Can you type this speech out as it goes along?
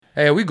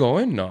Hey, are we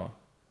going? No.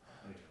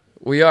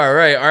 We are,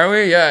 right? Aren't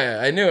we?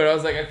 Yeah, I knew it. I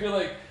was like, I feel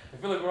like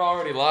we're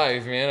already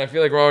live, man. I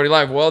feel like we're already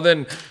live. Well,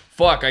 then,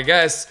 fuck. I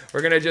guess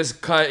we're gonna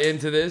just cut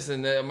into this.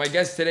 And my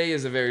guest today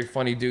is a very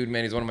funny dude,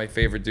 man. He's one of my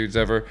favorite dudes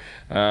ever.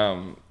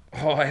 I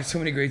have so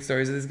many great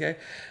stories of this guy.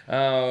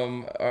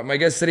 My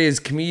guest today is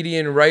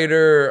comedian,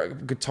 writer,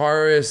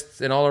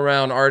 guitarist, and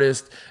all-around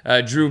artist,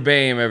 Drew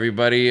Bame,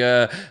 everybody.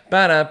 Drew,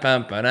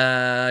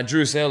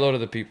 say hello to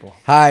the people.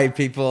 Hi,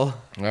 people.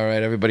 All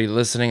right, everybody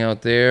listening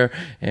out there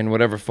in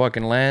whatever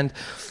fucking land.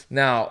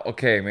 Now,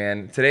 okay,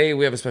 man, today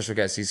we have a special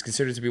guest. He's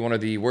considered to be one of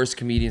the worst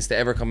comedians to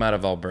ever come out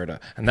of Alberta,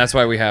 and that's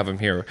why we have him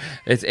here.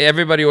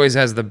 Everybody always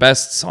has the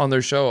bests on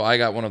their show. I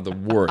got one of the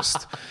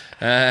worst.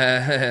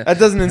 That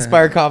doesn't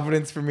inspire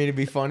confidence for me to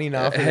be funny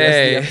now for the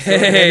rest of the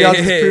episode. Maybe I'll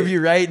just prove you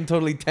right and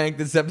totally tank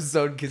this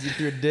episode because you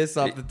threw a diss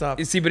off the top.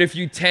 You see, but if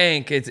you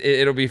tank,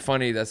 it'll be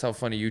funny. That's how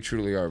funny you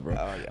truly are, bro.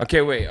 Oh, yeah.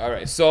 Okay, wait. All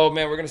right. So,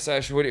 man, we're going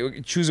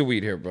to choose a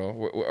weed here,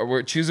 bro.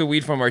 We're choose a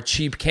weed from our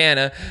cheap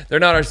canna. They're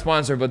not our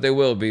sponsor, but they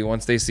will be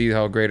once they see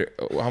how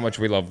much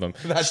we love them.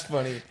 That's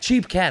funny.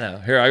 Cheap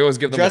canna. Here, I always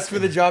give them. Dress for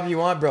the job you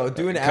want, bro.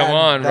 Do an ad. Come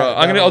on, bro.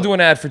 I'll do an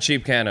ad for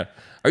cheap canna.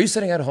 Are you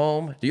sitting at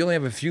home? Do you only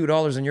have a few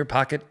dollars in your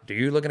pocket? Do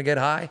you looking to get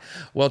high?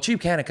 Well,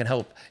 Cheap Canna can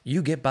help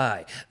you get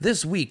by.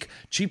 This week,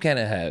 Cheap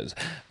Canna has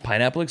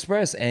Pineapple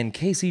Express and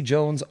Casey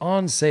Jones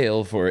on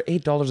sale for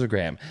 $8 a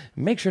gram.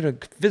 Make sure to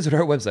visit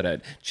our website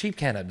at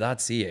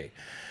cheapcanna.ca.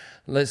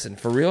 Listen,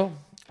 for real?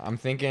 I'm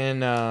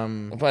thinking,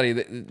 buddy.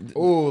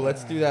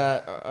 Let's do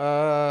that.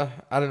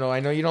 I don't know. I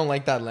know you don't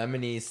like that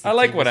lemony. I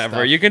like whatever.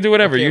 Stuff. You can do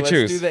whatever you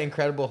choose. Let's do the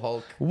Incredible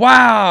Hulk.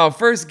 Wow.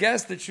 First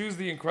guest to choose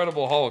the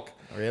Incredible Hulk.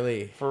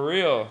 Really? For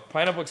real.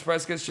 Pineapple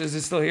Express is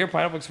it still here?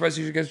 Pineapple Express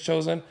usually gets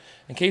chosen.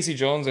 And Casey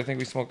Jones, I think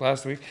we smoked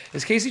last week.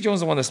 Is Casey Jones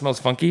the one that smells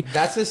funky?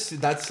 That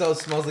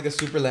smells like a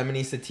super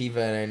lemony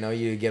sativa, and I know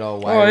you get all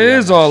wired. Oh, it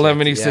is all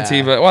lemony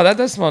sativa. Wow, that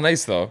does smell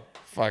nice though.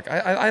 Fuck,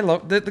 I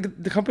love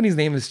the company's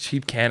name is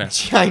Cheap Canna.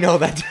 I know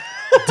that.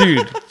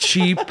 Dude,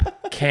 Cheap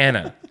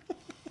Canna.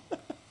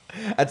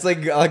 That's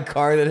like a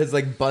car that has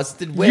like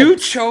busted whips. You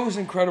chose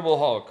Incredible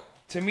Hulk.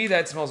 To me,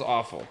 that smells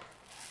awful.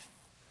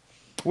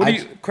 What do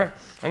you?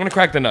 I'm gonna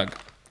crack the nug.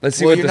 Let's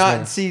see what this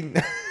one.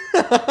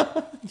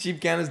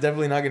 Cheap Canna is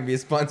definitely not gonna be a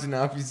sponsor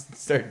now if you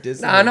start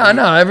dissing.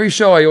 No. Every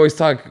show I always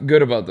talk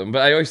good about them,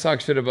 but I always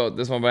talk shit about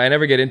this one. But I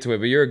never get into it.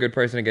 But you're a good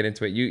person to get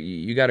into it.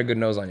 You got a good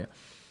nose on you.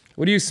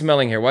 What are you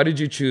smelling here? Why did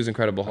you choose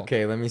Incredible Hulk?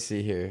 Okay, let me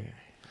see here.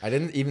 I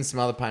didn't even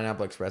smell the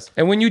Pineapple Express.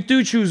 And when you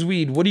do choose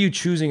weed, what are you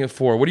choosing it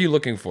for? What are you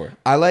looking for?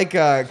 I like,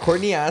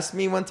 Courtney asked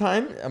me one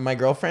time, my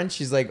girlfriend,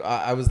 she's like,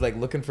 I was like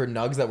looking for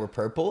nugs that were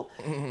purple.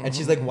 And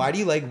she's like, why do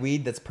you like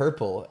weed that's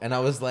purple? And I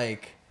was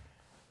like,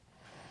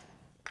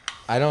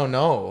 I don't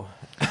know.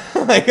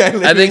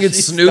 I think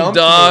it's Snoop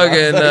Dogg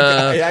and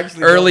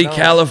early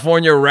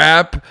California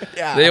rap.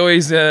 Yeah. They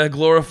always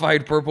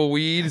glorified purple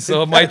weed.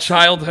 So my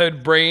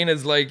childhood brain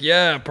is like,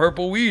 yeah,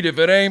 purple weed. If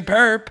it ain't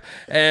perp,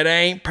 it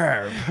ain't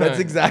perp. That's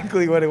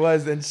exactly what it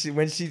was. And she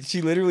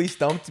literally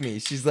stumped me.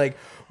 She's like,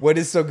 what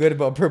is so good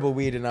about purple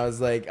weed? And I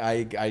was like,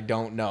 I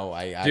don't know.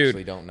 I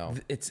actually don't know.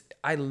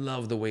 I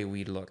love the way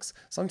weed looks.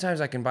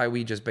 Sometimes I can buy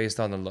weed just based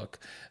on the look.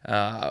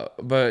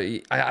 But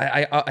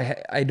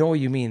I know what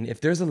you mean.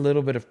 If there's a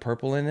little bit of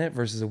purple in it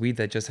versus a weed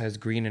that just has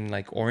green and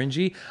like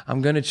orangey,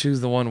 I'm going to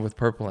choose the one with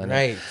purple in it.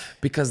 Right.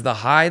 Because the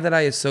high that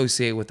I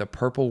associate with a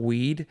purple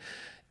weed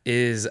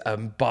is a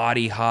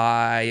body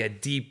high, a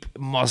deep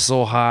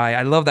muscle high.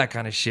 I love that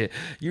kind of shit.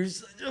 You're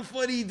such a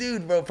funny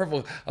dude, bro.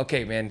 Purple.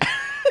 Okay, man.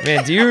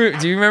 Man, do you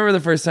remember the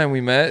first time we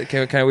met?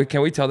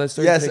 Can we tell that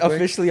story? Yes,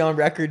 officially on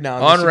record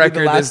now. On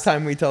record. The last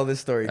time we tell this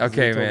story.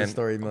 Okay, we told man. The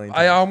story a million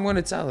times. I'm going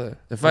to tell it.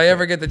 If I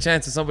ever get the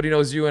chance and somebody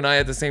knows you and I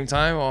at the same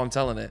time, I'm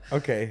telling it.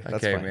 Okay,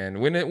 that's fine. Man.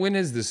 When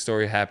is this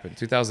story happen?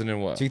 2000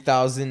 and what?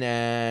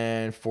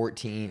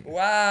 2014.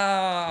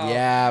 Wow.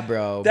 Yeah,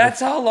 bro. That's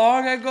how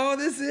long ago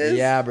this is?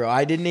 Yeah, bro.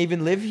 I didn't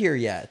even live here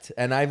yet.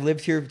 And I've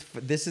lived here.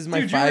 This is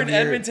my 5 year. You're an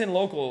Edmonton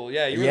local.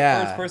 Yeah, you were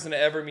the first person to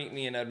ever meet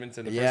me in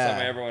Edmonton. The first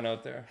time I ever went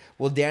out there.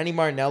 Well, Danny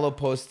Martinello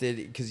posted,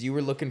 because you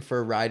were looking for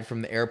a ride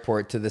from the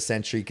airport to the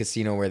Century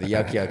Casino where the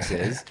Yuck Yucks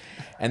is.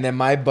 And then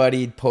my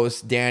buddy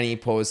Danny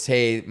posts,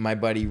 hey, my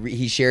buddy,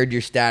 he shared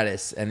your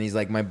status. And he's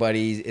like, my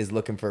buddy is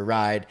looking for a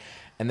ride.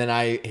 And then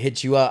I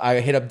hit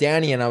up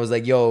Danny and I was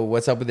like, yo,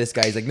 what's up with this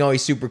guy? He's like, no,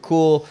 he's super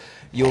cool.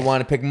 You'll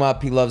want to pick him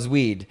up. He loves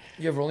weed.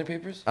 You have rolling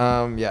papers?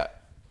 Yeah.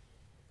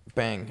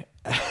 Bang.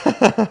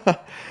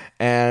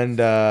 And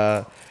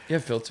you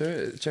have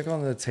filter? Check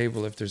on the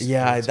table if there's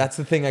filter. That's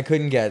the thing I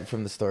couldn't get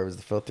from the store was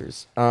the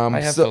filters.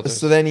 I have filters.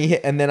 So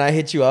then I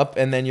hit you up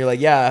and then you're like,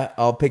 yeah,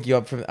 I'll pick you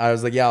up from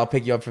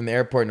the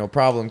airport, no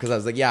problem. Because I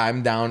was like, yeah,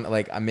 I'm down.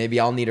 Like maybe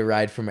I'll need a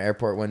ride from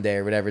airport one day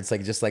or whatever. It's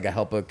like just like a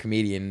help a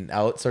comedian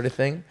out sort of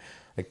thing.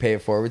 Like pay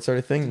it forward sort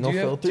of thing. No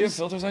filters. Do you have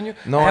filters on you?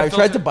 No, I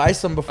tried to buy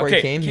some before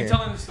I came here. Keep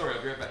telling the story.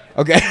 I'll be right back.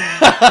 Okay.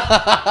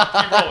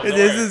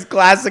 This is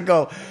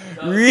classical.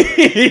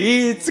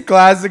 It's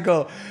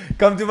classical.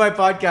 Come to my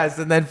podcast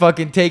and then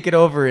fucking take it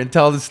over and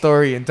tell the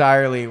story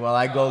entirely while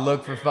I go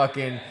look for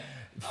fucking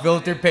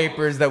filter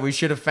papers that we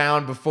should have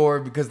found before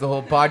because the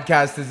whole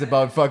podcast is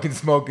about fucking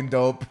smoking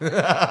dope.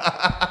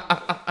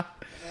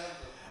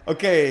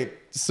 Okay,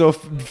 so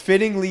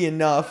fittingly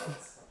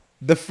enough,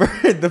 the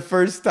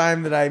first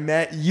time that I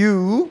met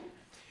you,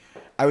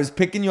 I was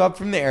picking you up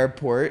from the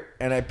airport,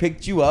 and I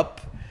picked you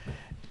up.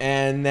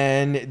 And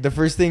then the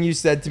first thing you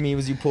said to me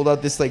was you pulled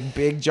out this like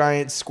big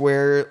giant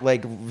square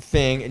like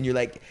thing, and you're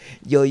like,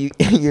 yo, you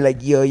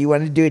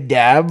want to do a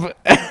dab?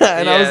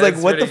 And I was like,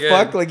 what the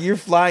fuck? Like, you're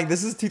flying.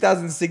 This is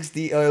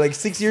 2016, like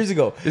 6 years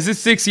ago. This is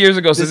 6 years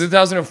ago, so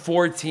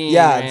 2014.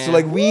 Yeah, man. so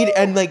like weed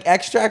and like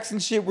extracts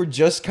and shit were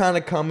just kind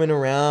of coming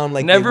around.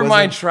 Like, never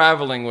mind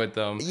traveling with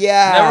them.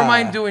 Yeah. Never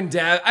mind doing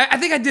dab. I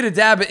think I did a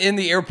dab in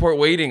the airport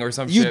waiting or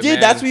some shit. You did. Man.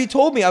 That's what you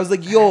told me. I was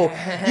like, yo,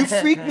 you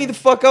freaked me the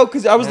fuck out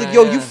because I was like,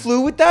 yo, you flew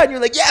with that? And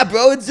you're like, yeah,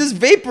 bro, it's just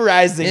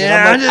vaporizing.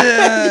 Yeah. And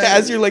I'm like,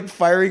 as you're like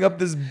firing up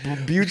this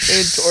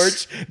butane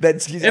torch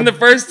that's in the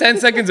first 10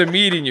 seconds of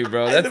meeting you,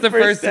 bro. That's the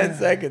first 10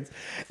 seconds.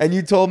 And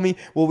you told me,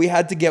 well, we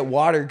had to get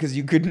water because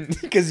you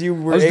couldn't, because you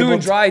were I was doing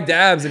dry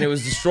dabs and it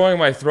was destroying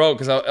my throat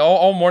because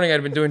all morning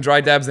I'd been doing dry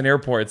dabs in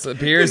airports,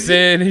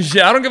 Pearson and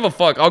shit. I don't give a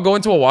fuck. I'll go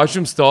into a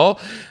washroom stall,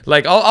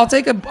 like I'll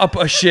take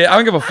a shit. I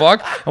don't give a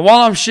fuck. And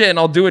while I'm shitting,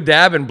 I'll do a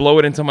dab and blow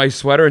it into my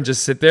sweater and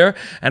just sit there,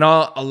 and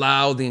I'll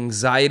allow the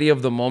anxiety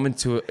of the moment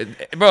to,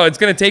 bro, it's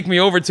gonna take me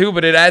over too,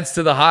 but it adds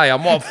to the high.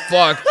 I'm all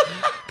fucked.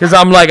 Cause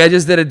I'm like, I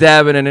just did a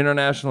dab in an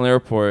international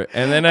airport,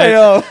 and then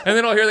I'll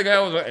hear the guy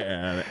was like,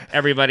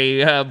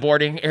 everybody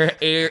boarding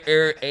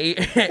Air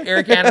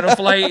Canada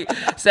flight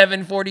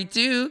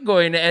 742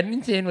 going to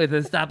Edmonton with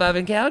a stop off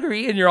in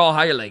Calgary, and you're all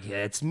high. You're like,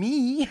 yeah, it's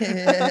me.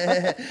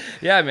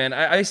 Yeah, man,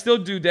 I still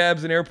do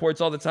dabs in airports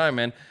all the time,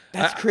 man.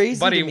 That's crazy,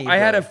 buddy. to me, I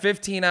had a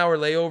 15-hour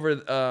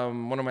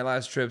layover one of my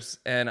last trips,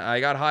 and I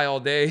got high all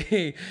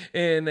day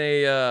in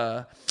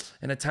a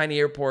tiny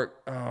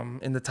airport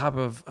in the top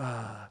of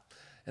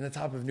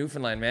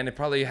Newfoundland, man. It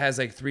probably has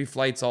like 3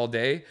 flights all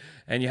day,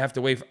 and you have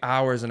to wait for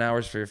hours and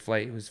hours for your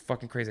flight. It was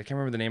fucking crazy. I can't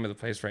remember the name of the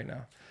place right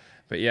now.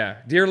 But yeah,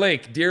 Deer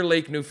Lake,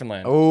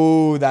 Newfoundland.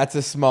 Oh, that's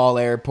a small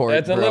airport.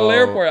 That's a little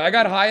airport. I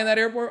got high in that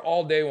airport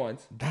all day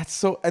once. That's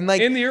so, and like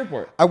in the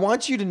airport. I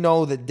want you to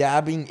know that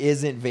dabbing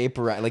isn't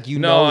vaporizing. Like,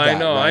 No, that,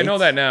 I know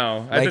that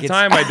now. At the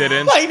time, I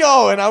didn't. I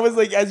know, and I was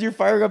like, as you're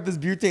firing up this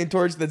butane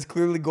torch that's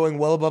clearly going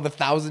well above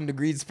 1,000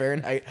 degrees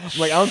Fahrenheit, I'm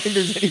like, I don't think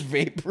there's any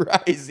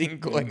vaporizing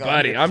going on.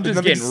 Buddy, I'm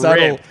just getting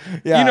subtle. ripped.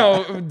 Yeah. You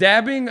know,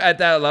 dabbing at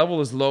that level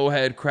is low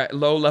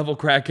level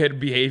crackhead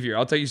behavior.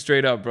 I'll tell you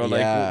straight up, bro.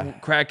 Yeah.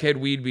 Like crackhead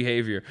weed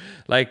behavior.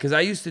 Like, because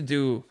I used to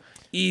do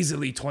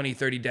easily 20,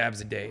 30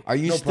 dabs a day. Are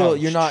you no still?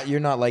 problem. You're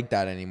not like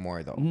that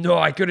anymore, though. No,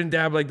 I couldn't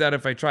dab like that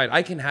if I tried.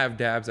 I can have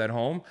dabs at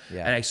home,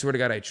 Yeah. and I swear to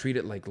God, I treat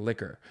it like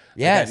liquor.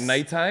 Yes. Like at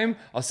nighttime,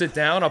 I'll sit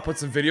down, I'll put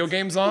some video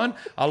games on,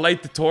 I'll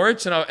light the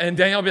torch, and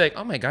Daniel will be like,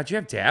 "Oh my God, you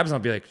have dabs?" And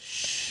I'll be like,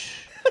 "Shh,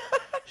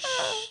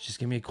 shh, just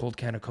give me a cold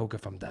can of Coke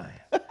if I'm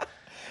dying."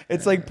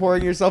 It's like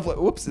pouring yourself.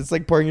 It's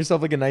like pouring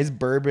yourself like a nice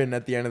bourbon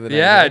at the end of the night.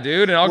 Yeah, right?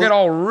 dude, and I'll get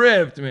all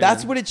ripped, man.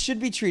 That's what it should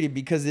be treated,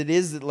 because it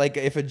is like,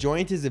 if a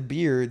joint is a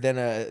beer, then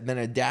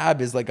a dab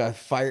is like a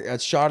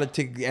shot of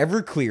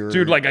Everclear.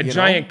 Dude, like a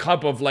giant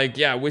cup of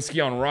whiskey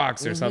on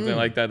rocks or something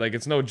like that. Like,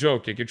 it's no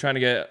joke. Like, you're trying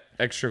to get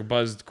extra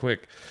buzzed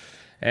quick.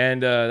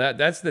 And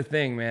that's the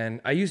thing,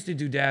 man. I used to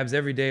do dabs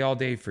every day, all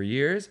day for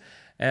years.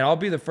 And I'll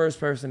be the first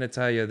person to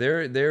tell you,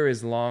 there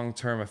is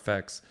long-term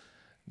effects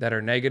that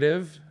are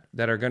negative,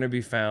 that are going to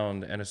be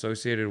found and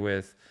associated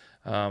with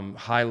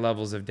high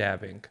levels of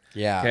dabbing.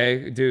 Yeah.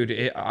 Okay,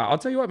 dude, I'll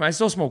tell you what, man, I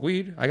still smoke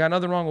weed. I got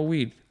nothing wrong with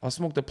weed. I'll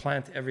smoke the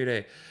plant every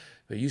day.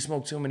 But you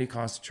smoke too many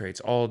concentrates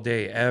all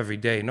day, every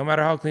day, no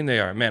matter how clean they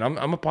are. Man,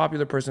 I'm a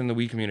popular person in the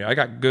weed community. I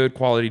got good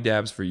quality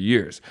dabs for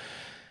years.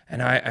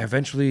 And I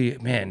eventually,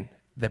 man,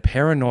 the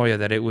paranoia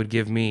that it would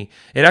give me,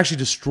 it actually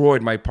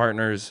destroyed my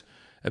partner's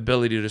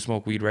ability to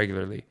smoke weed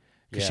regularly.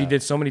 Because she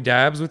did so many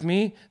dabs with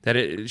me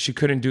that she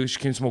couldn't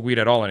smoke weed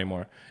at all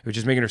anymore. It was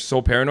just making her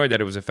so paranoid that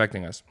it was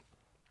affecting us.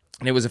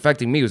 And it was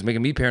affecting me. It was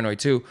making me paranoid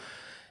too.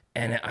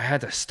 And I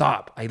had to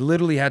stop. I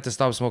literally had to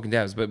stop smoking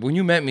dabs. But when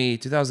you met me,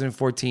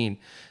 2014,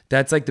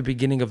 that's like the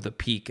beginning of the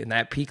peak. And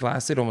that peak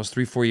lasted almost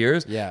 3-4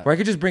 years. Yeah. Where I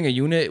could just bring a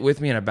unit with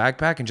me in a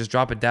backpack and just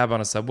drop a dab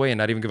on a subway and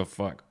not even give a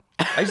fuck.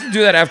 I used to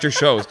do that after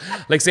shows.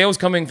 Like, say I was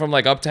coming from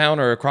like uptown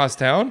or across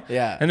town.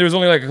 Yeah. And there was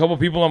only like a couple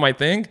people on my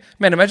thing.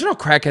 Man, imagine how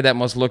crackhead that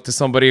must look to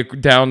somebody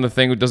down the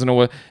thing who doesn't know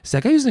what. Is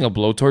that guy using a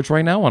blowtorch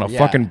right now on a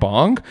fucking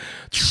bong?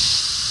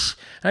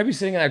 I'd be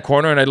sitting in that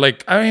corner and I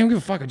don't even give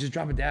a fuck. I'd just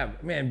drop a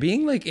dab. Man,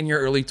 being like in your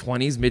early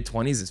 20s, mid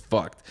 20s is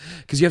fucked.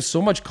 Because you have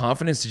so much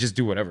confidence to just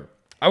do whatever.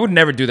 I would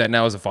never do that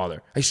now as a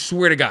father. I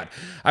swear to God.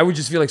 I would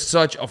just feel like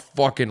such a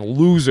fucking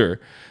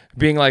loser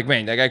being like,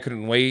 man, that guy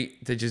couldn't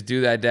wait to just do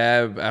that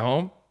dab at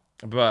home.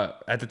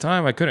 But at the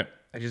time, I couldn't.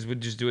 I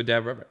would just do a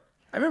dab wherever.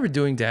 I remember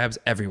doing dabs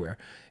everywhere.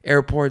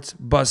 Airports,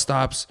 bus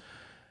stops,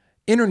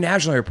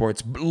 international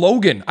airports.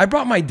 Logan. I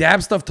brought my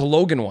dab stuff to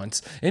Logan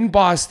once in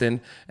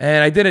Boston,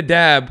 and I did a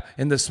dab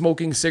in the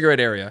smoking cigarette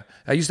area.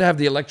 I used to have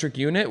the electric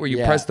unit where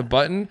you press the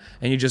button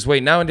and you just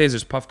wait. Nowadays,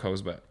 there's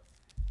Puffcos, but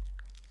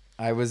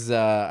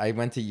I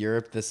went to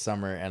Europe this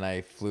summer and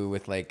I flew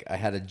with I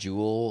had a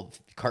Juul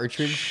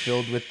cartridge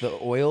filled with the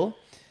oil.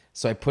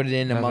 So I put it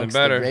in amongst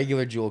the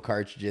regular Juul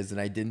cartridges, and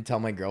I didn't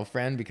tell my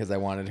girlfriend because I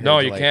wanted her. No,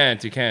 you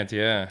can't. You can't.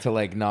 Yeah.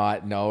 To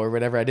not know or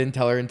whatever. I didn't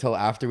tell her until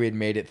after we had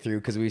made it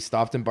through because we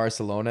stopped in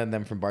Barcelona, and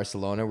then from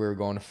Barcelona we were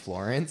going to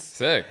Florence.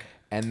 Sick.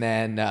 And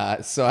then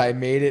so I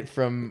made it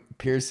from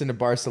Pearson to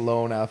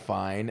Barcelona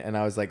fine, and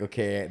I was like,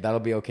 okay, that'll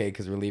be okay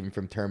because we're leaving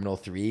from Terminal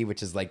 3,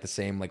 which is the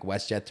same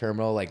WestJet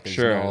terminal.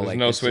 There's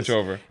no switch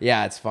over.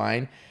 Yeah, it's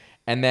fine.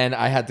 And then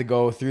I had to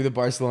go through the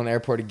Barcelona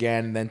airport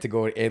again and then to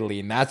go to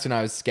Italy. And that's when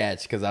I was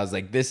sketched because I was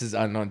like, this is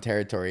unknown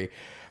territory.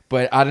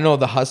 But I don't know.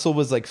 The hustle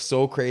was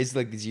so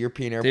crazy. These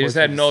European airports. They just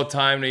had no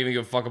time to even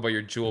give a fuck about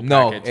your Juul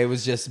package. No, it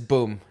was just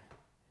boom.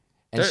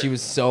 And she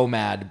was so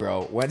mad,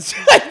 bro. Once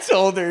I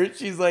told her,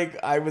 she's like,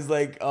 I was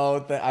like,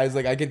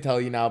 I can tell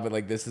you now,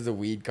 but this is a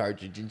weed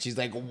cartridge. And she's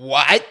like,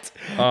 what?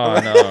 Oh,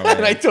 no.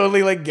 And I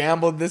totally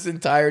gambled this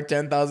entire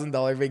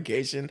 $10,000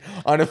 vacation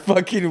on a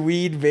fucking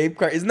weed vape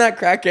cart. Isn't that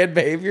crackhead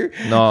behavior?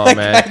 No,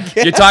 man.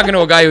 You're talking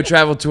to a guy who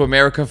traveled to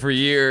America for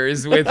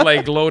years with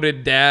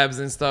loaded dabs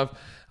and stuff.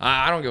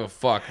 I don't give a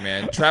fuck,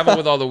 man. Travel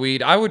with all the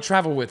weed. I would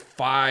travel with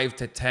 5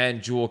 to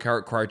 10 Juul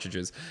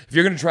cartridges. If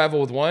you're gonna travel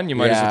with one, you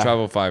might as well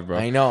travel with 5, bro.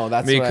 I know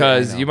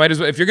because you might as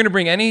well. If you're gonna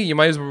bring any, you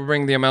might as well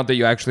bring the amount that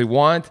you actually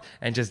want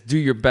and just do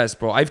your best,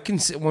 bro. I've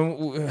concealed,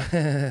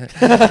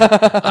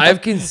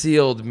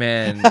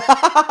 man.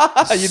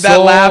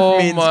 That laugh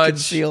means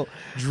conceal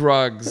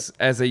drugs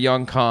as a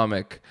young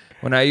comic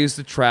when I used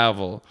to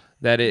travel.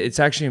 That it's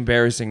actually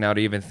embarrassing now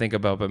to even think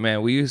about. But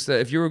man, we used to,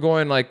 if you were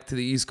going to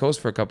the East Coast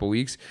for a couple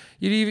weeks,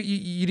 you'd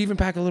even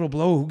pack a little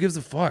blow. Who gives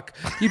a fuck?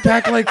 You'd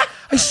pack I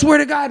swear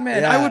to God,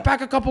 man, I would pack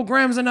a couple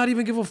grams and not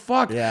even give a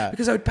fuck. Yeah.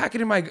 Because I would pack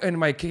it in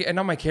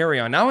my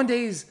carry-on.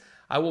 Nowadays,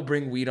 I will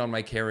bring weed on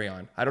my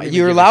carry-on. I don't even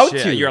You're give allowed a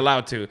shit. to. You're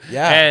allowed to.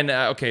 Yeah. And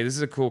okay, this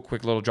is a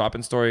quick little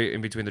drop-in story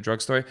in between the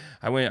drug story.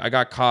 I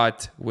got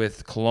caught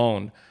with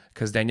cologne.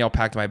 Because Danielle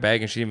packed my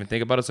bag and she didn't even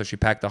think about it. So she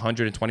packed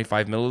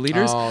 125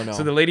 milliliters. Oh, no.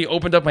 So the lady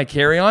opened up my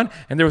carry-on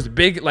and there was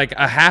big,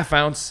 a half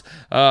ounce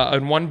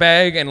in one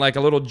bag and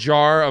a little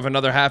jar of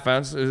another half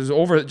ounce. It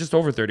was just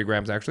over 30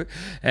 grams actually.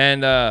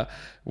 And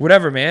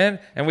whatever, man.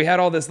 And we had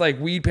all this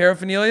weed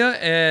paraphernalia.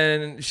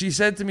 And she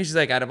said to me, she's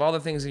like, out of all the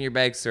things in your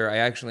bag, sir, I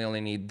actually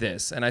only need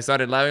this. And I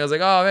started laughing. I was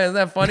like, oh man, isn't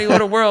that funny?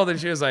 What a world. And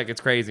she was like,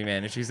 it's crazy,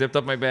 man. And she zipped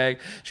up my bag.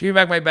 She gave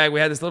back my bag. We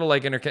had this little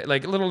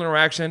little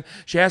interaction.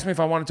 She asked me if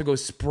I wanted to go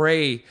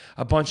spray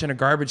a bunch in a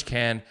garbage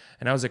can.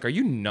 And I was like, are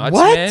you nuts,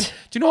 man? Do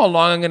you know how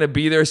long I'm going to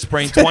be there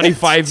spraying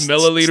 25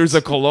 milliliters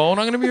of cologne?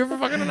 I'm going to be here for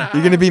fucking an hour.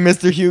 You're going to be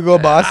Mr. Hugo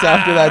Boss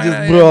after that.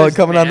 Just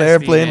coming on the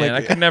airplane. Man.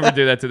 I could never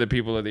do that to the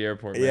people at the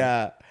airport, man.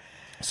 Yeah.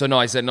 So no,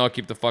 I said no.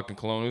 Keep the fucking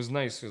cologne. It was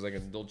nice. It was like a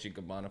Dolce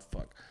Gabbana.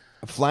 Fuck.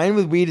 Flying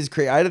with weed is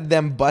crazy. I had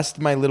them bust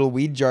my little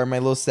weed jar, my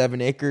little 7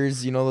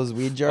 acres. You know those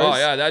weed jars? Oh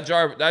yeah, that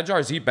jar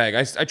is heat bag.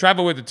 I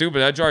travel with it too, but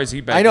that jar is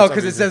heat bag. I know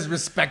because it says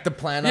respect the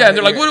plant. Yeah,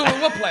 they're like,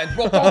 what plant,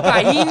 bro?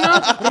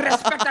 Cocaína.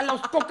 Respecta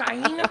los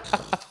cocaína.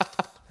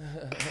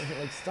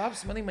 Stop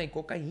smelling my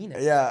cocaína.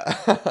 Yeah.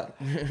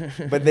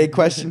 But they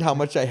questioned how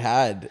much I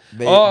had.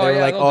 They were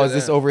like, is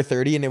this over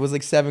 30? And it was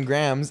 7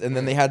 grams. And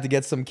then they had to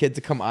get some kid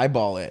to come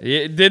eyeball it.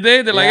 Yeah, did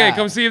they? They're like, hey,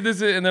 come see if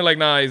this is. And they're like,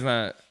 nah, he's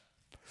not.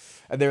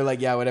 And they were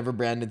like, yeah, whatever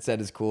Brandon said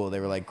is cool.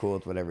 They were like, cool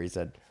with whatever he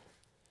said.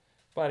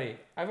 Buddy,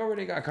 I've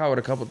already got caught with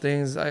a couple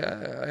things.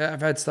 I've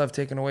had stuff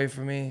taken away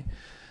from me.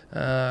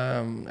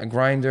 A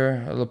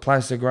grinder, a little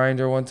plastic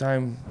grinder one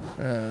time.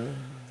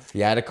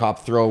 Yeah, I had a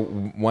cop throw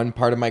one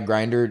part of my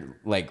grinder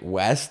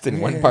west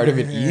and one part of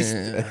it east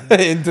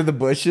into the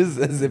bushes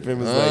as if it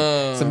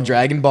was some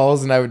Dragon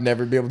Balls and I would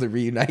never be able to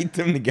reunite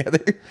them together.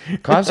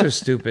 Cops are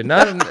stupid.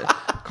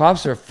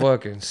 Cops are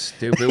fucking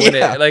stupid.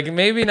 When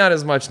maybe not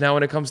as much now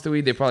when it comes to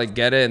weed. They probably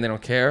get it and they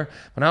don't care.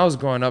 When I was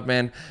growing up,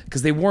 man,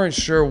 because they weren't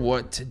sure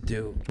what to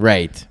do.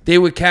 Right. They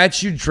would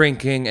catch you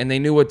drinking and they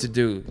knew what to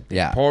do.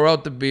 Yeah. Pour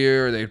out the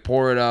beer, they'd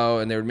pour it out,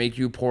 and they would make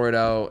you pour it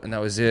out, and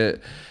that was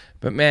it.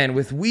 But man,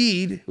 with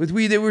weed,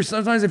 they were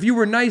sometimes if you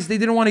were nice, they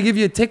didn't want to give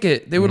you a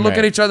ticket. They would look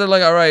at each other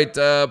like, all right,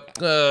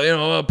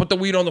 put the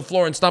weed on the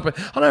floor and stop it.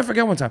 I'll never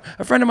forget one time.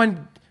 A friend of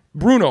mine,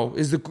 Bruno,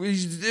 this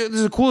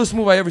is the coolest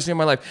move I ever seen in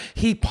my life.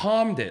 He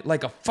palmed it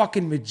like a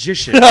fucking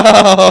magician.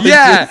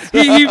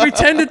 He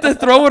pretended to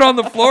throw it on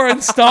the floor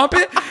and stomp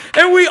it.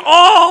 And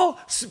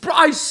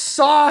I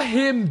saw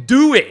him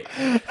do it.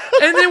 And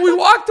then we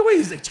walked away.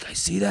 He's like, did you guys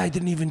see that? I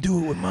didn't even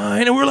do it with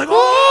mine. And we were like,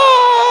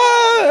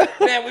 oh!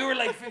 Man, we were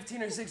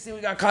 15 or 16. We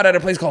got caught at a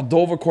place called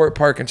Dovercourt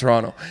Park in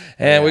Toronto.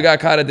 And we got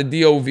caught at the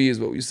DOV is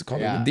what we used to call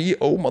it. The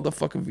DO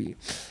motherfucking V.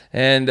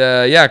 And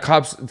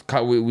cops,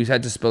 we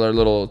had to spill our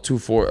little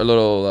 2-4, a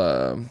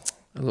little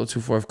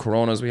 2-4 of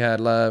Coronas we had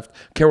left.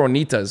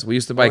 Coronitas. We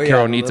used to buy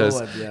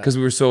Coronitas because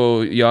we were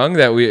so young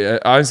that we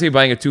honestly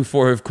buying a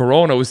 2-4 of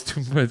Corona was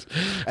too much.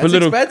 That's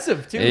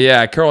expensive too.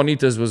 Yeah,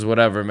 Coronitas was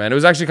whatever, man. It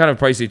was actually kind of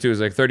pricey too. It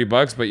was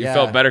 $30, but you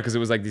felt better because it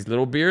was these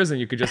little beers and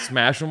you could just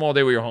smash them all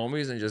day with your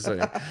homies and just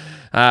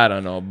I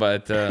don't know,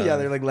 but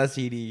they're less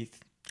heaty.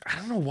 I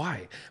don't know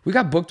why. We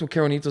got booked with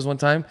Caronitos one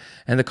time,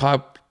 and the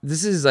cop.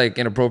 This is like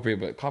inappropriate,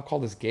 but the cop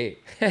called us gay.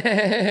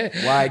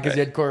 Why? Because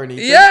you had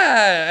Coronitas?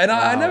 Yeah, and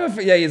I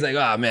never. Yeah, he's like,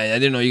 oh man, I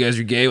didn't know you guys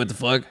were gay. What the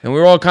fuck? And we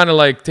were all kind of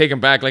like taken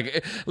back,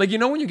 like you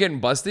know when you're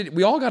getting busted,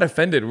 we all got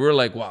offended. We were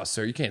like, wow,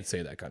 sir, you can't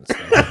say that kind of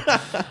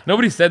stuff.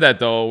 Nobody said that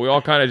though. We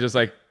all kind of just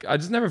like, I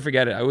just never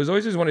forget it. I was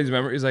always just one of these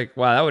memories, like,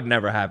 wow, that would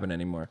never happen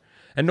anymore.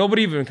 And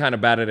nobody even kind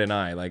of batted an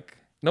eye. Like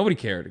nobody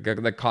cared.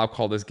 The cop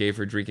called us gay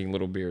for drinking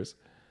little beers.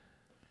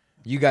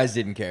 You guys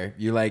didn't care.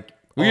 You're like,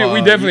 we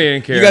definitely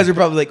didn't care. You guys are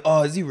probably like,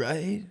 oh, is he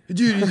right?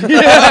 Dude,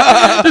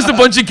 yeah. Just a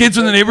bunch of kids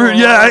from the neighborhood.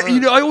 Yeah,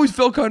 I always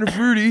felt kind of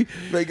fruity.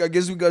 Like, I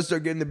guess we gotta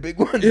start getting the big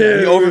ones.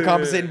 Yeah, you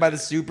overcompensating by the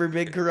super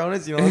big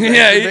Coronas. You know?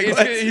 Yeah,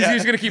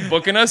 he's gonna keep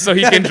booking us so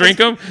he can drink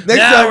them. Next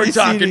now time we're you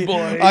talking, see me,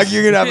 boys.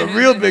 you're gonna have a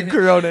real big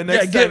Corona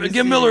next time.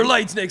 Get Miller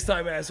Lights next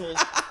time, assholes.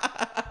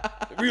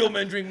 Real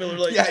men drink Miller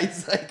Lights. Yeah,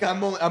 he's like,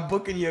 I'm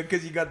booking you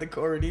because you got the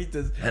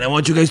Coronitas. And I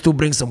want you guys to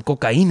bring some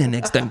cocaine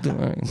next time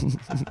too.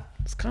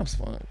 This cop's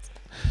fun.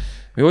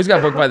 We always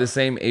got booked by the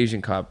same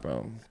Asian cop,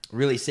 bro.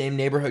 Really, same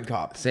neighborhood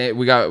cop.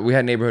 We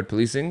had neighborhood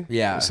policing.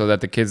 Yeah. So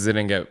that the kids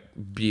didn't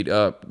get beat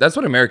up. That's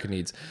what America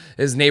needs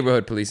is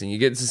neighborhood policing. You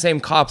get the same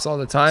cops all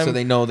the time. So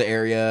they know the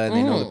area and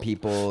they know the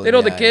people. They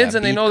know the kids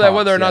and they know that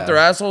whether or not they're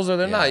assholes or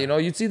they're not. You know,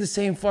 you'd see the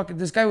same fucking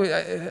this guy.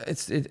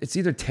 It's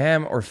either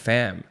Tam or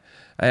Fam.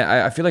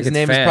 I feel like his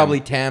name Fam. is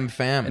probably Tam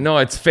Fam. No,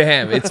 it's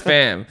Fam. It's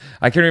Fam.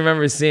 I can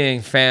remember seeing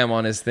Fam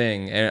on his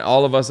thing, and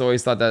all of us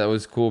always thought that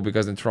was cool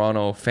because in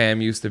Toronto, Fam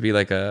used to be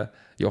like a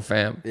yo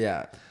fam.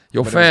 Yeah.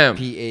 Yo fam.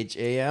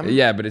 PHAM.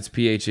 Yeah, but it's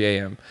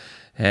PHAM,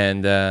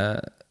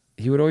 and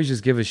he would always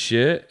just give us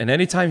shit. And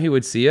anytime he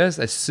would see us,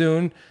 as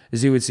soon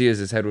as he would see us,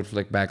 his head would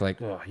flick back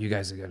like, "Oh, you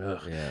guys are good."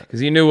 Yeah.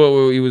 Because he knew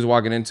what he was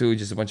walking into.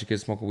 Just a bunch of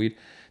kids smoking weed.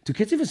 Do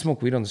kids even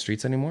smoke weed on the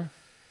streets anymore?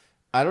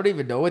 I don't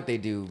even know what they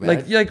do,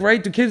 man. Like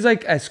right? Do kids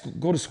like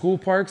go to school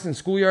parks and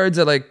schoolyards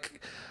at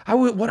like?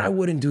 What I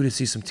wouldn't do to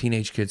see some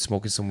teenage kids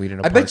smoking some weed in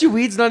a park. I bet you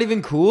weed's not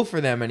even cool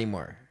for them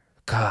anymore.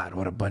 God,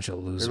 what a bunch of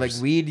losers! Or like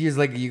weed, is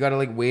like you gotta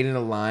like wait in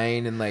a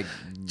line and like.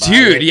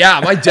 Dude, yeah,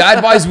 my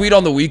dad buys weed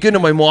on the weekend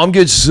and my mom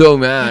gets so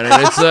mad,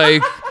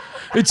 and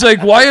it's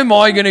like, why am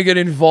I gonna get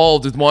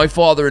involved with my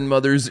father and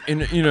mother's? Yeah,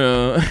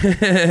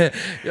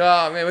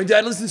 man, my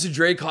dad listens to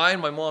Drake High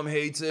and my mom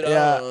hates it.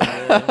 Yeah,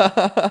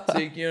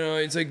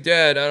 it's like,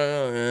 Dad, I don't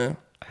know, man.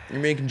 You're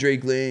making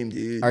Drake lame,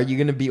 dude. Are you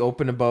gonna be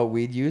open about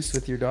weed use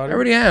with your daughter? I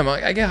already am.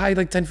 I get high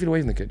like 10 feet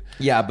away from the kid.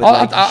 Yeah,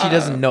 but she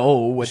doesn't know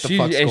what the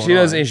fuck's going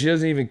on. She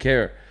doesn't even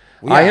care.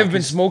 Well, yeah, I have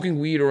been smoking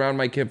weed around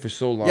my kid for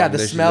so long. Yeah, the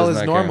smell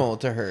is normal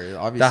to her,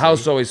 obviously. The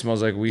house always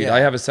smells like weed. Yeah.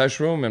 I have a sesh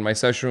room, and my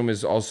sesh room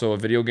is also a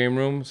video game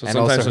room. So and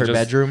sometimes also her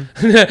bedroom.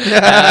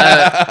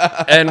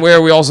 And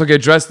where we also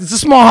get dressed. It's a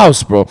small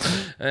house, bro.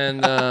 And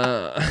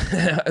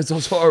it's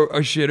also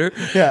our shitter.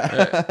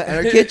 Yeah,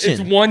 and our kitchen.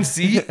 It's one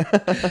seat.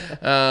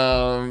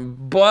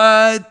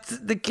 But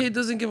the kid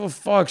doesn't give a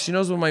fuck. She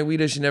knows what my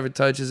weed is. She never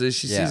touches it.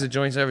 She sees a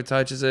joint. She never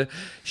touches it.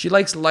 She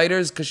likes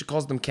lighters because she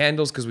calls them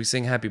candles because we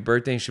sing happy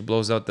birthday and she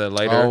blows out the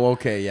lighter. Oh,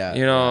 okay, yeah.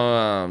 You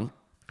know,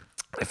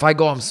 if I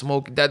go, I'm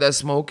smoking. Dada's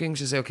smoking.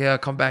 She say, okay, I'll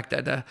come back,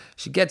 Dada.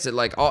 She gets it.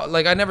 Like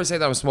I never say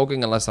that I'm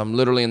smoking unless I'm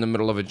literally in the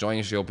middle of a joint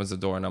and she opens the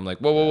door and I'm like,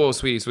 whoa,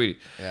 sweetie.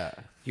 Yeah.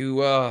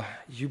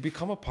 You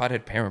become a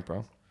pothead parent,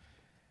 bro.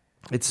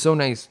 It's so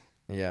nice.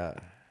 Yeah.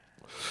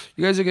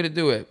 You guys are gonna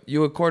do it.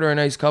 You and Court are a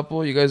nice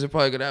couple. You guys are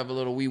probably gonna have a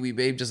little wee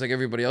babe, just like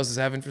everybody else is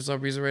having for some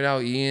reason right now.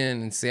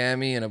 Ian and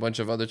Sammy and a bunch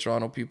of other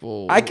Toronto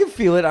people. I can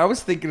feel it. I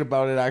was thinking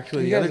about it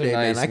actually the other day,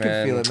 nice, man. I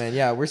can feel it, man.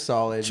 Yeah, we're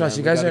solid. Trust,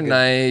 man. you guys are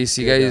nice.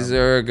 You guys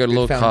are a good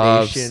little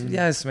cops. Foundation.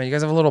 Yes, man. You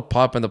guys have a little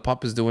pup, and the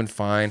pup is doing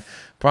fine.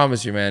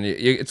 Promise you, man.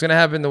 It's gonna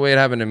happen the way it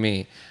happened to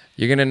me.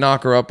 You're going to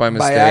knock her up by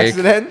mistake. By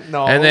accident?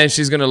 No. And then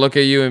she's going to look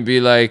at you and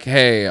be like,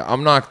 hey,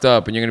 I'm knocked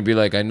up. And you're going to be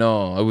like, I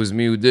know. It was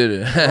me who did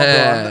it.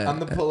 I'm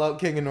the pull-out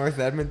king of North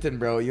Edmonton,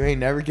 bro. You ain't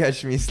never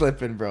catch me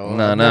slipping, bro.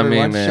 No, not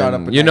me,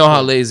 man. You know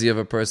how lazy of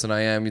a person I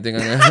am. You think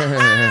I'm going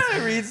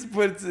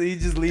to... He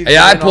just leaves.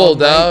 Yeah, I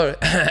pulled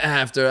out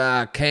after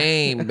I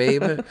came,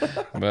 baby.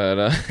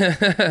 But,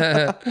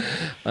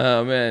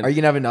 oh, man. Are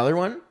you going to have another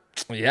one?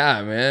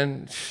 Yeah,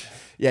 man.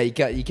 Yeah, you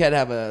can't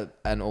have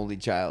an only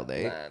child,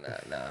 eh?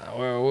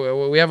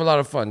 Nah. We have a lot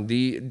of fun.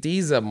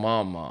 Dee's a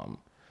mom.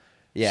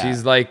 Yeah.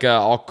 She's like,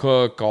 I'll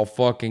cook, I'll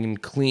fucking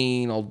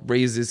clean, I'll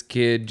raise this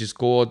kid, just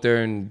go out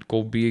there and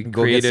go be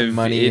creative. Get some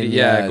money.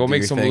 Go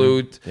make some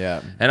loot.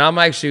 Yeah. And I'm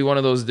actually one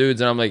of those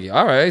dudes, and I'm like,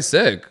 all right,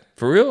 sick.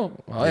 For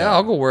real? Oh, yeah,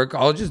 I'll go work.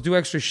 I'll just do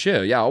extra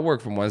shit. Yeah, I'll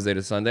work from Wednesday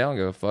to Sunday. I don't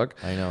give a fuck.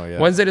 I know, yeah.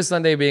 Wednesday to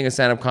Sunday being a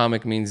stand-up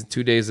comic means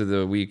 2 days of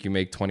the week you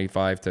make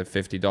 $25 to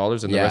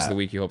 $50, and the rest of the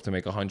week you hope to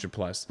make $100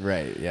 plus.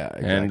 Right, yeah.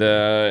 Exactly. And,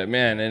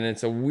 man, and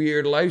it's a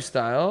weird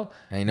lifestyle.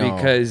 I know.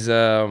 Because,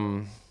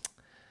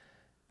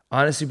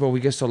 honestly, bro, we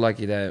get so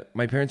lucky that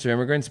my parents are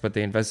immigrants, but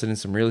they invested in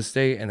some real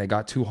estate, and they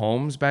got 2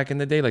 homes back in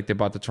the day. Like, they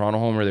bought the Toronto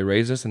home where they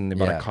raised us, and they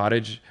bought a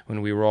cottage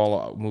when we were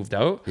all moved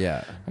out.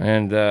 Yeah.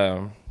 And,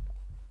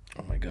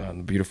 oh my God,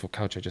 the beautiful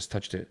couch. I just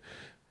touched it.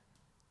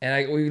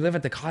 And we live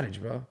at the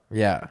cottage, bro.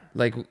 Yeah.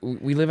 Like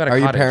we live at a Are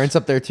cottage. your parents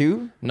up there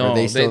too? Or No,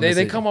 are still in the they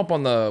city? come up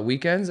on the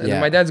weekends, and then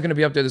Yeah. my dad's gonna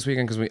be up there this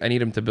weekend because I need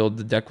him to build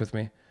the deck with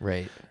me.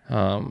 Right.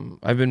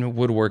 I've been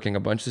woodworking a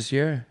bunch this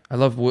year. I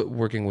love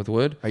working with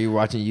wood. Are you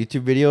watching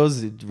YouTube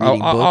videos? Reading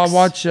I'll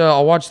books?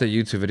 I'll watch the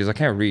YouTube videos. I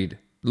can't read.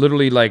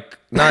 Literally, like,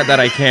 not that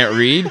I can't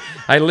read.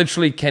 I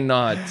literally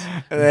cannot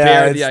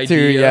bear the it's too-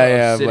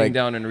 idea of sitting like-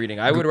 down and reading.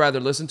 I would rather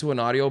listen to an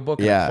audiobook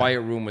in Yeah. a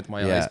quiet room with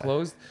my Yeah. eyes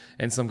closed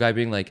and some guy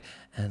being like,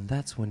 and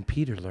that's when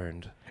Peter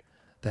learned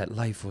that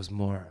life was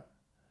more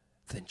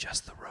than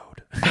just the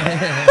road.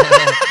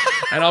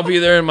 And I'll be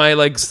there in my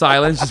like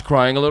silence, just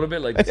crying a little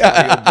bit. Like, this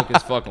audiobook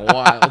is fucking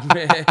wild,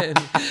 man.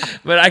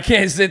 But I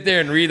can't sit there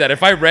and read that.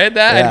 If I read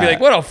that, I'd be Yeah.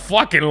 like, what a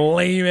fucking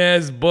lame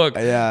ass book.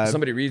 Yeah.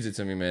 Somebody reads it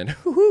to me, man.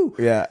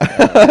 Yeah.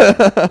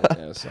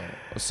 Yeah,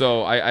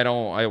 so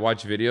I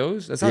watch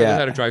videos. That's how I Yeah. learned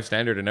how to drive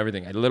standard and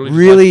everything. I literally just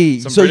Really?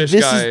 watched some So British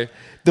this guy. is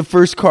the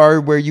first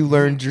car where you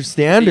learned your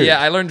standard. Yeah,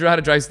 I learned how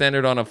to drive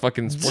standard on a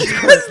fucking sports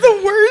car. It's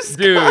the worst.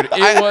 Dude, car.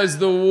 it was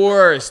the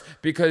worst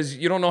because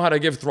you don't know how to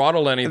give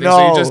throttle anything.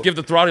 So you No. just give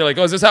the throttle. You're like,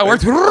 oh, is this how it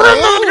works?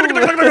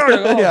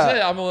 Oh, Yeah.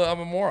 shit, I'm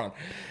a moron.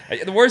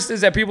 The worst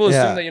is that people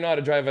assume Yeah. that you know how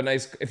to drive a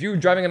nice. If you're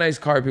driving a nice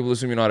car, people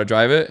assume you know how to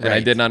drive it, and I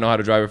Right. did not know how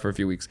to drive it for a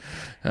few weeks.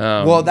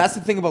 Well, that's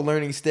the thing about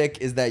learning stick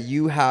is that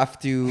you have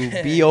to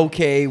be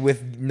okay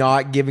with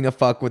not giving a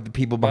fuck what the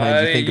people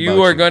behind you think about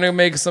you are gonna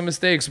make some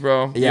mistakes,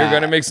 bro. Yeah. You're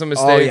gonna make some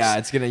mistakes. Oh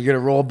yeah, you're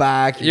gonna roll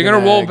back. You're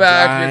gonna roll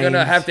back. You're gonna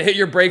grind. have to hit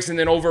your brakes and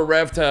then over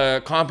rev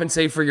to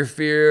compensate for your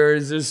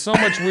fears. There's so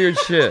much weird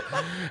shit,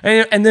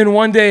 and then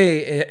one day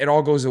it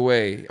all goes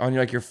away on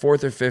like your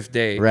fourth or fifth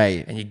day,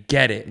 Right. And you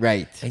get it,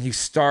 Right. And you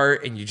start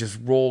and you just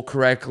roll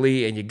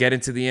correctly, and you get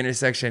into the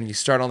intersection. And you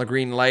start on the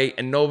green light,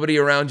 and nobody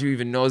around you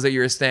even knows that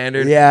you're a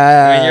standard.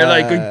 Yeah. and you're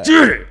like, I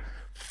did it.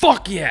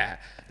 Fuck yeah.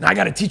 Now I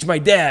gotta teach my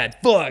dad.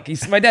 Fuck.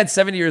 My dad's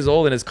 70 years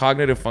old and his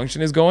cognitive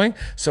function is going.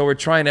 So we're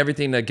trying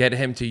everything to get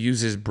him to use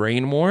his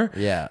brain more.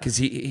 Yeah. Because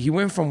he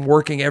went from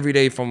working every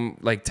day from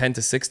like 10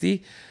 to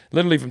 60,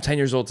 literally from 10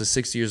 years old to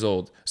 60 years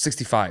old,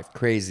 65.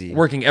 Crazy.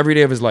 Working every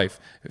day of his life.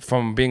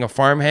 From being a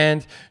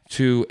farmhand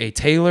to a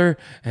tailor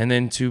and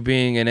then to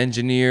being an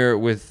engineer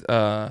with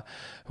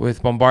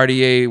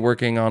Bombardier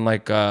working on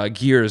like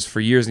gears for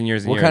years and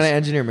years and What years. kind of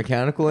engineer?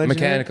 Mechanical engineer.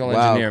 Mechanical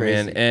Wow, engineer,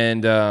 man. crazy.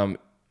 And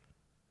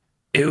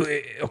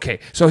okay,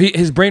 so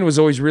his brain was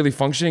always really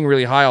functioning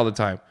really high all the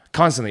time,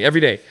 constantly,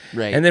 every day.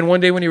 Right. And then one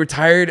day when he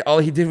retired, all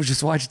he did was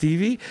just watch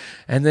TV.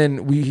 And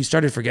then he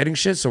started forgetting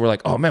shit. So we're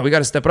like, oh man, we got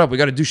to step it up. We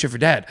got to do shit for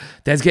dad.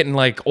 Dad's getting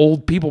like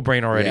old people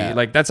brain already. Yeah.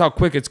 Like that's how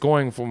quick it's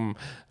going from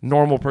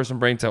normal person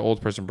brain to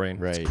old person brain.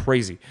 Right. It's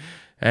crazy.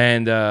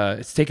 And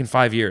it's taken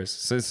 5 years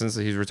since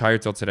he's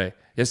retired till today.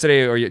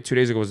 Yesterday or 2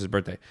 days ago was his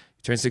birthday.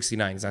 He turned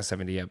 69. He's not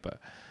 70 yet, but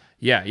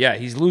yeah,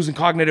 he's losing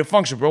cognitive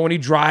function, bro. When he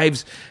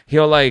drives, he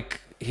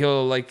doesn't,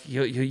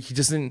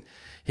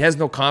 he has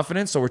no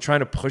confidence. So we're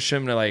trying to push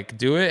him to like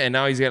do it. And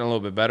now he's getting a little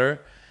bit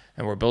better.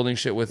 And we're building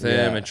shit with him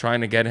Yeah. and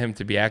trying to get him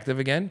to be active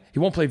again. He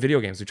won't play video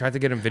games. We tried to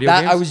get him video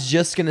That, games. I was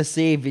just gonna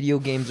say, video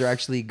games are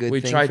actually a good.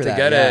 We thing tried for to that.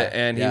 get Yeah. it,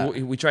 and Yeah.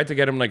 we tried to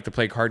get him like to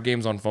play card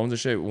games on phones and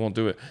shit. We won't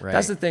do it. Right.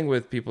 That's the thing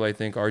with people. I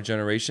think our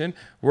generation,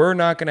 we're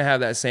not gonna have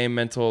that same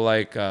mental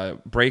like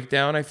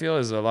breakdown. I feel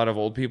as a lot of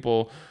old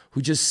people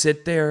who just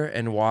sit there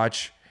and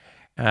watch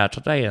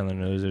today on the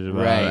news,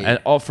 Right. and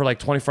all for like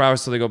 24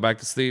 hours till they go back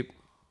to sleep.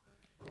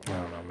 I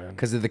don't know, man.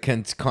 because of the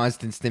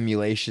constant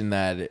stimulation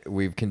that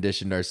we've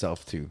conditioned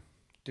ourselves to.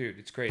 Dude,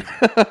 it's crazy.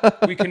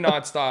 We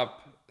cannot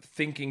stop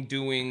thinking,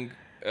 doing,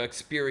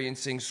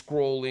 experiencing,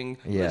 scrolling,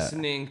 Yeah.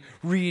 listening,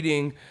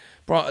 reading.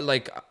 Bro,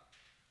 like,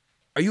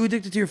 are you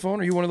addicted to your phone?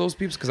 Are you one of those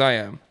peeps? Because I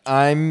am.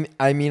 I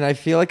mean, I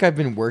feel like I've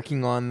been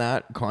working on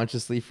that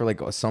consciously for like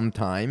some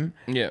time.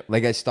 Yeah.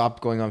 Like I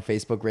stopped going on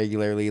Facebook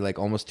regularly like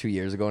almost 2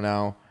 years ago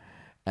now.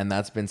 And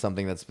that's been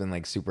something that's been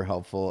like super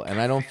helpful.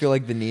 And I don't feel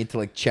like the need to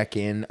like check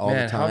in all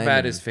Man, the time. how bad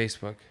and is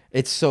Facebook?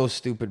 it's so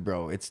stupid,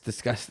 bro. It's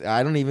disgusting.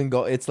 I don't even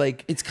go. It's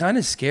like It's kind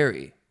of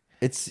scary.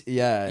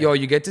 yeah. Yo,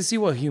 you get to see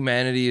what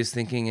humanity is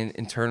thinking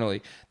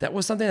internally. That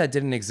was something that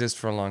didn't exist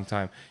for a long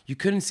time. You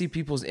couldn't see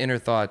people's inner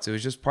thoughts. It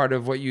was just part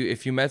of what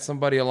if you met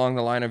somebody along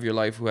the line of your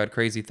life who had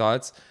crazy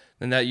thoughts,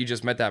 then that you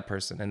just met that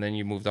person and then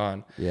you moved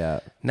on. Yeah.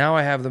 Now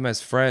I have them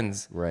as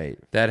friends. Right.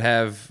 That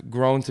have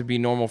grown to be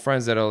normal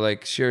friends that are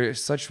like share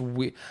such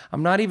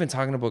I'm not even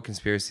talking about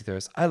conspiracy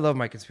theorists. I love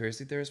my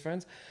conspiracy theorist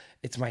friends.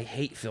 It's my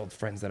hate-filled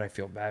friends that I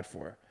feel bad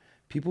for.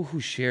 People who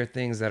share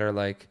things that are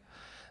like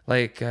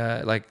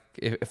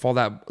if all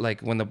that,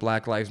 like when the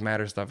Black Lives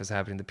Matter stuff is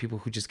happening, the people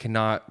who just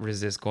cannot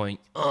resist going,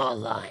 all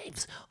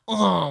lives.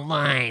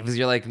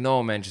 You're like,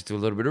 no, man, just do a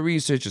little bit of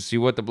research, just see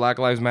what the Black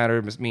Lives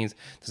Matter means.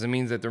 Doesn't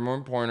mean that they're more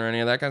important or any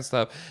of that kind of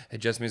stuff. It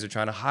just means they're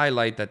trying to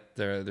highlight that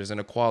there's an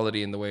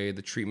equality in the way,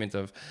 the treatment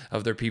of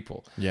their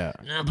people. Yeah.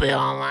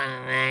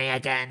 I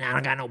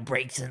don't got no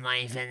breaks in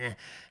life, and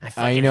I I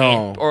fucking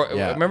know. Or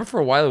Yeah. remember for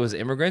a while it was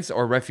immigrants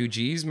or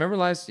refugees. Remember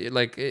last year,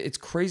 like it's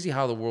crazy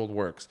how the world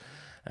works.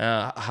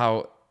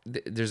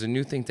 There's a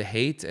new thing to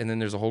hate, and then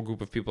there's a whole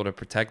group of people to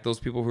protect those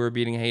people who are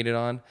being hated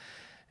on.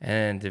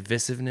 and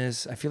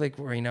divisiveness. I feel like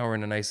right now we're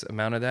in a nice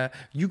amount of that.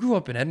 You grew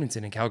up in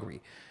Edmonton and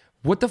Calgary.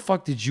 What the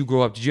fuck did you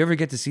grow up? Did you ever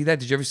get to see that?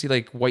 Did you ever see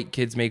like white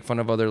kids make fun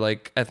of other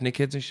like ethnic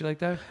kids and shit like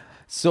that?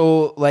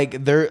 So like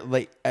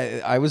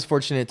I was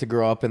fortunate to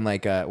grow up in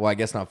like well, I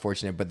guess not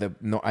fortunate,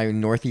 but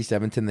Northeast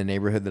Edmonton, the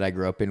neighborhood that I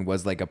grew up in,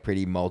 was like a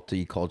pretty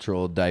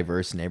multicultural,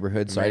 diverse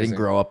neighborhood. So I didn't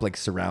grow up like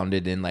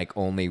surrounded in like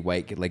only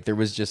white. Like there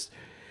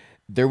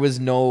was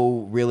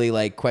no really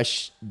like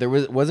question.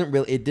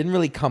 It didn't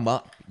really come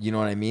up. You know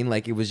what I mean?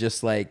 Like it was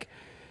just like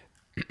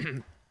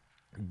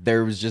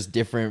there was just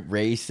different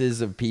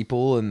races of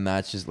people, and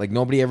that's just like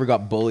nobody ever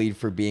got bullied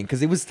for being,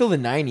 because it was still the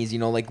 90s, you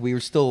know, like we were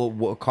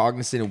still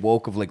cognizant and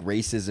woke of like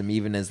racism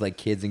even as like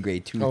kids in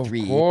grade 2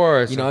 3, of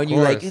course, you know, and you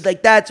like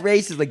that's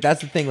racist, like that's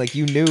the thing, like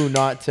you knew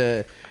not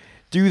to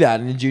do that.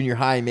 And in junior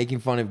high, making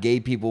fun of gay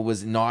people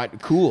was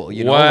not cool,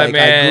 you know. What, like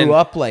man? I grew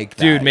up like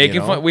that, dude, making you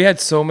know? fun. We had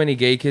so many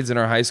gay kids in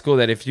our high school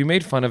that if you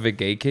made fun of a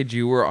gay kid,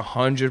 you were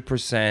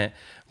 100%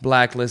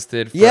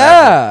 blacklisted forever.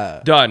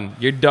 Yeah. Done.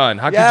 You're done.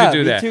 How Yeah, could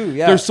you do me that? too,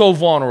 yeah. They're so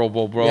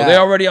vulnerable, bro. Yeah. They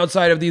already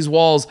outside of these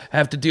walls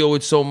have to deal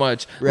with so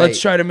much. Right. Let's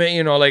try to make,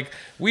 you know, like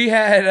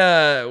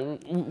I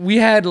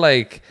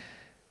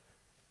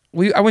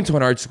went to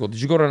an art school. Did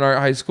you go to an art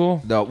high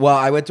school? No, well,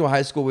 I went to a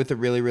high school with a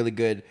really, really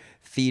good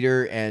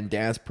theater and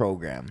dance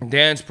program.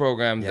 Dance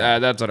program. Yeah.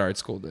 That's what art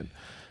school did.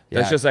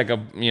 That's Yeah. just like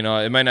a, you know,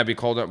 it might not be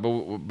called art,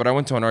 but I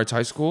went to an arts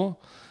high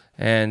school,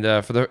 and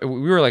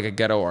we were like a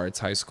ghetto arts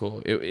high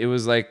school. It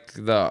was like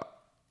the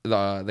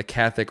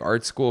Catholic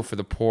art school for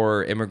the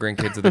poor immigrant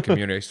kids of the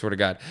community. I swear to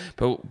God.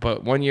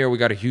 But one year we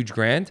got a huge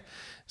grant.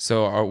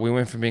 So we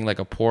went from being like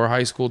a poor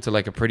high school to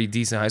like a pretty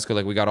decent high school.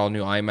 Like we got all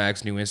new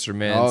IMAX, new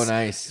instruments. Oh,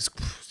 nice.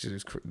 It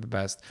was the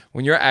best.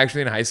 When you're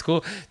actually in high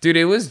school, dude,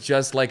 it was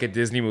just like a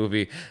Disney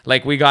movie.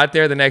 Like we got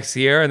there the next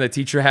year and the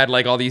teacher had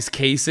like all these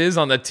cases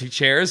on the two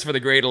chairs for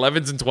the grade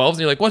 11s and 12s. And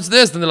you're like, what's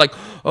this? And they're like,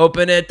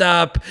 open it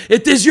up.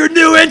 It is your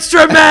new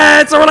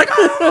instruments. And we're like,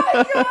 oh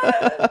my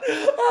God.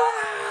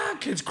 Ah,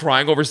 kids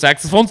crying over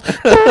saxophones.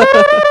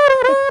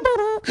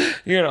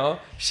 You know,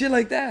 shit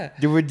like that.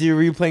 Were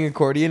you playing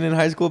accordion in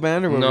high school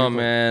band? Or what No, were you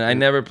man. I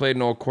never played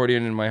no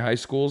accordion in my high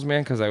schools,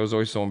 man, because I was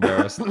always so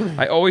embarrassed.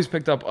 I always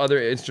picked up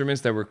other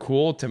instruments that were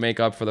cool to make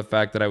up for the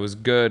fact that I was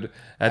good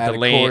at the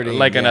lame, accordion,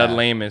 like a yeah.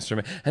 lame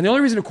instrument. And the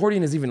only reason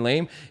accordion is even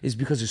lame is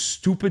because of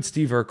stupid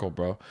Steve Urkel,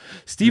 bro.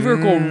 Steve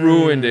Urkel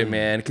ruined it,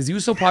 man, because he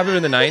was so popular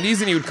in the 90s,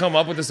 and he would come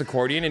up with this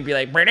accordion and be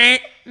like,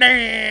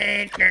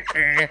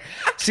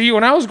 see,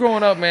 when I was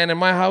growing up, man, in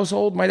my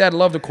household, my dad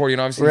loved accordion.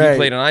 Obviously, Right. he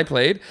played and I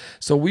played.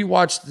 So we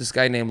watched this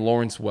guy named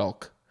Lawrence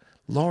Welk.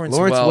 Lawrence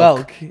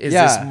Welk, is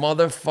yeah. this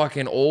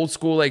motherfucking old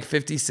school like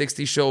 50s,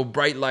 60s show,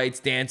 bright lights,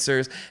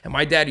 dancers, and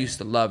my dad used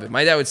to love it.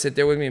 My dad would sit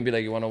there with me and be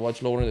like, "You want to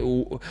watch Lawrence?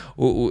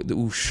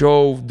 The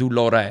show du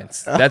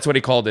Lawrence." That's what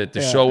he called it,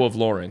 the show of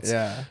Lawrence.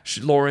 Yeah.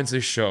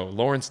 Lawrence's show,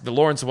 the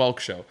Lawrence Welk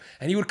show,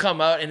 and he would come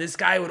out, and this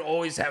guy would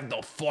always have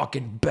the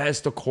fucking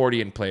best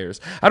accordion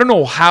players. I don't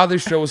know how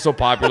this show was so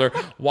popular,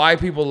 why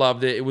people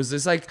loved it. It was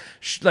this like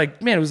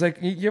man, it was like,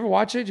 you ever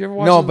watch it? You ever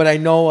watch No, it? but I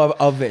know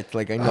of it.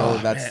 Like I know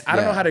that's. Man, I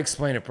don't know yeah. how to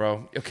explain it, bro.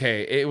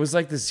 Okay, it was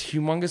like this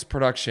humongous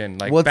production,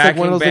 like Well, it's like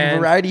one of those like,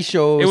 band. variety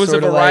shows. It was a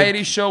sorta variety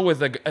like- show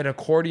with an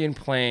accordion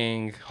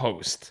playing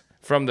host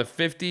from the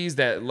 50s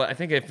that I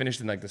think it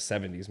finished in like the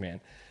 70s,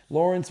 man.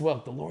 Lawrence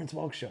Welk, the Lawrence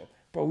Welk show.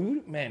 Bro,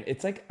 man,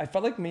 it's like, I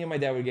felt like me and my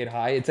dad would get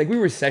high. It's like we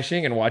were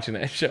sessioning and watching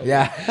that show.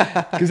 Yeah.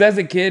 Because as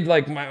a kid,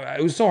 like,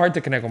 it was so hard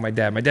to connect with my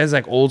dad. My dad's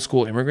like old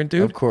school immigrant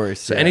dude. Of course,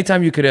 So yeah.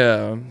 anytime you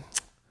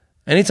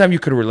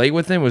could relate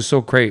with him was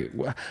so great.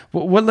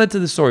 What led to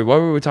the story? Why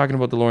were we talking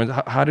about the Lawrence?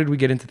 How did we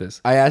get into this?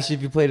 I asked you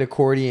if you played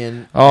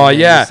accordion. Oh and then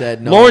yeah, you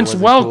said, no, Lawrence it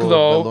wasn't Welk cool,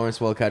 though. but Lawrence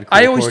Welk had. Cool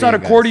I always thought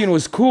guys. accordion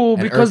was cool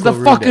And because the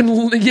Urkel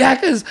ruined fucking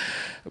because,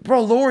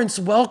 bro, Lawrence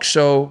Welk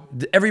show.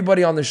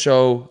 Everybody on the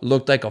show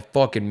looked like a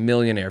fucking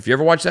millionaire. If you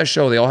ever watch that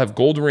show, they all have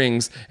gold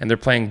rings and they're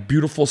playing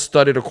beautiful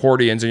studded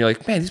accordions, and you're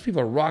like, man, these people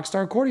are rock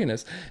star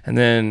accordionists. And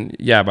then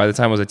yeah, by the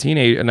time I was a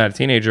teenager, not a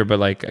teenager, but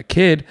like a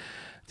kid,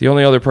 the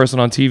only other person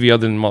on TV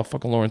other than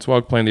motherfucking Lawrence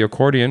Welk playing the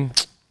accordion,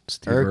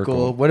 Steve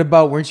Urkel. What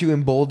about? Weren't you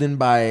emboldened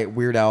by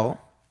Weird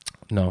Al?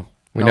 No.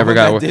 We No, never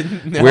that got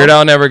didn't- no. Weird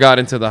Al never got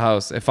into the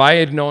house. If I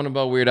had known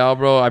about Weird Al,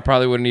 bro, I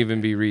probably wouldn't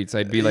even be Reeds.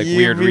 I'd be like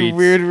Weird Reeds.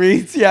 Weird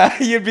Reeds. Yeah,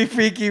 you'd be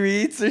Freaky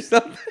Reeds or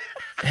something.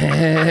 Oh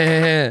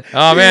man,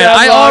 Yeah,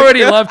 I vodka.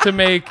 already love to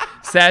make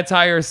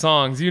satire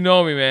songs. You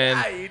know me, man.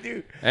 Yeah, you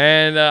do.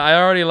 And I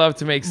already love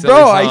to make silly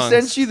Bro, songs. I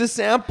sent you the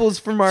samples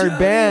from our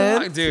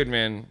band.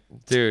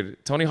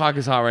 Dude, Tony Hawk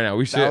is hot right now.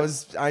 We should.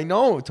 I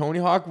know, Tony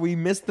Hawk. We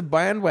missed the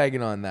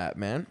bandwagon on that,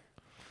 man.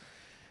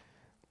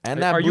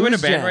 And that Are you in a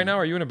blues band jam. right now?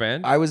 Are you in a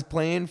band? I was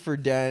playing for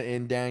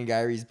Dan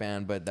Gyri's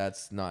band, but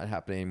that's not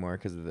happening anymore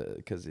because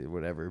of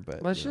whatever.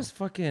 But Let's you know. just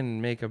fucking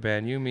make a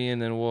band, you, me,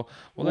 and then we'll.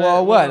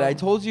 Well, what? I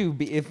told you,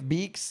 if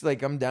Beaks,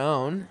 like, I'm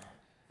down.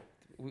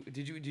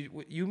 Did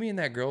you, me, and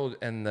that girl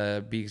and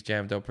the Beaks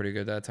jammed out pretty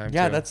good that time?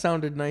 Yeah, too. that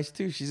sounded nice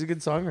too. She's a good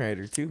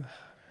songwriter too.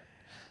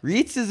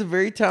 Reitz is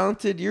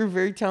you're a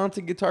very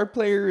talented guitar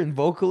player and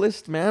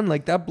vocalist, man.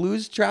 Like that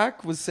blues track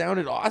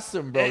sounded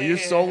awesome, bro. Your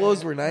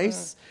solos were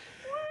nice.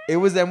 It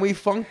was, and we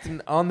funked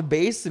on the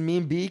bass, and me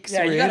and Beaks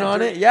were in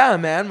on it. Yeah,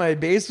 man, my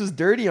bass was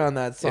dirty on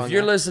that song. If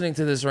you're listening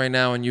to this right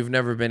now and you've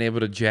never been able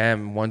to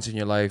jam once in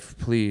your life,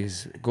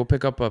 please go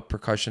pick up a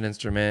percussion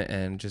instrument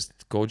and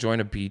just go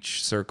join a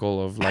beach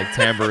circle of like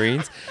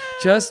tambourines.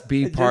 Just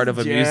be part of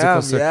a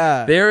musical circle.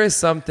 Yeah. There is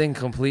something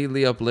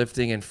completely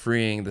uplifting and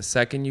freeing the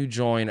second you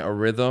join a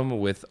rhythm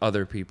with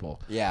other people.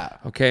 Yeah.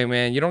 Okay,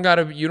 man. You don't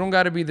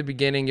gotta be the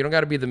beginning. You don't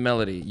gotta be the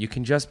melody. You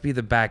can just be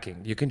the backing.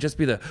 You can just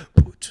be the.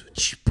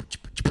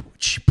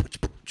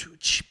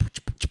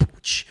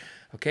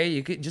 Okay,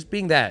 you can just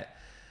being that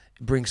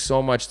brings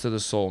so much to the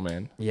soul,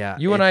 man. Yeah,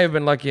 You and I have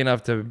been lucky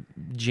enough to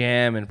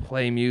jam and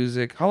play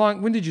music.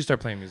 When did you start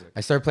playing music?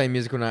 I started playing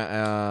music when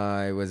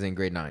I was in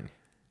grade 9.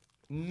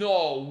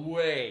 No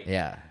way.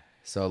 Yeah,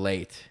 so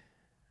late.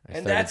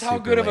 And that's how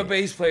good of a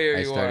bass player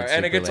you are.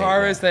 And a super late,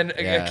 guitarist yeah. and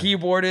Yeah. a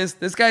keyboardist.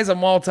 This guy's a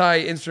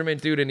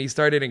multi-instrument dude, and he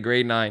started in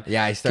grade 9.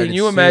 Yeah, I started Can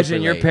you imagine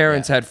super your late,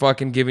 parents yeah. had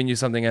fucking given you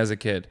something as a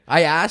kid?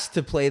 I asked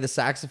to play the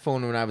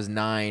saxophone when I was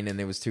 9,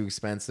 and it was too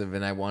expensive,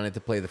 and I wanted to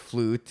play the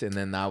flute, and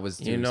then that was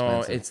too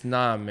expensive. It's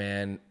not,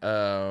 man.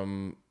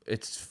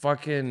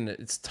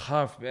 It's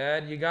tough,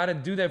 man. You got to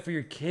do that for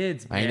your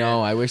kids, man. I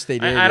know. I wish they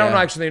did. I don't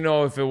actually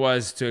know if it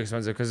was too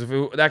expensive, because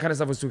that kind of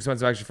stuff was too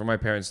expensive actually for my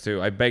parents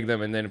too. I begged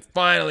them, and then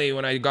finally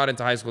when I got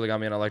into high school, they got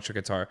me an electric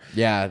guitar.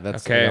 Yeah,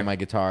 that's Okay. my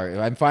guitar.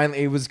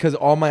 It was because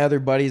all my other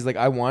buddies, like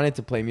I wanted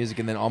to play music,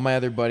 and then all my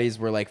other buddies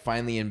were like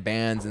finally in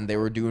bands, and they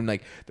were doing they're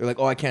like,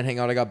 oh, I can't hang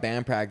out, I got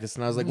band practice,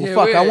 and I was like, well, Yeah,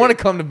 fuck, wait. I want to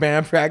come to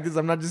band practice.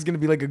 I'm not just gonna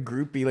be like a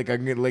groupie. Like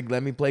I'm gonna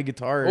let me play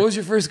guitar. What was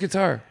your first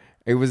guitar?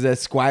 It was a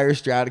Squire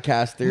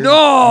Stratocaster.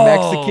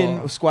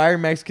 No! Squire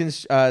Mexican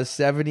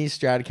 70s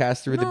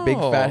Stratocaster with a big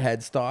No. fat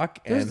headstock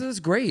and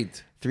That's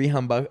great. 3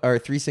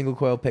 single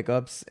coil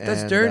pickups.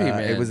 That's and, dirty,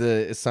 man. It was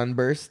a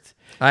Sunburst.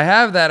 I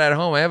have that at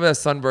home. I have a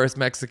Sunburst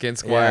Mexican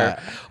Squire.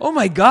 Yeah. Oh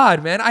my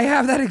God, man. I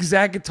have that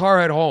exact guitar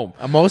at home.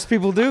 Most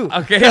people do.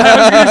 Okay, I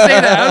was gonna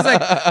say that. I was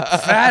like,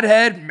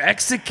 fathead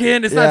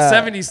Mexican. It's Yeah. not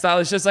 70s style.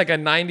 It's just like a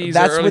 90s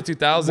That's or early what-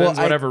 2000s,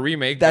 well, whatever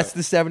remake. That's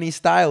the 70s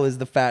style is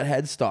the fat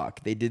headstock.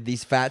 They did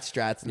these fat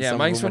strats. And yeah. some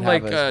Mine's of them from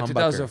would like have a humbucker.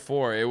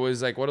 2004. It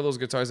was like one of those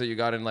guitars that you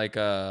got in like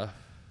a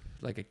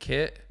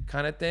kit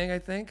kind of thing, I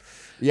think.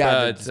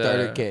 Yeah, the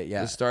starter kit,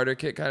 yeah. The starter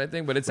kit kind of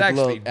thing, but it's With a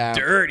actually little amp.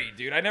 dirty,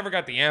 dude. I never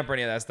got the amp or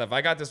any of that stuff.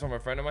 I got this from a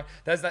friend of mine.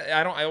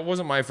 It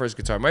wasn't my first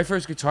guitar. My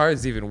first guitar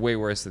is even way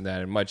worse than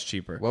that and much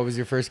cheaper. What was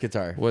your first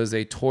guitar? Was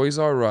a Toys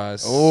R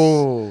Us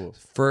Oh,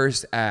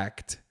 first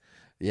act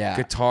yeah.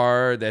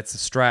 guitar that's a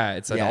Strat.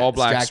 It's an Yeah, all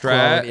black Strat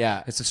Strat. clone,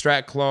 yeah. It's a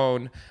Strat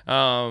clone.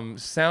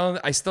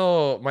 I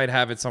still might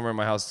have it somewhere in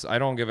my house. I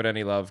don't give it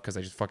any love because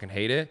I just fucking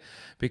hate it,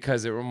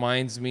 because it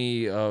reminds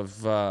me of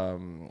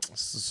the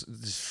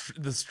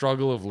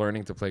struggle of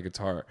learning to play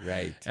guitar.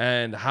 Right.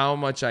 And how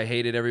much I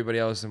hated everybody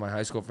else in my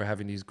high school for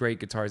having these great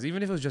guitars,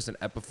 even if it was just an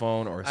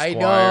Epiphone or a Squire. I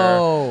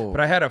know.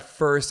 But I had a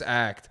first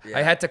act.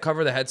 I had to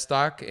cover the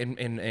headstock in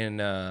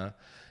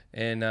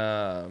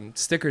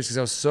stickers because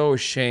I was so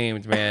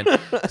ashamed, man.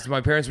 Because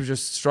my parents were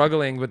just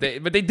struggling, but they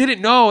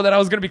didn't know that I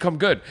was gonna become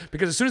good.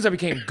 Because as soon as I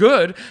became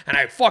good and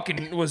I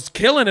fucking was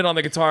killing it on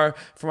the guitar,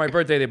 for my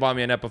birthday they bought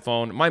me an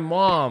Epiphone. My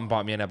mom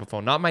bought me an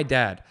Epiphone, not my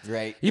dad.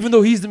 Right. Even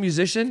though he's the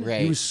musician,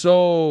 Right. he was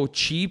so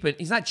cheap, and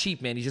he's not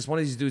cheap, man. He's just one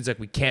of these dudes like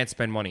we can't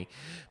spend money.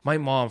 My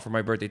mom for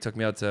my birthday took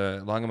me out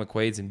to Long and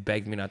McQuaid's and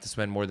begged me not to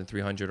spend more than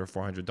 $300 or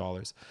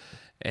 $400.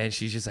 And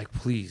she's just like,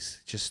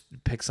 please, just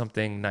pick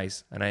something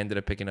nice. And I ended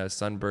up picking a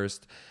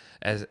Sunburst,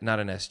 as not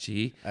an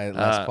SG.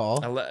 Les Paul?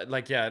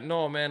 Like an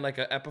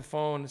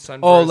Epiphone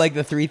Sunburst. Oh, like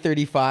the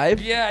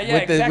 335? Yeah, With the,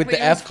 exactly. with the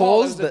It was F called-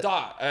 holes? it was the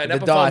dot. An the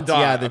Epiphone dots, dot.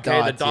 yeah, the okay,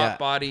 dots, the dot yeah.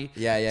 body.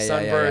 Yeah.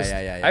 Sunburst.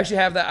 Yeah. I actually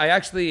have that. I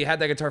actually had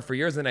that guitar for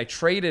years, and I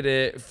traded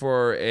it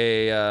for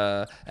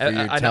your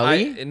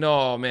Telly?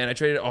 No, man, I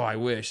traded. Oh, I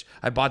wish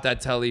I bought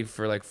that Telly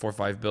for like $4 or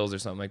 $5 or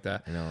something like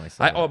that. I know, I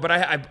saw that. But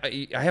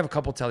I have a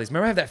couple Tellys.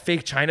 Remember, I have that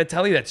fake China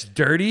Telly that's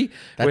dirty.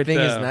 That thing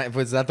is not.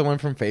 Was that the one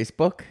from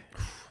Facebook?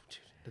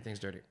 The thing's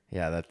dirty.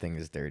 Yeah, that thing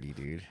is dirty,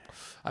 dude.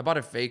 I bought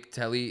a fake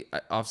Telly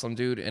off some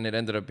dude, and it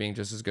ended up being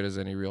just as good as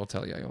any real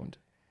Telly I owned.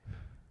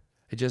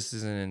 It just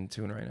isn't in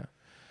tune right now.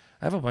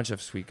 I have a bunch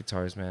of sweet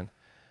guitars, man.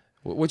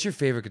 What's your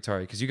favorite guitar?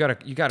 Because you got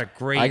a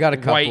great I got a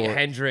couple. white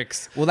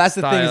Hendrix. Well, that's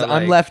the thing is style,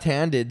 I'm like-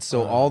 left-handed,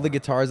 so all the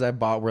guitars I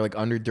bought were like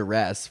under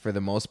duress for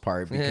the most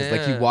part, because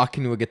like you Yeah. walk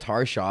into a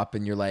guitar shop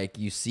and you're like,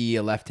 you see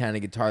a left-handed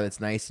guitar that's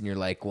nice and you're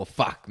like, well,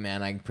 fuck,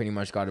 man, I pretty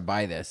much got to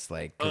buy this.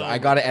 Like, 'cause I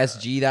got an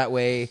SG that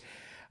way.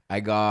 I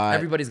got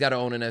Everybody's got to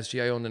own an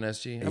SG. I owned an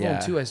SG. I've Yeah.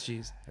 owned 2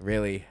 SGs.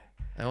 really.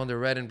 I owned the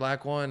red and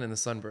black one and the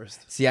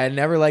Sunburst. See, I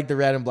never liked the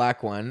red and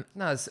black one.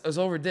 No, it was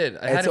overdid.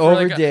 It's for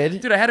overdid.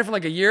 Dude, I had it for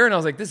like a year, and I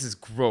was like, this is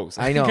gross.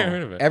 I know. Get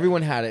rid of it.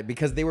 Everyone had it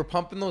because they were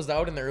pumping those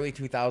out in the early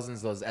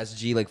 2000s. Those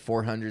SG like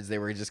 400s, they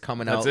were just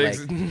coming out That's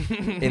like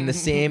in the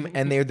same,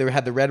 and they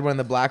had the red one and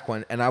the black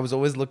one. And I was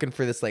always looking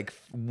for this like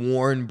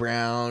worn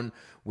brown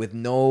with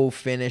no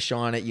finish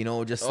on it,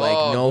 just like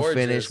Oh, no gorgeous,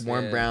 finish,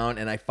 warm man. brown.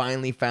 And I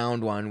finally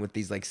found one with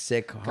these like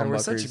sick God, we're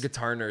such humbuckers.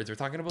 guitar nerds. We're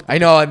talking about I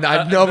know,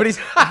 nobody's.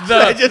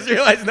 I just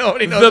realized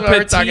nobody knows the what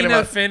we're talking patina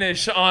about.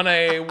 finish on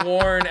a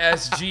worn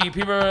SG.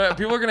 People are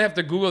gonna have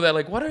to Google that.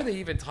 Like, what are they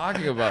even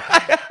talking about?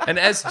 An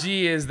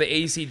SG is the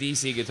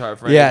AC/DC guitar.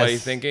 For anybody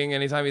Yes. thinking,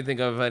 anytime you think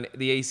of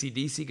the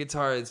AC/DC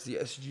guitar, it's the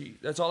SG.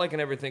 That's all I can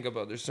ever think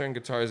about. There's certain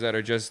guitars that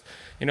are just,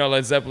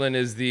 Led Zeppelin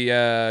is the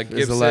There's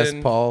Gibson. a Les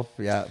Paul,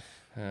 yeah.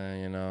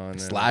 And then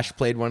Slash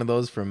played one of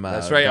those from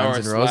That's right,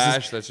 Guns or N' Roses.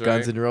 Slash, that's right.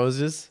 Guns N'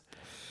 Roses.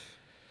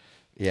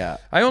 Yeah.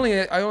 I only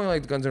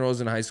liked Guns N'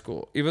 Roses in high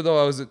school. Even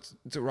though I was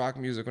to rock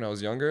music when I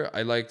was younger,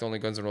 I liked only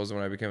Guns N' Roses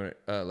when I became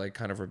like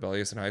kind of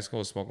rebellious in high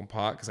school, smoking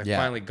pot, because I Yeah.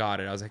 finally got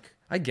it. I was like,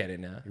 I get it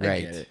now. I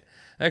Right. get it.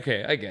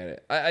 Okay, I get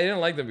it. I didn't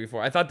like them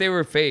before. I thought they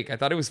were fake. I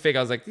thought it was fake. I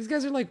was like, these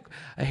guys are like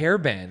a hair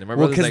band. And my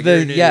Well, brother's because like, "You're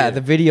an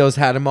the idiot." videos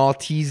had them all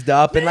teased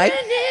up and like,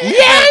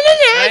 I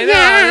know. And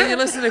then you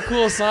listen to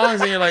cool songs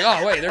and you're like,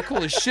 oh wait, they're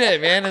cool as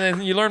shit, man. And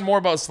then you learn more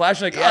about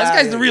Slash. Like, oh, this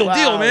guy's the real wow,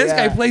 deal, man. This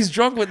yeah. guy plays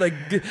drunk with like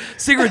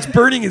cigarettes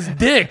burning his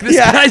dick. This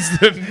Yeah. guy's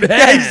the man.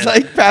 yeah, he's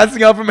like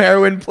passing out from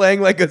heroin,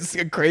 playing like a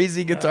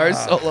crazy guitar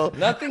solo.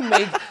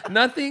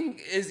 Nothing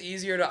is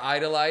easier to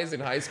idolize in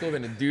high school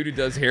than a dude who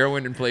does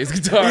heroin and plays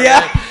guitar. Yeah.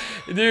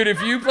 man. Dude,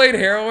 if you played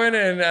heroin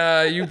and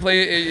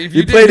if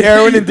You played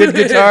heroin and did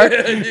guitar?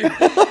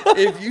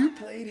 if you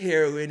played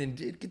heroin and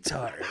did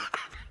guitar.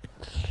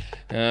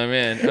 Oh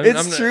man,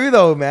 It's true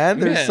though, man.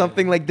 There's Man.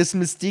 something like this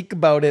mystique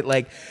about it.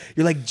 Like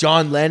you're like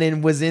John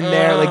Lennon was in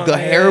there, like the Oh,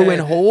 man. heroin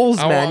holes,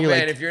 I man. want- You're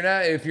man,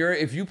 like,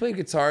 if you play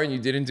guitar and you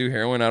didn't do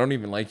heroin, I don't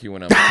even like you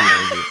when I'm a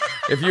teenager.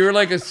 If you were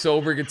like a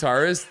sober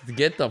guitarist,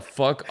 get the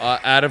fuck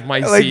out of my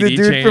like CD the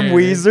dude chain. from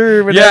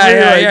Weezer. Or Yeah,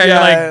 whatever. yeah. You're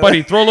like,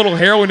 buddy, throw a little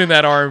heroin in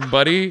that arm,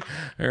 buddy.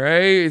 All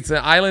right, it's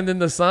an island in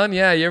the sun.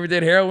 Yeah, you ever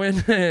did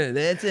heroin?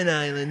 That's an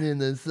island in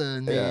the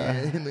sun,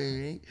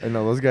 man. I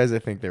know those guys. I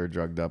think they were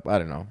drugged up. I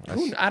don't know.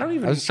 I don't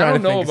even. was I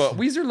trying don't to know think about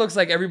Weezer. Looks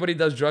like everybody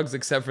does drugs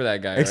except for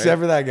that guy. Except right?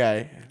 for that guy,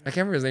 I can't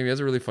remember his name. He has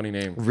a really funny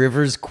name.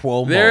 Rivers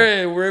Cuomo.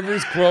 There,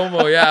 Rivers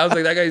Cuomo. Yeah, I was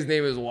like, that guy's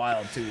name is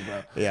wild too,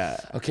 bro. Yeah.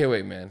 Okay,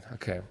 wait, man.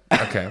 Okay.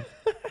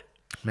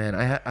 Man,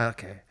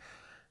 okay.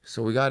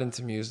 So we got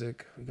into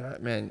music. We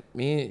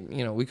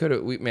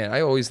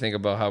I always think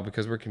about how,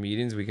 because we're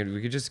comedians, we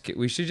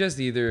should just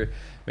either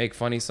make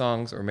funny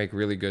songs or make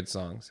really good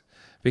songs,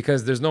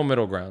 because there's no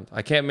middle ground.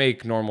 I can't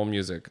make normal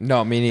music.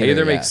 No, me neither. I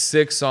either yeah. make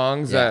sick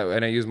songs Yeah.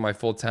 and I use my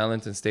full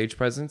talent and stage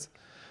presence,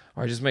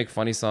 or I just make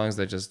funny songs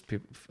that just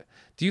people.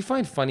 Do you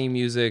find funny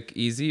music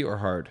easy or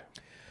hard?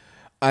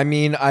 I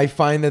mean, I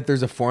find that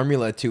there's a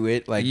formula to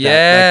it. Like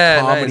Yeah,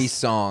 that comedy nice.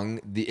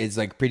 song is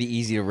like pretty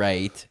easy to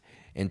write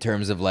in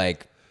terms of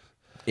like,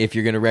 if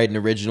you're gonna write an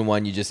original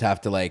one, you just have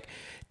to like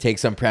take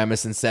some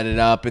premise and set it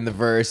up in the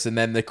verse, and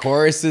then the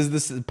chorus is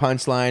the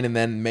punchline, and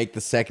then make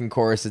the second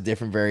chorus a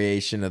different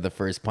variation of the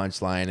first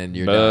punchline, and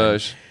you're done.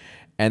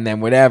 And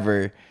then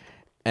whatever.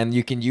 And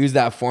you can use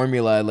that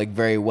formula like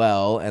very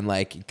well and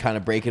like kind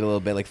of break it a little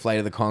bit. Like Flight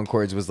of the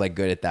Conchords was like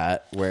good at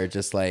that, where it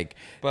just like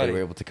Buddy. they were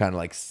able to kind of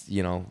like,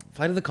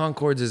 Flight of the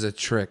Conchords is a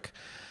trick.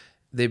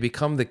 They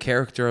become the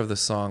character of the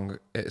song.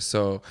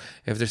 So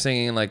if they're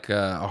singing like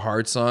a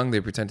hard song, they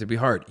pretend to be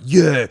hard.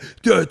 Yeah,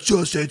 that's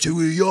just it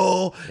to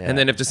y'all. Yeah. And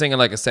then if they're singing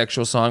like a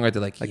sexual song, right,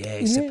 they're like,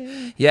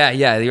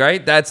 yeah,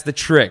 right? That's the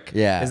trick.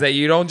 Yeah. Is that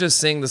you don't just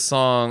sing the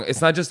song. It's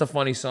not just a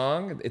funny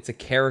song. It's a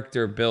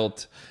character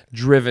built,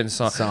 driven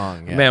song.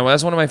 Yeah. Man, well,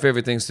 that's one of my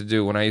favorite things to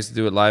do when I used to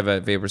do it live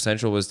at Vapor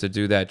Central, was to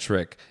do that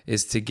trick,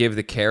 is to give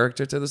the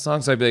character to the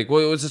song. So I'd be like,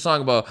 well, what's the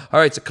song about? All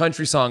right, it's a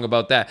country song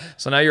about that.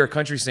 So now you're a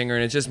country singer,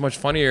 and it's just much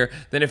funnier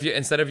than if you,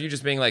 instead of you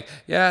just being like,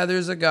 yeah,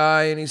 there's a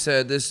guy and he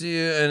said this,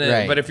 and then,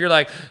 Right. but if you're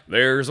like,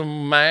 there's a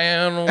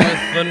man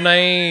with a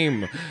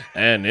name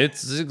and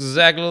it's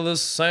exactly the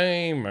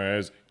same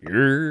as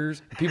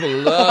yours. People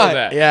love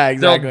that. Yeah,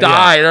 exactly, They'll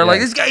die. yeah, They're like,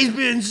 yeah. this guy's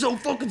being so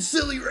fucking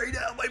silly right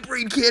now. My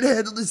brain can't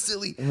handle this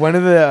silly. One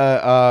of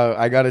the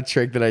I got a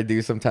trick that I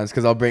do sometimes,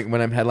 because I'll bring,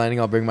 when I'm headlining,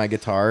 I'll bring my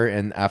guitar,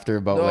 and after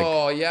about like,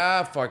 Oh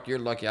yeah, fuck, you're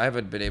lucky. I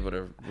haven't been able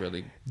to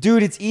really.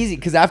 dude, it's easy,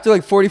 because after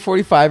like 40,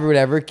 45 or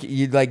whatever,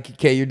 you like,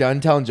 okay, you're done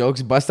telling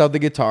jokes, bust out the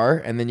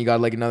guitar, and then you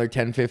got like another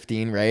 10,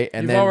 15, right?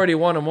 And You've then already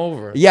won them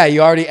over. yeah,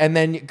 you already, and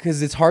then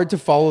because it's hard to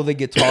follow the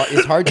guitar,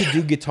 it's hard to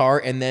do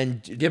guitar and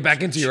then Get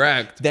back into your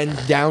act. then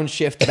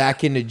downshift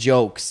back into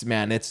jokes,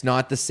 man. It's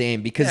not the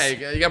same because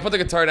Yeah, you gotta put the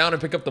guitar down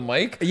and pick up the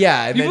mic.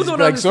 Yeah, and then people just don't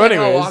be like, so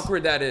understand how anyways.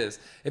 awkward that is.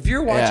 If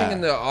you're watching Yeah.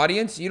 in the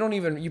audience,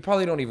 you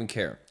probably don't even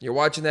care. You're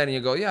watching that and you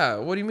go, yeah,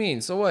 what do you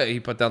mean? So what? He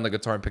put down the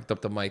guitar and picked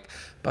up the mic.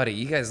 Buddy,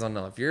 you guys don't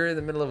know. If you're in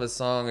the middle of a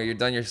song or you're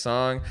done your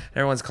song, and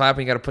everyone's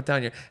clapping, you gotta put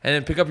down and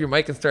then pick up your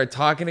mic and start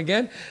talking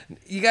again.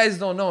 You guys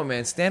don't know,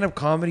 man. Stand-up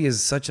comedy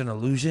is such an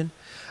illusion.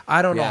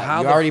 I don't know yeah,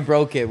 how you already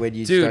broke it when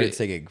you started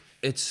singing.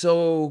 It's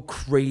so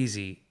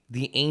crazy.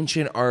 The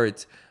ancient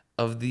art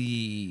of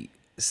the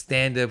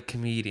stand-up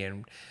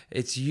comedian.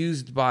 It's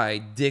used by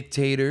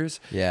dictators.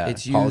 Yeah,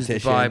 It's used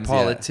by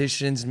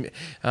politicians,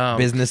 politicians.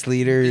 Business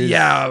leaders.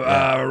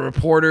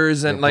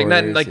 Reporters and like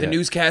Reporters, the yeah.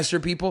 newscaster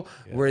people,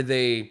 where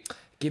they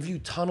give you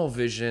tunnel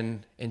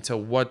vision into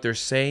what they're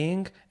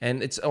saying,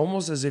 and it's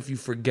almost as if you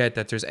forget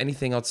that there's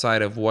anything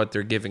outside of what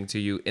they're giving to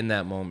you in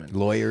that moment.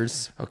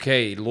 Lawyers.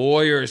 Okay,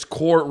 lawyers,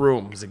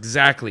 courtrooms,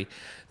 exactly.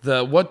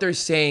 What they're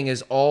saying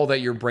is all that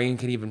your brain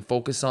can even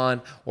focus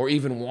on or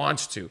even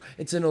wants to.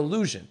 It's an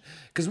illusion.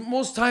 Because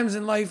most times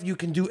in life, you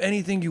can do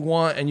anything you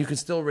want and you can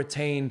still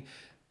retain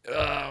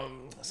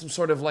some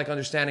sort of like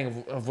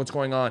understanding of what's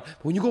going on.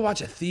 But when you go watch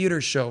a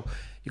theater show,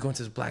 you go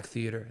into this black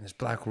theater in this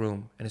black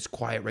room and it's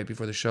quiet right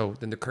before the show.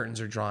 Then the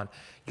curtains are drawn.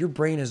 Your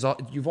brain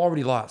you've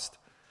already lost.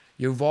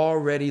 You've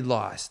already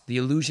lost. The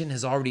illusion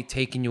has already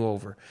taken you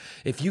over.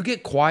 If you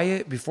get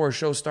quiet before a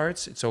show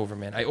starts, it's over,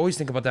 man. I always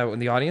think about that in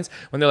the audience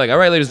when they're like, all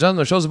right, ladies and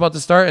gentlemen, the show's about to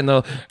start, and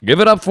they'll give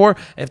it up for.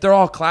 If they're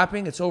all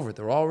clapping, it's over.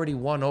 They're already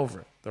won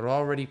over. They're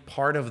already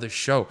part of the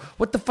show.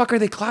 What the fuck are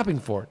they clapping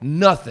for?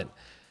 Nothing.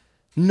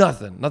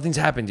 Nothing's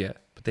happened yet.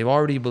 But they've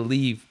already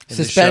believed in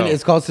the show.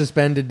 It's called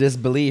suspended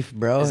disbelief,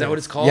 bro. Is that what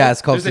it's called? Yeah,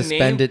 it's called There's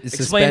suspended.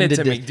 Explain it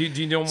to me. Do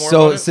you know more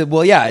about it?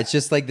 Well, yeah, it's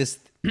just like this.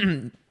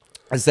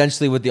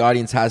 Essentially, what the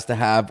audience has to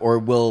have or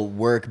will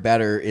work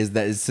better is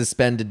that is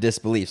suspended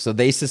disbelief. So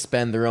they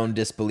suspend their own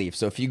disbelief.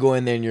 So if you go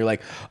in there and you're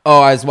like,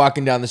 "Oh, I was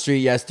walking down the street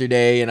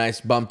yesterday and I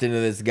bumped into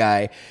this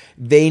guy,"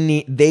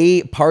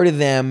 part of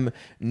them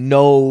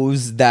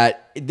knows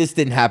that this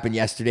didn't happen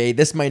yesterday.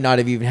 This might not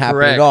have even happened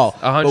Correct. at all.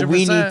 100%. But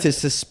we need to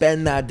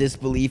suspend that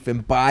disbelief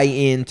and buy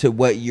into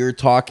what you're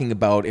talking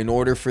about in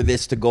order for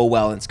this to go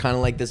well. And it's kind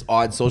of like this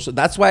odd social.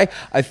 That's why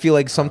I feel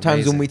like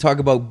sometimes when we talk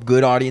about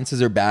good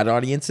audiences or bad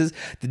audiences,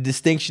 the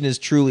distinction is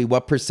truly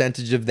what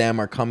percentage of them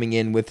are coming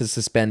in with a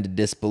suspended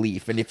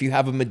disbelief. And if you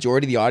have a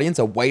majority of the audience,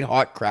 a white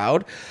hot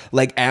crowd,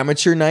 like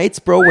amateur nights,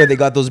 bro, where they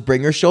got those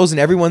bringer shows and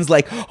everyone's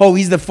like, oh,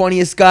 he's the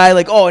funniest guy.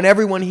 Like, oh, and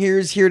everyone here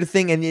is here to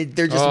think. And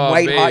they're just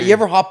white hot. You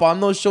ever hop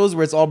on those shows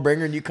where it's all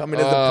bringer and you come in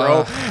as a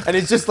pro and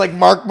it's just like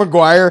Mark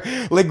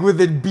McGuire, like with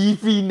a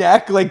beefy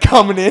neck, like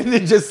coming in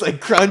and just like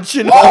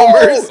crunching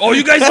homers. Oh,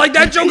 you guys like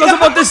that joke? I was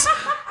about this.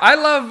 I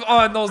love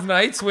on those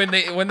nights when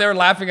they're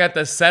laughing at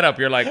the setup.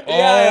 You're like,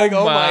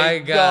 oh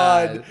my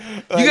god.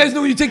 You guys know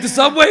when you take the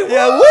subway?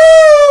 Yeah,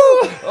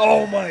 woo!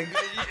 Oh my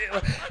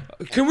god.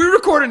 Can we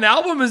record an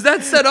album? Is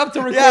that set up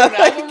to record an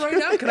album right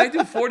now? Can I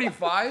do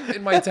 45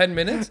 in my 10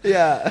 minutes?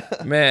 Yeah.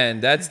 Man,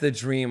 that's the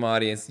dream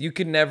audience. You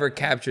can never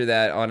capture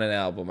that on an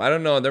album. I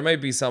don't know. There might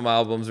be some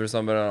albums or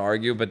something to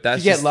argue, but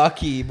that's you get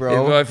lucky,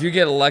 bro. If you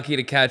get lucky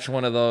to catch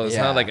one of those,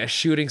 huh? Like a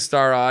shooting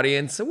star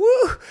audience. Woo!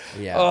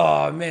 Yeah.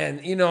 Oh,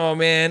 man.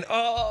 Man.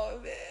 Oh,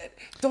 man.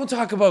 Don't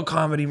talk about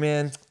comedy,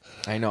 man.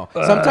 I know.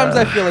 Sometimes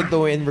I feel like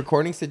though in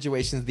recording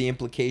situations, the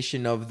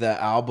implication of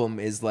the album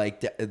is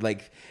like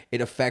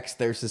it affects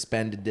their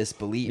suspended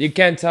disbelief. You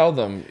can't tell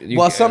them.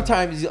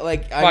 Sometimes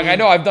like I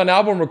know I've done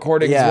album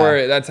recordings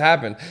where that's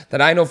happened. That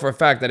I know for a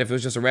fact that if it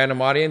was just a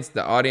random audience,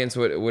 the audience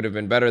would have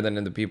been better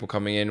than the people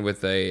coming in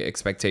with a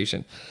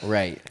expectation.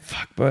 Right.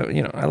 Fuck, but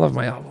I love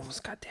my albums.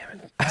 God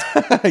damn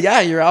it. Yeah,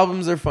 your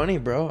albums are funny,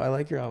 bro. I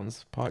like your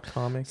albums. Pot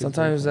comic.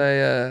 Sometimes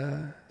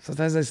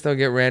I still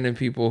get random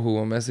people who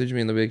will message me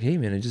and they'll be like, "Hey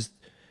man, I just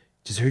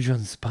heard you on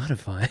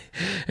Spotify,"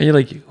 and you're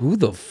like, "Who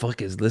the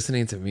fuck is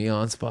listening to me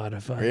on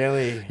Spotify?"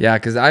 Really? Yeah,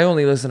 because I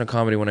only listen to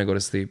comedy when I go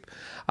to sleep.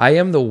 I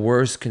am the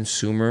worst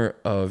consumer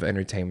of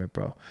entertainment,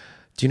 bro.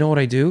 Do you know what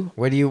I do?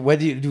 Do you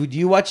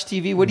watch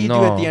TV? What do you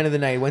do at the end of the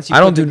night? Once you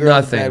I don't put the do girl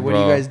to nothing, bed, what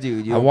bro. do you guys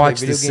do? I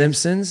watch The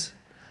Simpsons.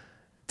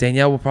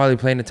 Danielle will probably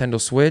play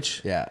Nintendo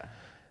Switch. Yeah.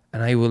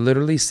 And I will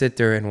literally sit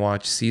there and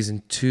watch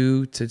season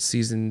 2 to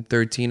season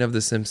 13 of The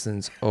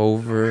Simpsons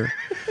over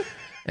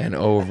and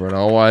over. And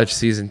I'll watch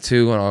season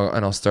 2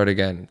 and I'll start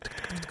again.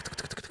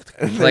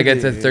 Until I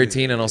get to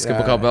 13 and I'll skip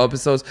a couple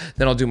episodes.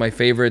 Then I'll do my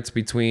favorites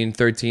between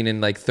 13 and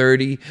like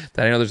 30.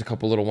 That I know there's a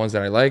couple little ones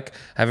that I like.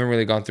 I haven't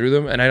really gone through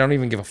them, and I don't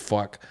even give a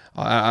fuck.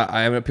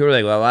 I mean, people are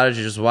like, well, why don't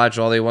you just watch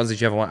all the ones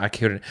that you haven't watched? I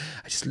couldn't.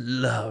 I just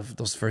love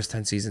those first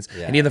 10 seasons.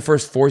 Yeah. And even the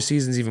first 4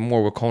 seasons even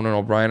more with Conan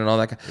O'Brien and all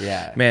that.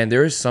 Yeah. Man,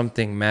 there is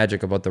something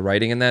magic about the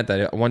writing in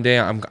that one day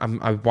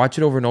I watch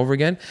it over and over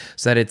again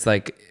so that it's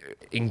like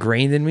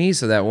ingrained in me,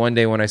 so that one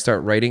day when I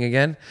start writing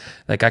again,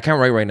 like I can't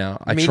write right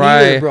now. I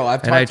try, bro.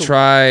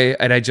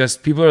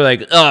 People are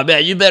like, "Oh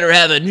man, you better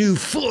have a new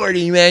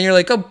 40, man." You're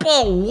like,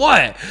 "About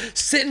what?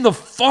 Sitting the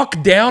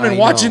fuck down and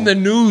watching the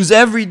news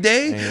every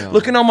day,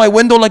 looking out my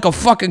window like a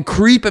fucking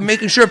creep and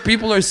making sure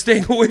people are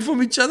staying away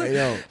from each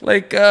other."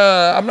 Like,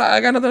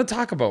 I got nothing to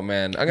talk about,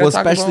 man.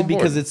 Especially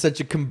because it's such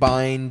a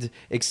combined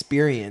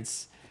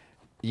experience,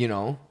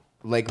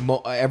 like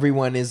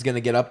everyone is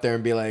gonna get up there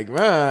and be like,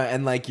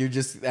 and like you're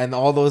just, and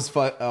all those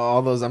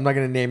I'm not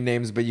gonna name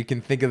names, but you can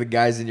think of the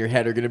guys in your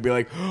head are gonna be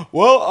like,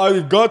 well,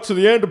 I got to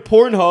the end of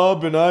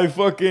Pornhub and I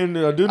fucking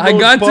didn't know I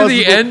got to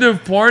the end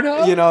of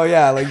Pornhub.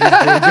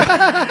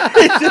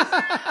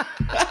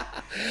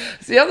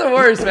 See, I'm the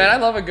worst, man. I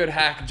love a good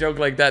hack joke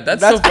like that.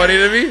 That's so funny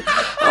to me.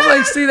 I'm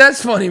like, see,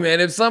 that's funny, man.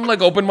 If some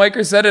like open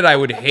micer said it, I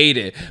would hate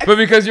it. But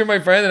because you're my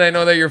friend and I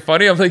know that you're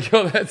funny, I'm like,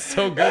 yo, that's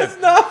so good.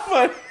 That's not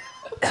funny.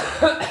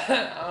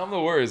 I'm the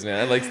worst, man.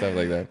 I like stuff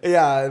like that.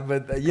 Yeah,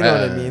 but you know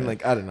what I mean?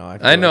 Like, I don't know.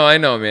 I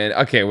know, man.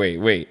 Okay,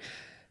 wait.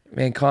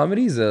 Man,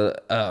 comedy's a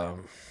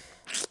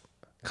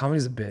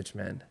bitch,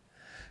 man.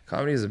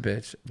 Comedy is a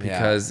bitch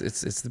because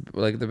it's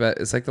like the best.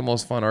 It's like the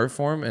most fun art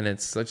form, and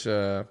it's such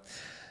a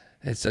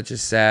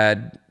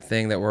sad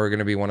thing that we're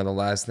gonna be one of the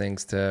last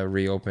things to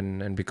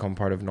reopen and become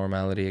part of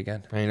normality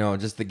again. I know,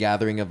 just the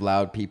gathering of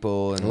loud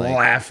people and like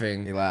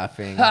Laughing.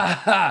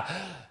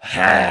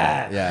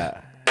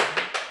 Yeah,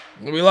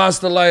 We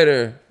lost the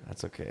lighter.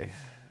 that's okay.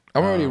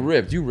 I'm already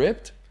ripped. You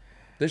ripped?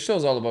 This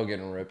show's all about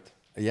getting ripped.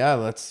 Yeah,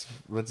 let's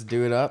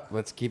do it up.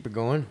 Let's keep it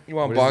going. You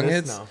want What bong is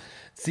hits? this now?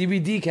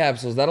 CBD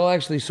capsules. That'll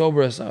actually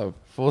sober us up.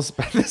 Full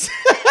spec. This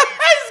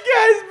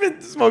guy's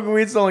been smoking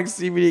weed selling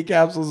CBD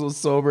capsules will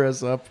sober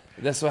us up.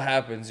 That's what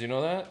happens. You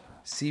know that?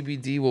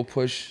 CBD will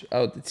push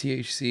out the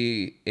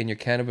THC in your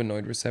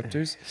cannabinoid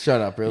receptors.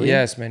 Shut up, really?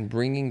 Yes, man.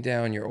 Bringing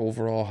down your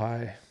overall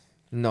high.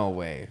 No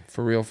way.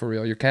 For real, for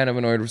real. Your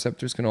cannabinoid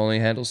receptors can only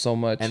handle so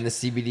much. And the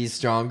CBD is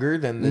stronger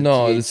than the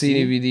No, THC?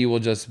 the CBD will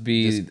just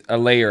be a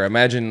layer.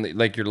 Imagine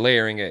like you're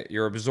layering it.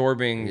 You're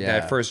absorbing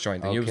that first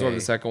joint, then you absorb Okay.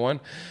 the second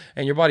one,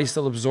 and your body's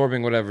still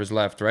absorbing whatever's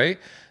left, right?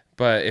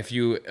 But if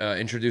you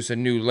introduce a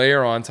new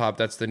layer on top,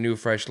 that's the new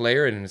fresh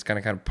layer, and it's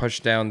gonna kind of push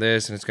down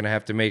this, and it's gonna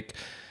have to make,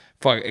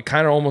 it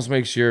kind of almost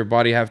makes your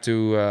body have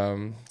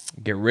to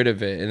get rid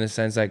of it in a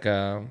sense, like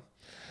a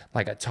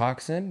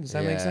toxin. Does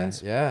that make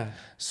sense? Yeah.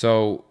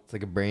 So It's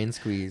like a brain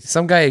squeeze.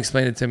 some guy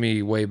explained it to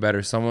me way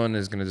better. Someone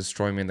is gonna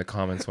destroy me in the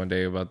comments one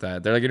day about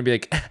that. They're gonna be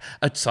like,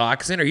 "A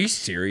toxin? Are you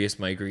serious,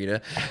 Mike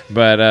Rita?"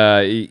 But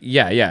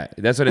yeah,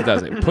 that's what it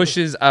does. It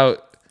pushes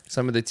out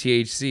some of the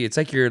THC. It's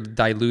like you're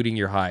diluting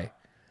your high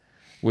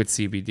with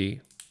CBD.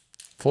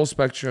 Full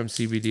spectrum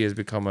CBD has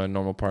become a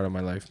normal part of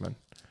my life, man.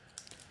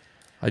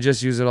 I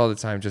just use it all the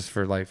time, just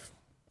for life.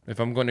 If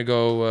I'm going to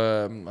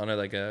go on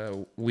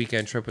a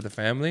weekend trip with the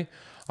family,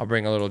 I'll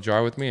bring a little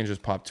jar with me and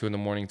just pop 2 in the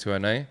morning, 2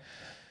 at night.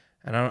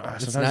 And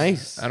sometimes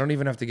nice. I don't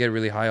even have to get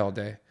really high all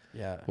day.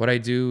 Yeah. What I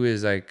do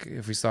is, like,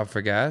 if we stop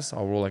for gas,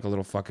 I'll roll like a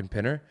little fucking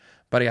pinner.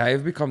 But I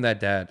have become that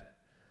dad.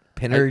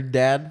 Pinner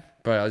dad?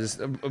 But I'll just,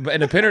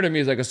 and a pinner to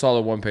me is like a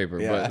solid one paper,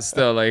 Yeah. but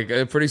still like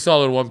a pretty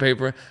solid one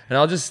paper. And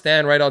I'll just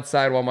stand right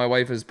outside while my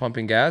wife is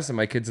pumping gas and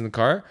my kid's in the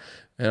car.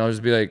 And I'll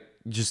just be like,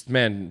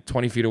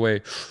 20 feet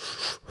away.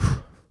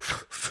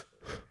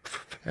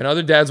 And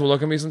other dads will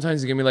look at me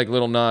sometimes and give me like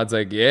little nods,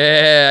 like,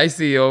 "Yeah, I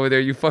see you over there,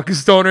 you fucking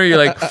stoner." You're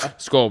like,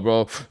 "Let's go,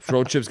 bro.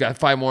 Road trip's got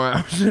 5 more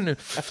hours in it."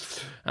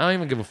 I don't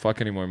even give a fuck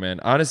anymore, man.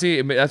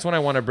 Honestly, that's when I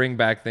want to bring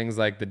back things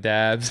like the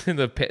dabs and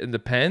the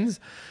pens,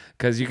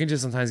 because you can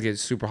just sometimes get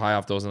super high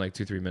off those in like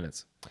 2-3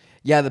 minutes.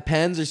 Yeah, the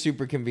pens are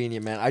super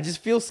convenient, man. I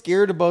just feel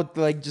scared about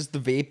like just the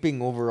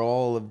vaping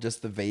overall of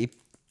just the vape,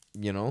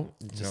 you know?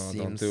 It just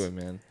No, don't do it,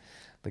 man.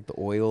 like the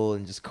oil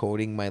and just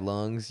coating my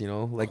lungs, you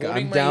know? Like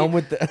Coating I'm my- down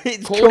with the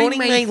it's coating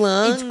my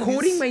lungs. It's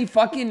coating my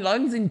fucking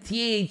lungs in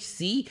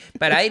THC,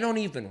 but I don't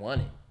even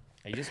want it.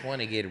 I just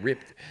want to get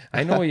ripped.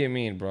 I know what you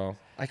mean, bro.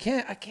 I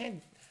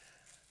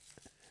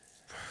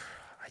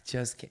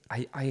just can't.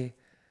 I'm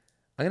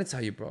gonna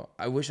tell you, bro.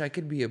 I wish I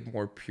could be a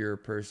more pure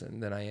person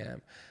than I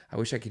am. I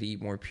wish I could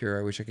eat more pure.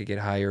 I wish I could get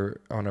higher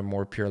on a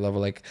more pure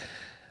level. Like,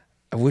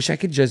 I wish I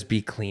could just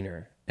be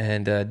cleaner.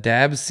 And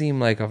dabs seem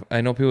like, I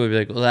know people would be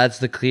like, "Well, that's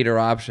the cleaner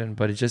option,"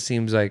 but it just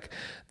seems like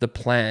the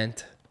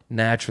plant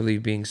naturally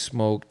being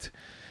smoked.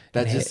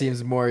 That just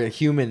seems more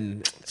human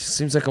It just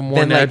seems like a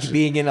more than natural. like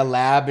being in a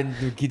lab and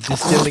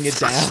distilling it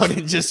down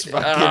and just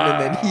fucking and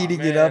then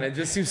heating it up. It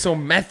just seems so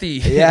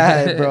methy.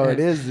 Yeah, bro, it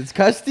is. It's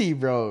custy,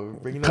 bro.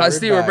 Bringing that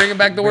Custy, word we're back. bringing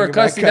back the word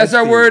Bringing back custy. That's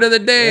our word of the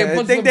day. Yeah,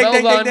 Put ding, some ding, bells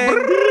ding, on.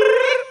 ding, ding.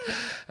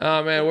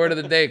 Oh man, word of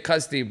the day,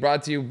 custy,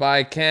 brought to you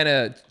by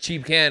Canna,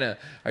 Cheap Canna.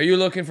 Are you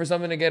looking for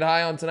something to get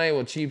high on tonight?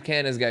 Well, Cheap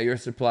Canna's got your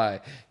supply.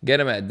 Get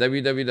them at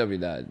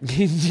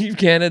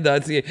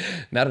www.cheapcanna.ca.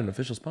 Not an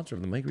official sponsor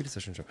of the Mike Rita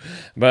Session Show,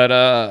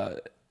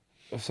 but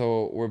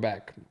so we're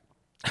back.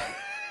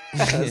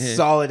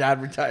 Solid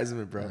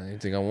advertisement, bro. You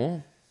think I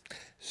won't?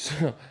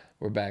 So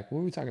we're back. What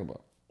were we talking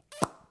about?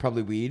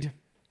 Probably weed,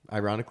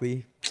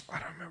 ironically. I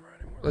don't remember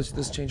anymore.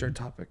 Let's change our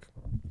topic.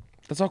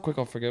 That's how quick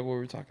I'll forget what we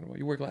were talking about.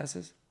 You wear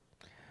glasses?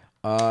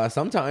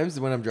 Sometimes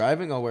when I'm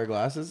driving, I'll wear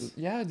glasses.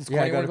 Yeah, does Yeah,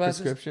 I Courtney got wear a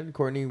glasses? prescription.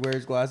 Courtney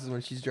wears glasses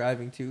when she's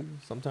driving too.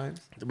 Sometimes,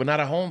 But not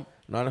at home.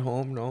 not at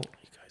home. No.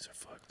 You guys are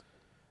fucked.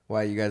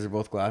 Why? You guys are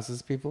both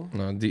glasses people?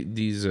 No,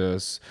 these a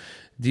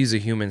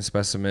human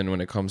specimen when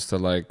it comes to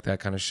like that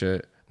kind of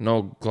shit.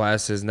 No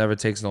glasses, never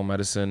takes no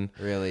medicine,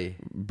 Really?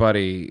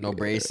 buddy. No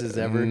braces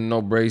ever?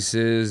 No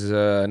braces.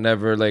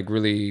 Never like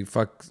really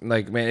fuck.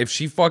 Like, man, if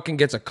she fucking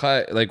gets a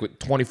cut, like with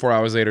 24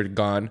 hours later,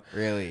 gone.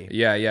 Really?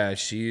 Yeah.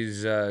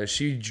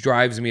 She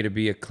drives me to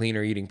be a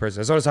cleaner eating person.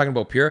 That's what I was talking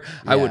about. Pure.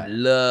 I would Yeah.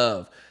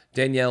 love.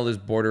 Danielle is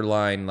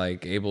borderline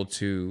like able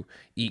to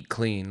eat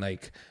clean,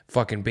 like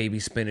fucking baby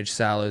spinach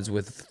salads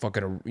with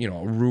fucking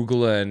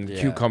arugula and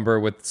cucumber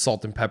with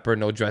salt and pepper,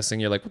 no dressing.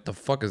 You're like, what the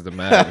fuck is the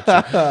matter with you?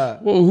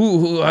 Well,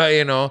 who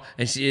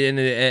and she and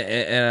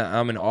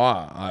I'm in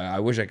awe. I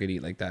wish I could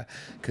eat like that,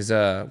 because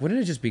wouldn't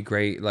it just be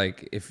great?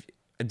 Like, if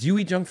do you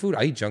eat junk food?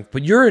 I eat junk,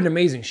 but you're an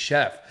amazing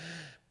chef.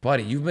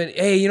 Buddy, you've been.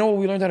 Hey, you know what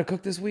we learned how to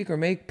cook this week or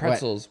make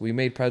pretzels? We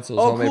made pretzels.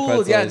 Oh, homemade cool.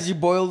 pretzels. Yeah, did you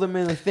boil them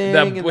in a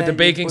thing? With the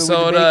baking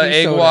soda,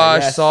 egg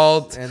wash,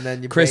 salt, and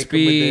then you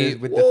crispy, bake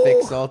them with the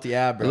thick salt.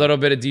 Yeah, bro. a little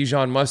bit of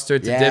Dijon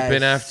mustard to dip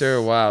in Yes.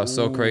 after. Wow,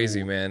 so Ooh.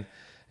 crazy, man.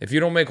 If you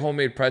don't make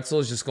homemade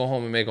pretzels, just go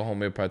home and make a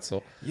homemade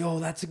pretzel. Yo,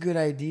 that's a good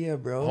idea,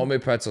 bro.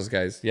 Homemade pretzels,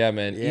 guys. Yeah,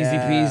 man. Yeah. Easy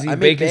peasy. I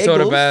make Baking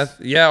soda bagels. bath.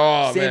 Yeah,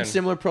 oh, Same man.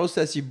 similar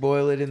process. You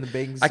boil it in the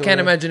baking I soda.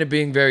 can't imagine it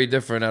being very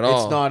different at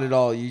all. It's not at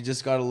all. You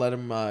just gotta let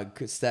them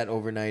set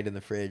overnight in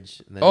the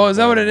fridge. And then Oh, you is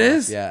that boil what it them off.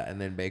 is? Yeah,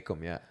 and then bake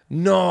them. Yeah.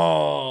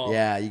 No.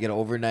 Yeah, you get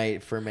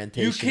overnight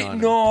fermentation. You on can't.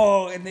 'em.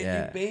 No. And then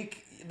Yeah. you bake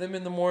them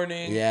in the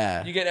morning.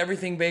 Yeah. You get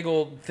everything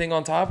bagel thing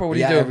on top, or what do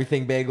Yeah, you do?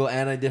 everything bagel,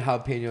 and I did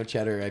jalapeno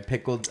cheddar.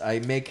 I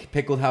make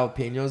pickled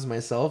jalapenos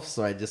myself,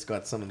 so I just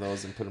got some of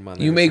those and put them on.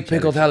 You there with make some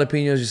pickled cheddar.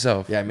 jalapenos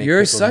yourself. Yeah, I make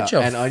You're pickled such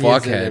a and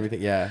onions and fuckhead.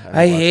 everything. Yeah, I make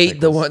lots of hate the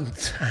pickles.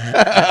 ones.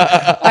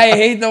 I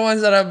hate the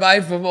ones that I buy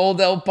from Old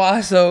El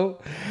Paso.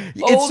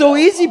 It's so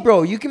easy,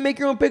 bro. You can make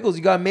your own pickles.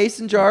 You got a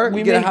mason jar.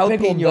 You get a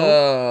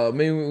jalapeno.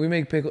 We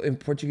make pickle in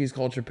Portuguese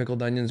culture.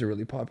 Pickled onions are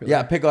really popular.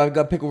 Yeah, I've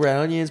got pickled red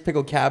onions.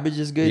 Pickled cabbage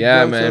is good.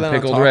 Yeah, bro. Throw man. that on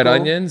Pickled red taco.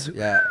 onions.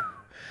 Yeah.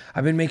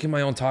 I've been making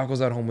my own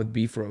tacos at home with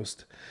beef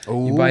roast.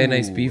 You buy a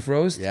nice Ooh, beef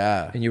roast,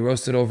 yeah. and you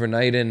roast it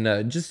overnight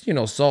in just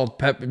salt,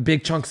 pepper,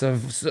 big chunks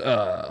of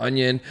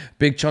onion,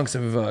 big chunks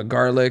of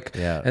garlic,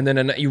 Yeah. and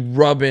then you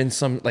rub in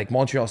some like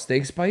Montreal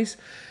steak spice,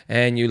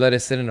 and you let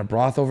it sit in a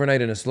broth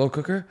overnight in a slow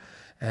cooker,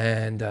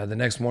 and the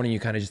next morning you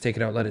kind of just take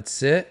it out, let it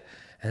sit.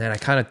 And then I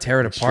kind of tear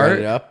it apart,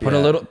 it up, put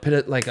yeah. put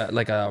it like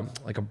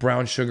a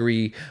brown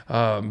sugary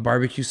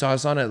barbecue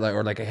sauce on it,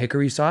 or like a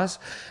hickory sauce,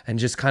 and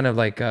just kind of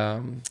like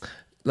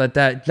let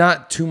that,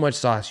 not too much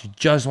sauce. You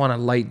just want a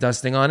light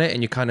dusting on it,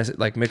 and you kind of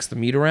like mix the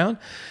meat around,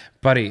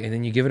 buddy. And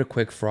then you give it a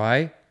quick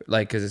fry,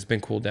 like because it's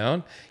been cooled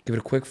down. Give it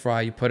a quick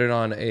fry. You put it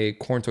on a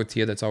corn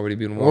tortilla that's already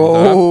been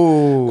warmed up.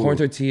 Corn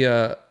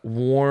tortilla,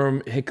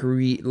 warm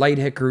light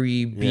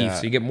hickory beef. Yeah.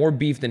 So you get more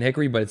beef than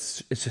hickory, but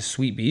it's just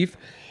sweet beef.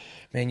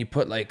 Man, you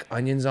put like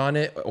onions on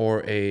it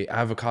or a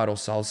avocado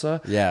salsa.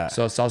 Yeah.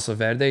 So salsa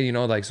verde,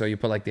 so you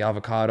put like the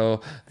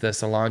avocado, the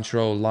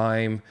cilantro,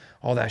 lime,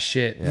 all that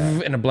shit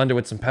in a blender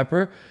with some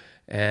pepper.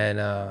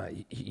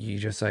 And you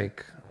just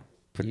like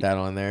Put that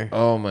on there.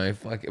 oh my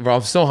fuck, bro,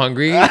 I'm so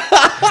hungry.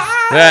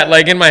 That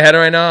like in my head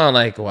right now, I'm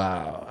like,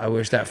 wow, I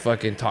wish that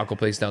fucking taco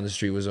place down the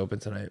street was open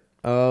tonight.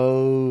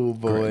 Oh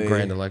boy.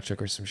 Grand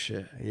Electric or some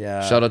shit.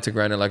 Yeah. Shout out to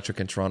Grand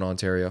Electric in Toronto,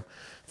 Ontario,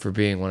 for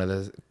being one of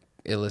the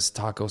illest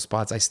taco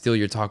spots. I steal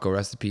your taco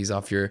recipes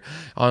off your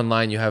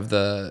online. You have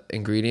the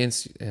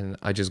ingredients, and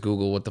I just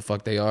Google what the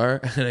fuck they are,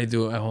 and I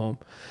do it at home.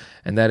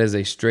 And that is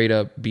a straight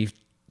up beef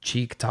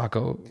cheek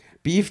taco.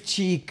 Beef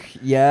cheek.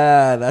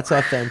 Yeah, that's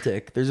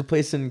authentic. There's a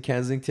place in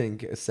Kensington,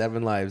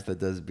 Seven Lives, that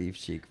does beef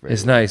cheek.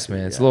 It's nice,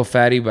 man. It's a little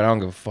fatty, but I don't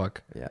give a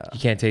fuck. Yeah. You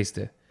can't taste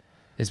it.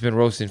 It's been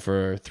roasting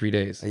for 3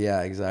 days.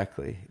 Yeah,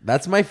 exactly.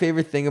 That's my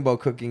favorite thing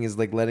about cooking is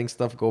like letting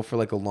stuff go for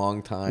like a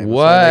long time.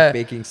 What? So I like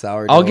baking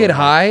sourdough. I'll get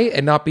high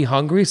and not be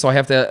hungry, so I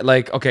have to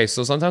okay,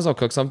 so sometimes I'll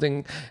cook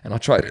something and I'll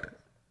try to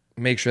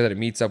make sure that it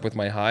meets up with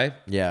my high.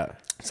 Yeah.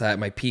 So that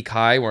my peak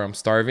high where I'm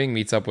starving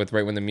meets up with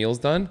right when the meal's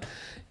done.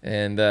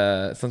 And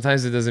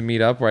sometimes it doesn't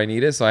meet up where I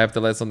need it, so I have to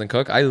let something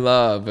cook. I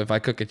love if I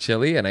cook a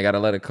chili and I gotta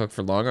let it cook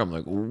for longer. I'm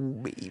like,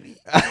 ooh, baby.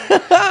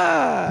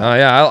 Oh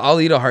yeah,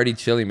 I'll eat a hearty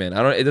chili, man.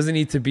 It doesn't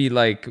need to be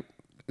like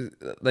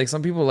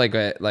some people like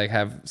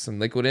have some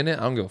liquid in it.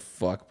 I don't give a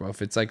fuck, bro.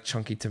 If it's like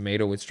chunky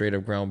tomato with straight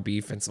up ground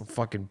beef and some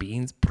fucking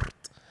beans.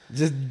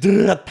 Just.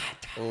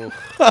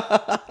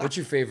 What's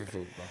your favorite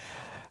food, bro?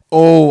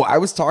 Oh, I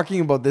was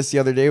talking about this the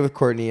other day with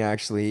Courtney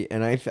actually,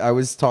 and I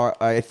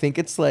think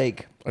it's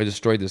like. I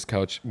destroyed this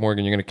couch.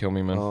 Morgan, you're gonna kill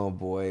me, man. Oh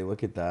boy,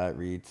 look at that,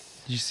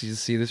 Reeds. Did you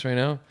see this right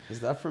now? Is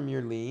that from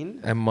your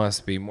lean? It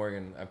must be,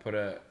 Morgan. I put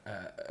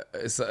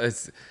it's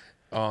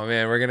oh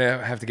man, we're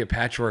gonna have to get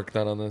patchwork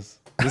done on this.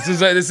 This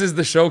is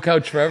the show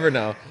couch forever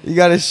now. You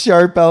got a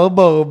sharp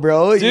elbow,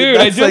 bro. Dude,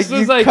 I just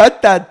was like-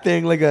 cut that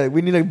thing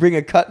we need to bring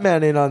a cut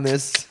man in on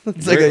this.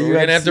 It's like We're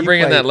gonna have to UFC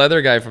bring in that fight.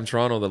 leather guy from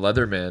Toronto, the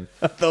leather man.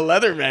 The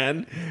leather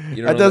man.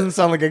 You That know doesn't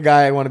sound like a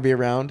guy I want to be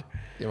around.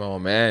 Oh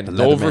man,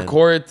 Leatherman.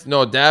 Dovercourt,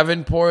 no,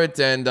 Davenport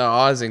and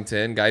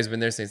Ossington. Guy's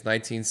been there since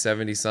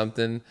 1970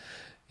 something.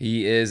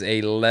 He is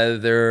a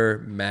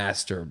leather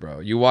master, bro.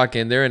 You walk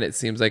in there and it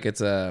seems like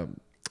it's a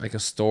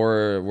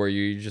store where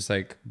you just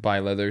like buy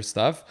leather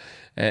stuff,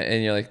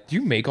 and you're like, do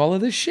you make all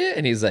of this shit?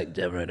 And he's like,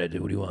 damn right I do.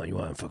 What do you want? You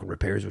want fucking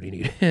repairs? What do you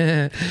need?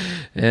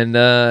 And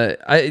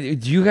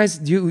do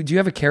you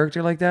have a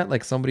character like that,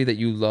 like somebody that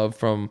you love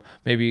from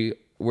maybe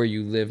where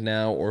you live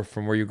now or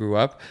from where you grew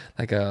up,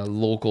 like a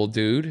local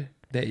dude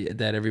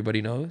that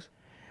everybody knows?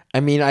 I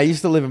mean, I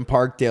used to live in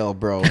Parkdale,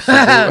 bro. So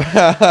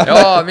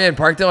Oh man,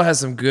 Parkdale has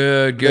some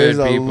good there's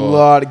people. a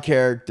lot of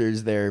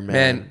characters there, man.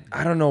 Man,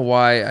 I don't know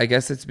why. I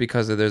guess it's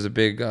because there's a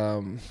big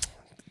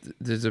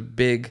there's a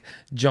big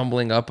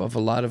jumbling up of a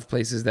lot of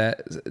places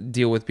that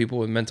deal with people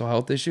with mental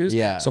health issues.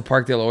 Yeah. So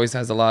Parkdale always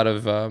has a lot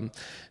of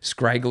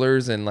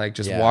scragglers and like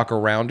just Yeah.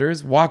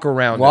 walk-arounders.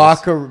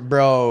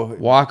 Bro.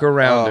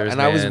 Walk-arounders,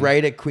 and I was man.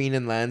 right at Queen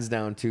and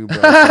Lansdowne too, bro.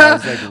 So I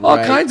was, like, All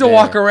right kinds of there.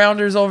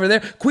 walk-arounders over there.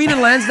 Queen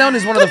and Lansdowne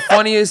is one of the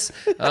funniest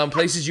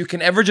places you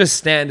can ever just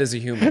stand as a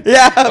human.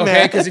 Yeah, Okay,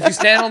 man. because if you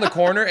stand on the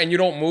corner and you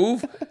don't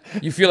move,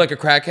 you feel like a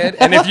crackhead.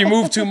 And if you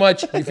move too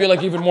much, you feel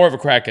like even more of a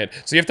crackhead.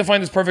 So you have to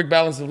find this perfect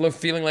balance of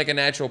feeling like a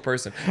natural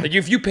person. Like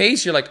if you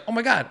pace, you're like, oh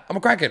my God, I'm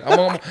a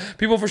crackhead.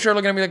 People for sure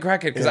looking at me like a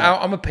crackhead because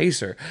I'm a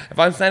pacer. If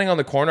I'm standing on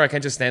the corner, I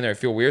can't just stand there. I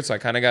feel weird. So I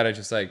kind of got to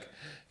just like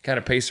kind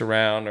of pace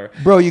around or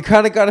Bro, you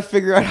kind of got to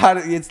figure out how to.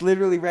 It's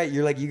literally right.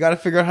 You're like, you got to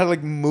figure out how to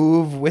like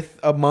move with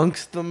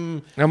amongst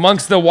them.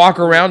 amongst the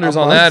walk-arounders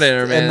on that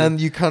end, man. And then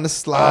you kind of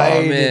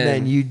slide, man. and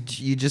then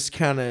you just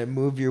kind of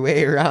move your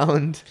way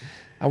around.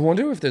 I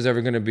wonder if there's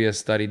ever going to be a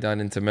study done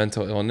into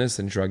mental illness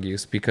and drug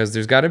use because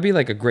there's got to be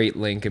like a great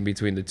link in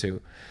between the two.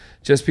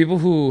 Just people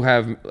who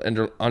have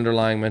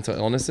underlying mental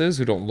illnesses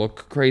who don't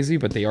look crazy,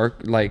 but they are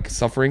like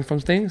suffering from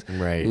things.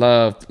 Right.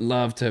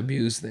 Love to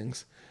abuse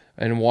things.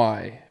 And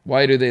why?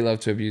 Why do they love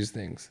to abuse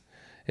things?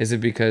 Is it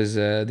because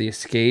the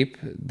escape,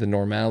 the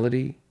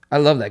normality? I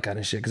love that kind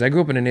of shit because I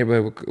grew up in a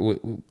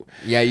neighborhood.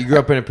 Yeah, you grew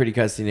up in a pretty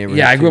cussy neighborhood.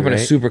 Yeah, I grew up too, in a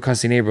right? super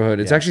cussy neighborhood.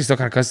 It's actually still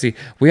kind of cussy.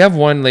 We have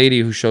one lady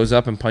who shows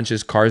up and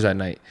punches cars at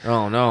night.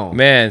 Oh no,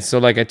 Man, so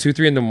like at 2,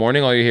 3 in the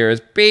morning, all you hear is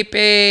beep,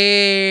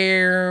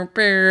 beep,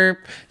 beep.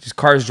 Just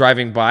cars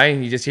driving by,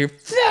 and you just hear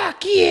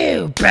 "fuck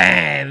you,"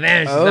 bam,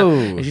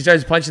 bam. And she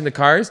starts punching the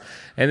cars.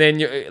 And then,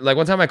 like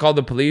one time, I called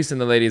the police, and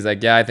the lady's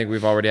like, "Yeah, I think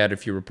we've already had a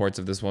few reports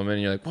of this woman."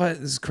 And you're like, "What?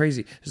 This is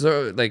crazy."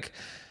 So like,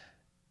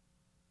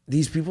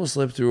 these people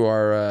slip through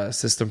our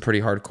system pretty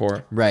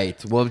hardcore.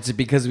 Right. Well, it's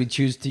because we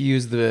choose to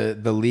use the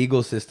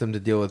legal system to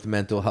deal with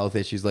mental health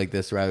issues like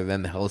this rather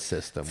than the health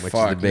system, which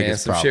is the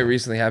biggest Some problem. shit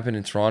recently happened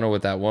in Toronto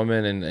with that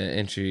woman,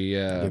 and she.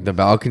 The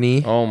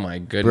balcony. Oh my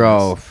goodness,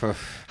 Bro.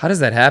 How does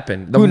that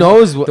happen? Who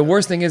knows what- The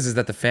worst thing is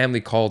that the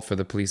family called for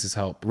the police's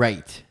help.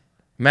 Right.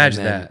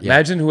 Imagine And then- that. yeah.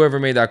 Imagine whoever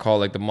made that call,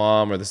 like the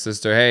mom or the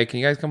sister. Hey, can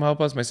you guys come help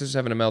us? My sister's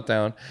having a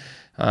meltdown.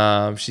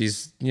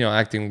 She's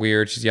acting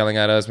weird. She's yelling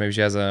at us. Maybe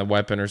she has a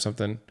weapon or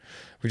something.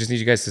 We just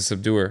need you guys to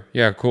subdue her.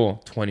 Yeah,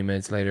 cool. 20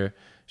 minutes later,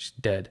 she's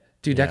dead.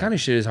 Dude, that kind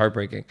of shit is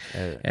heartbreaking.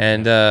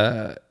 And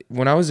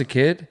when I was a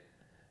kid,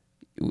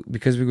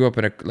 because we grew up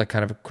in a like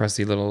kind of a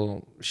crusty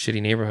little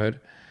shitty neighborhood,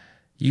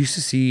 you used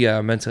to see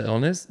mental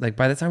illness. Like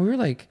by the time we were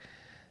like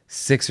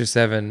 6 or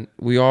 7,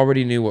 we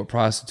already knew what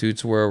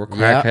prostitutes were, what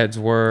crackheads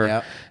were,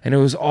 Yep. and it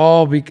was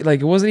all like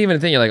it wasn't even a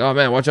thing. You're like, oh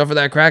man, watch out for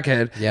that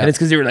crackhead, Yeah. and it's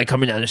because you were like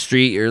coming down the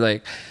street. You're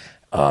like,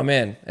 oh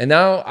man. And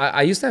now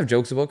I used to have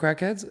jokes about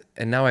crackheads,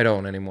 and now I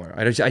don't anymore.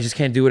 I just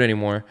can't do it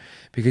anymore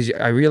because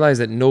I realize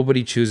that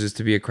nobody chooses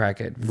to be a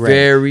crackhead.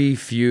 Very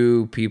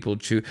few people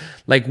choose.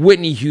 Like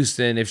Whitney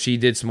Houston, if she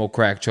did smoke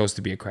crack, chose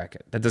to be a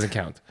crackhead. That doesn't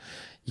count.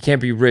 You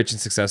can't be rich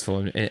and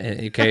successful.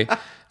 Okay,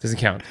 doesn't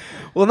count.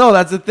 Well, no,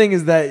 that's the thing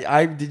is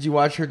that did you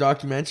watch her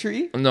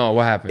documentary? No,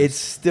 what happened? It's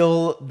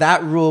still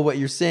that rule. What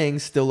you're saying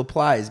still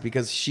applies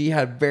because she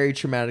had very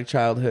traumatic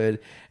childhood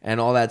and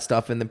all that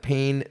stuff, and the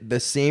pain. The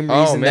same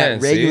reason man,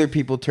 that regular see?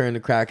 people turn to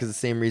crack is the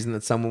same reason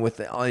that someone with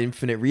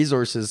infinite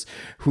resources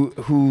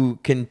who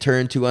can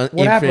turn to what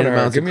infinite happened to her?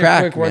 amounts Give of me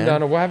crack. a quick rundown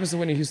Man. of what happens to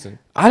Whitney Houston.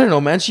 I don't know,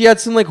 man. She had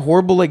some like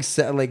horrible like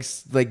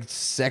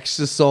sex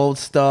assault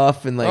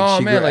stuff and like Oh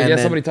she man, grew- like and yeah,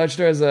 then- somebody touched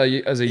her as a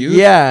youth.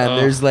 Yeah, and Oh.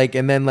 there's like,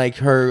 and then like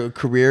her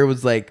career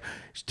was like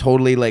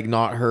totally like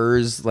not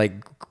hers,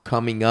 like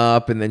coming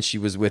up, and then she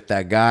was with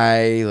that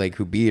guy like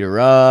who beat her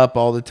up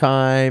all the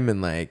time,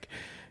 and like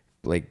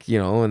and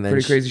then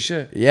Pretty crazy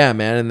shit. Yeah,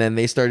 man, and then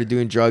they started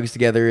doing drugs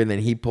together, and then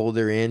he pulled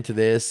her into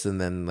this, and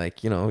then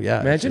like yeah. it's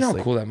Imagine just, how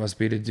like- cool that must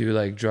be to do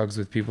like drugs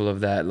with people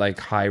of that like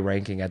high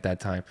ranking at that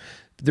time.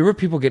 There were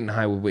people getting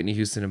high with Whitney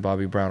Houston and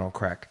Bobby Brown on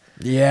crack.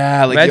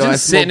 Yeah, like Imagine I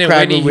sitting smoked in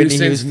crack Whitney with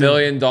Houston's $1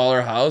 million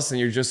house and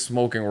you're just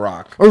smoking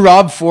rock. or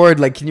Rob Ford.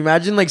 Like, can you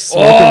imagine like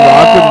smoking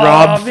rock with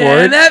Rob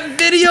man, Ford? that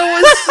video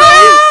was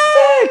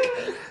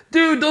so sick.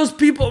 Dude, those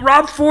people,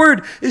 Rob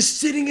Ford is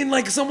sitting in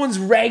like someone's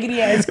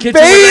raggedy ass kitchen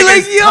with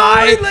like, his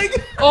tie.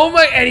 Oh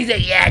my, and he's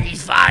like, yeah,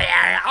 he's fine.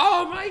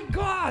 Oh my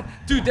God.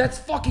 Dude, that's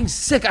fucking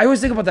sick. I always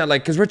think about that,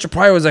 like, because Richard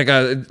Pryor was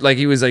like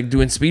he was like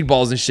doing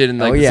speedballs and shit in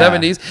like the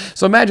 70s.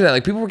 So imagine that,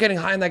 like, people were getting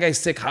high in that guy's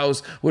sick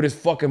house with his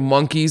fucking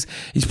monkeys.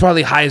 He's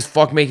probably high as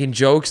fuck making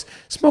jokes,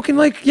 smoking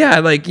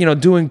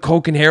doing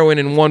coke and heroin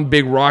in one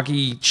big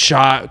rocky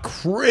shot.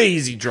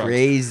 Crazy drugs.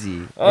 Crazy.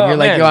 And Oh, you're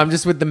like, man. yo, I'm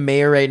just with the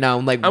mayor right now.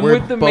 I'm like, I'm we're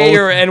with the both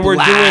mayor and we're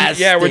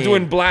blasting.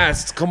 doing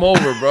blasts. Come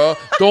over, bro.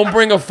 Don't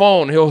bring a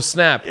phone. He'll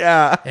snap.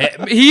 Yeah.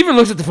 He even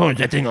looks at the phone. Is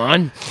that thing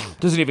on?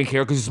 Doesn't even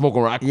care because he's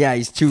smoking rock. Yeah,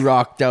 he's too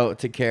rocked out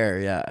to care.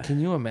 Yeah.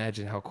 Can you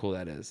imagine how cool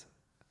that is?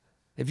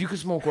 If you could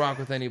smoke rock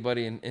with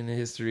anybody in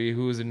history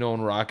who is a known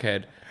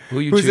rockhead, who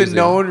you Who's choosing? a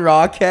known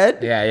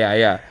rockhead?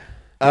 Yeah.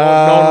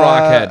 Known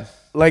rockhead.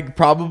 like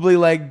probably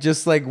like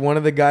just like one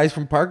of the guys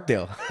from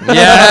Parkdale.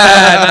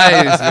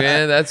 Yeah, nice,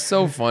 man. That's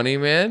so funny,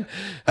 man.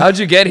 How'd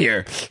you get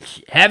here?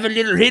 Have a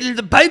little hit of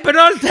the pipe and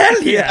I'll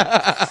tell you.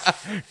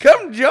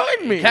 Come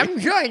join me. Come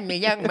join me,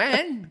 young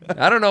man.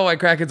 I don't know why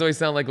Krakens always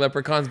sound like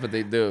leprechauns, but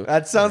they do.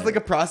 That sounds like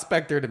a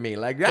prospector to me.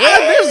 Like,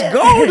 there's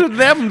gold in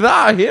them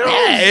the hills.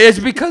 Yeah, it's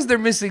because they're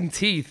missing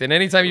teeth, and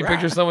anytime you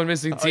picture someone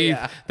missing teeth,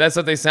 yeah. that's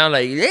what they sound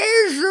like.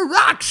 There's the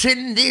rocks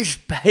in this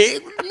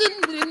pipe.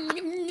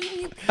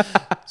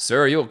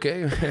 Sir, are you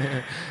okay?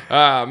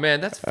 Ah,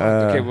 man, that's fun.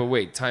 Okay, but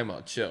wait, time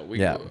out, chill.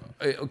 Yeah.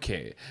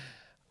 Okay.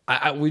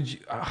 I would you?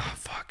 Ah,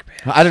 fuck,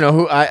 man. I don't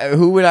know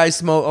who would I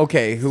smoke.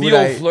 Okay, who would Theo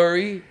I?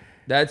 Fleury.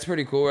 That's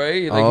pretty cool,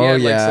 right? Like Oh, he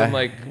had yeah.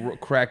 like some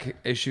like crack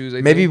issues.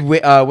 I Maybe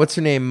think. what's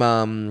her name?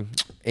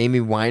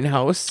 Amy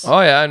Winehouse. Oh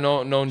yeah,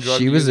 known drug.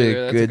 she was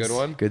user. a That's good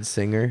one. good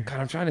singer.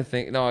 God, I'm trying to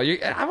think. No,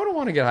 I wouldn't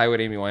want to get high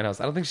with Amy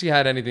Winehouse. I don't think she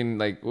had anything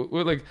like,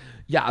 like,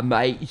 yeah,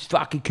 mate, it's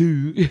fucking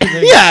cool. Like,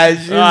 Yeah,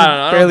 she's I don't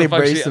know fairly what the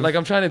fuck she- abrasive. like,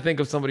 I'm trying to think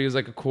of somebody who's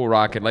like a cool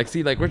rocket. Like,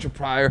 see, like Richard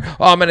Pryor.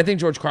 Oh man, I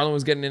think George Carlin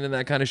was getting into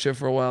that kind of shit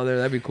for a while there.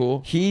 That'd be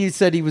cool. He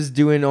said he was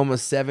doing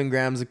almost 7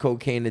 grams of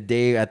cocaine a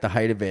day at the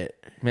height of it.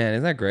 Man,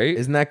 isn't that great?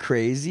 Isn't that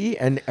crazy?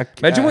 And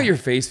Imagine what your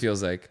face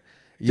feels like.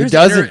 You There's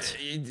doesn't.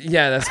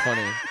 Yeah, that's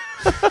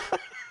funny.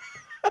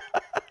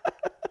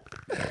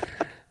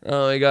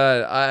 Oh my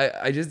god,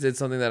 I just did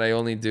something that I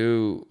only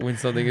do when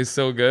something is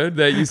so good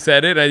that you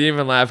said it. I didn't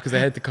even laugh because I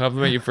had to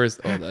compliment you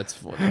first. Oh, that's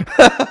funny.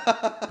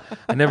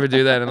 I never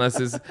do that unless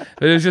it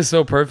was just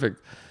so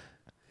perfect.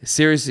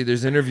 Seriously,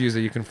 there's interviews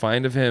that you can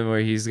find of him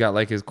where he's got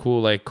like his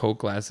cool like Coke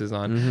glasses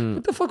on. Mm-hmm.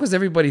 What the fuck was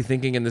everybody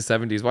thinking in the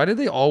 70s? Why did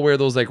they all wear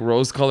those like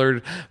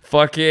rose-colored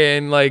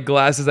fucking like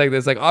glasses like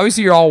this? Like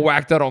obviously you're all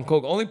whacked out on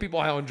Coke. Only people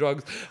high on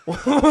drugs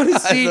want to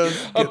see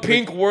a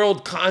pink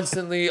world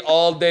constantly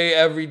all day,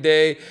 every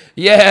day.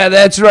 Yeah,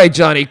 that's right,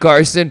 Johnny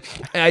Carson.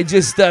 I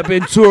just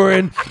been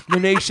touring the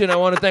nation. I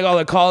want to thank all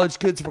the college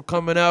kids for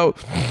coming out.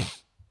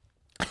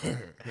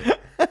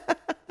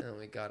 Oh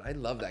my god, I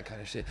love that kind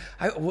of shit.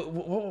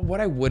 What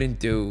I wouldn't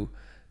do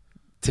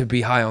to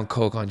be high on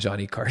coke on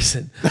Johnny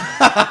Carson.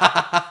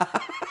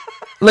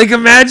 Like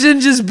imagine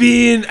just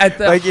being at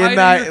the Like in height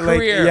that- of your like,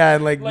 career. yeah,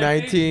 in, like, they-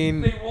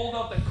 19 They rolled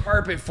out the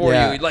carpet for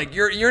Yeah. you. Like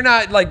you're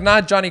not like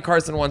not Johnny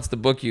Carson wants to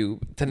book you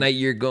tonight.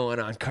 You're going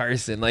on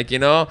Carson. Like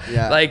Yeah.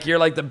 like you're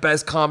like the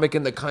best comic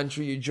in the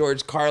country. You're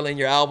George Carlin.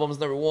 Your album's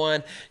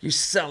 #1. You're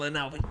selling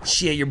out with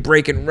shit. You're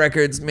breaking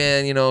records,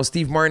 man. You know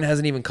Steve Martin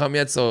hasn't even come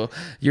yet, so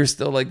you're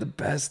still like the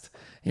best.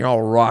 You're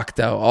all rocked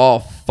out. Oh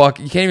fuck!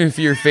 You can't even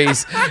feel your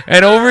face.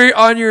 And over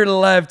on your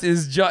left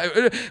is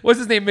what's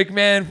his name?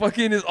 McMahon.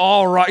 Fucking is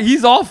all rock.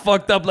 He's all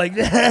fucked up like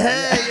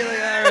that. You're like,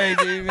 all right,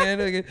 dude,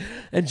 man. Okay.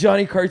 And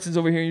Johnny Carson's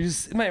over here. And you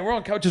just man, we're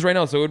on couches right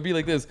now, so it would be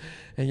like this.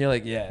 And you're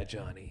like, yeah,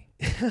 Johnny.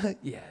 Yeah,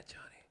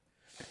 Johnny.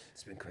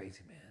 It's been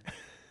crazy, man.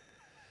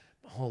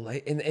 My whole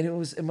life, and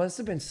it must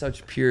have been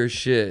such pure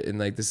shit in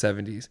like the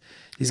 70s.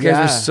 These guys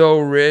Yeah. were so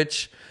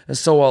rich and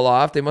so well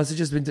off. They must have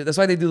just been. That's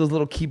why they do those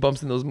little key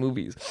bumps in those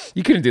movies.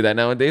 You couldn't do that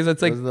nowadays.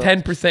 That's like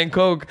 10%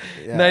 coke,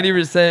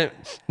 90%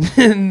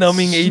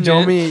 numbing agent.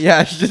 Nomi,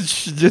 yeah,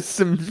 just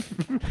some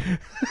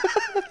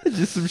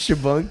just some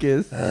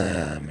shabunkus.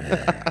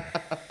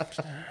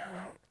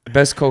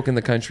 Best coke in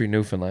the country,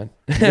 Newfoundland.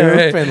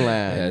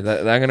 Newfoundland. Yeah,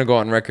 I'm gonna go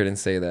on record and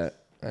say that.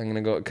 I'm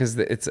gonna go because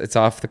it's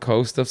off the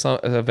coast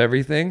of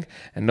everything,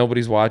 and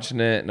nobody's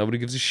watching it. Nobody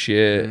gives a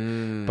shit,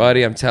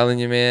 buddy. I'm telling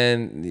you,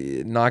 man.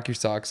 Knock your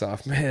socks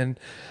off, man.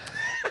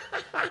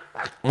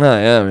 Oh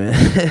yeah,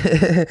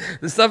 man.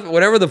 The stuff,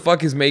 whatever the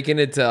fuck is making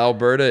it to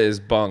Alberta is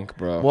bunk,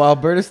 bro. Well,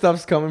 Alberta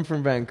stuff's coming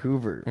from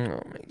Vancouver. Oh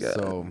my god.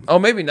 So Oh,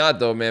 maybe not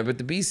though, man. But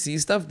the BC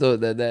stuff, though,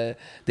 the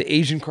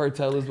Asian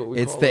cartel is what we.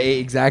 it's call the it.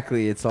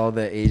 exactly. It's all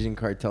the Asian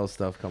cartel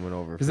stuff coming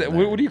over. Is from that,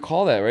 there. what do you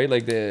call that? Right,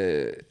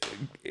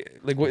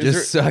 like what Just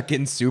is there?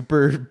 sucking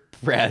super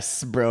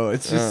press, bro.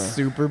 It's just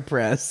super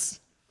press.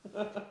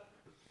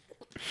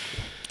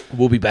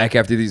 We'll be back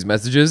after these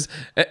messages.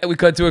 And we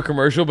cut to a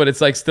commercial, but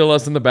it's like still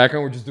us in the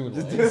background. We're just doing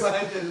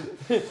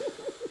lights.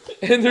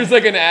 And there's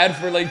like an ad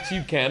for like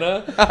cheap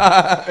canna.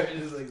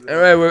 All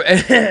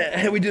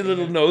right, we did a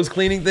little nose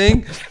cleaning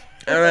thing.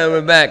 All right,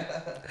 we're back.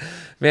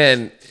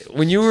 Man,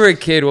 when you were a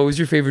kid, what was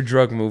your favorite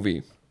drug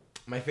movie?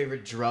 My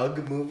favorite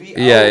drug movie?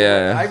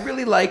 Yeah. I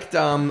really liked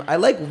I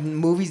like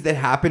movies that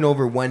happen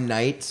over one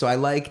night. So I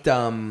liked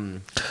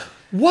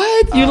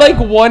What? You like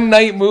one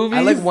night movies?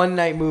 I like one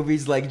night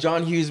movies, like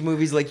John Hughes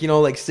movies, like, you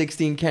know, like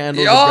 16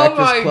 Candles, The Oh Breakfast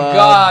my Club.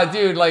 god,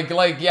 dude! Like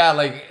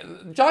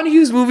John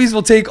Hughes movies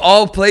will take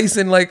all place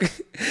in like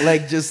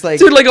Like just like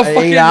dude, like a 8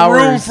 fucking hours,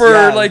 room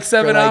for like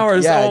 7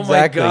 hours. Yeah, Oh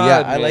exactly. my god,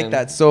 Yeah, I man. like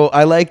that. So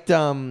I liked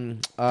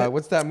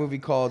what's that movie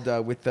called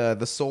with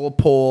the soul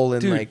pole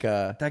and Dude, like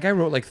that guy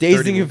wrote like Dazed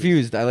 30 and movies.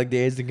 Confused. I like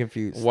Dazed and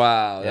Confused.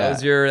 Wow, Yeah. that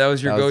was your That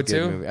was a good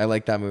go-to. movie. I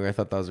like that movie. I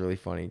thought that was really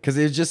funny because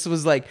it just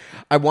was like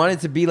I wanted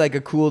to be like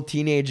a cool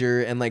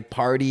teenager and like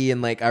party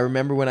and like I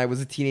remember when I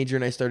was a teenager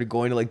and I started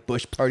going to like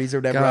bush parties or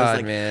whatever. I was God,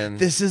 like, man.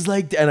 this is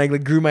like, and I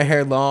like grew my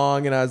hair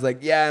long and I was like,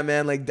 yeah,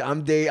 man, like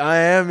I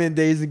am in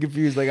Dazed and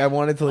Confused. Like I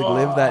wanted wanted to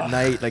like live that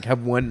night, like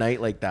have one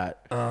night like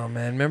that. Oh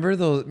man, remember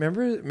those?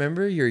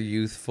 Remember your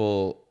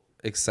youthful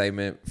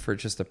excitement for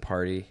just a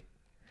party,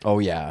 Oh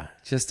yeah.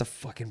 just a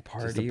fucking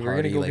party. We're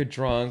party, gonna go like, get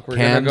drunk. We're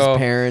Cam's gonna go.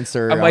 parents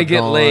are I might get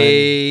gone.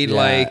 laid. Yeah.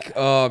 Like,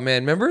 oh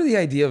man, remember the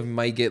idea of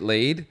might get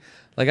laid?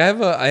 Like, I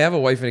have a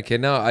wife and a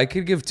kid now. I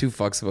could give 2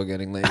 fucks about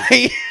getting laid.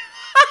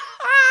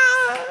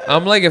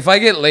 I'm like, if I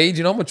get laid,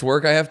 you know how much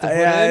work I have to put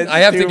Yeah, in? it's I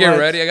have to too get much.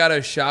 ready. I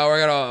gotta shower. I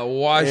gotta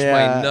wash Yeah,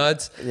 my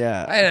nuts.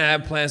 yeah. I didn't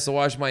have plans to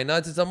wash my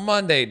nuts. It's a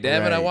Monday.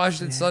 Damn it. I Right.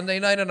 washed it Sunday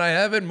night and I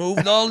haven't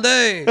moved all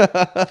day.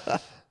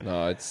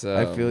 No, it's.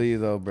 I feel you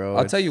though, bro.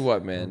 I'll tell you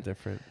what, man.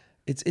 Different.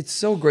 It's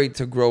so great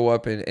to grow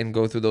up and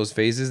go through those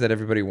phases that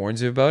everybody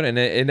warns you about. And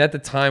at the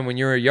time when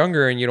you're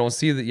younger and you don't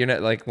see that, you're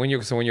not like when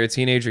you're a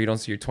teenager, you don't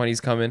see your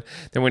 20s coming.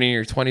 Then when you're in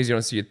your 20s, you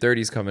don't see your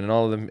 30s coming, and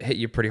all of them hit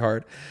you pretty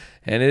hard.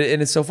 And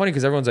it's so funny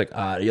because everyone's like,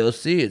 you'll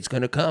see, it's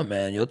gonna come,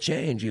 man. You'll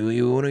change.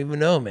 You won't even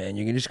know, man.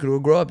 You're just gonna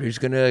grow up. You're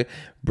just gonna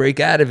break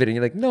out of it. And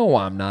you're like, no,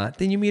 I'm not.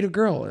 Then you meet a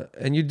girl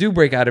and you do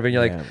break out of it. And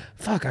you're like,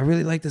 fuck, I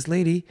really like this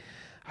lady.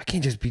 I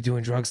can't just be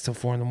doing drugs till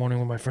 4 a.m.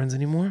 with my friends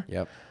anymore.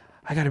 Yep.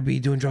 I gotta be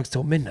doing drugs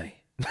till midnight.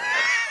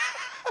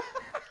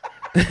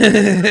 And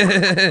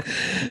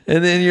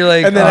then you're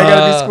like, And then I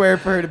gotta be square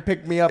for her to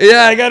pick me up.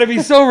 yeah, I gotta be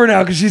sober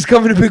now because she's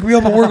coming to pick me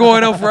up and we're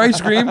going out for ice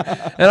cream,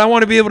 and I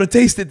want to be able to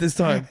taste it this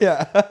time.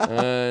 Yeah.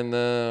 And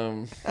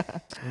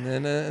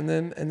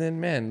then,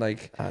 man,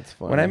 like That's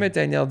funny. when I met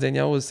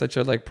Danielle was such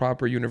a like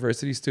proper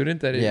university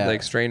student that it Yeah.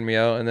 like strained me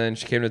out. And then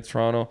she came to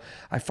Toronto.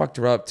 I fucked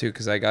her up too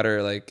because I got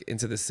her like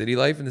into the city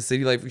life, and the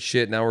city life was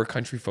shit. Now we're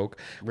country folk.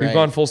 We've Right.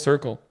 gone full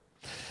circle.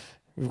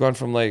 We've gone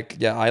from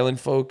like island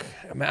folk.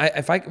 I mean,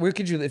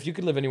 if you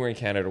could live anywhere in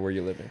Canada, where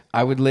you living?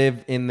 I would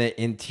live in the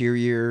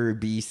interior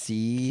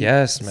BC.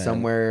 Yes, man.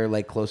 Somewhere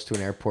like close to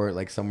an airport,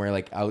 like somewhere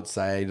like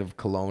outside of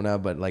Kelowna,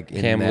 but like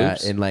in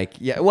Kamloops? in like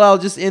well,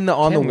 just in the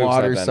on Kamloops the not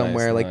water that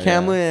somewhere. nice, Like no,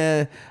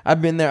 Kamloops,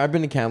 I've been there. I've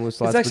been to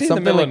Kamloops lots. It's actually but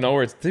in the middle something of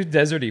nowhere. It's too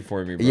deserty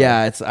for me, bro.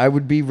 Yeah, I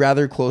would be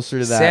rather closer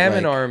to that.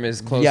 Salmon like, Arm is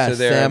close yeah, to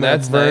there. and Salmon,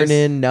 that's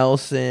Vernon, nice.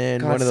 Nelson,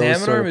 God, one of those Salmon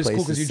sort Arm of is places.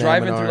 cool because you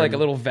drive in Salmon through like a Arm.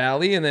 little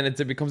valley, and then it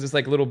becomes this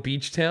like little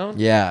beach town.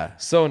 Yeah.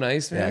 So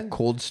nice, Yeah, man.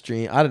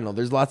 Coldstream. I don't know.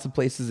 There's lots of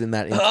places in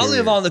that interior. I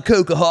live on the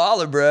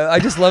Coca-Cola, bro. I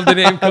just love the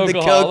name the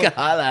Coca-Cola.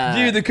 Coca-Cola.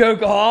 Dude, the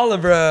Coca-Cola,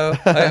 bro.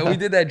 We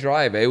did that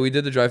drive, eh? We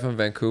did the drive from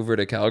Vancouver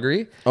to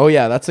Calgary. Oh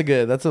yeah, that's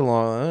a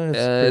long.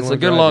 It's a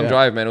good long yeah.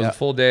 drive, man. It was Yeah. a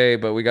full day,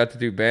 but we got to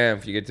do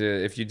Banff.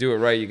 If you do it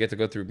right, you get to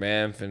go through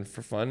Banff and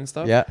for fun and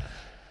stuff. Yeah.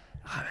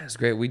 Oh, man, it's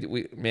great.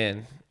 We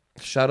man,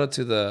 shout out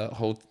to the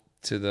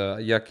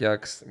Yuck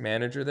Yucks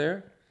manager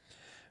there,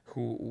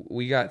 who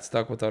we got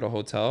stuck without a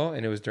hotel,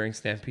 and it was during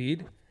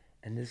Stampede,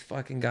 and this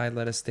fucking guy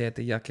let us stay at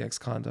the Yuck Yucks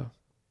condo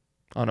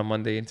on a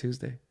Monday and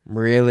Tuesday.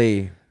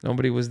 Really?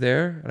 Nobody was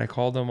there, and I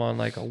called him on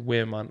like a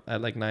whim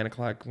at like 9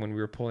 o'clock when we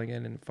were pulling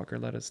in, and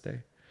fucker let us stay.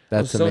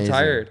 I was That's so amazing.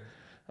 tired.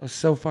 I was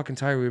so fucking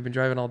tired. We've been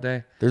driving all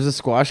day. There's a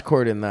squash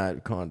court in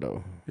that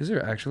condo. Is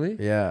there actually?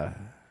 Yeah.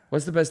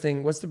 What's the best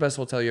thing? What's the best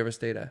hotel you ever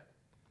stayed at?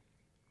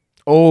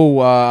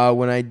 Oh,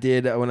 when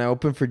I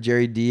opened for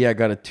Jerry D, I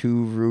got a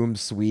 2-room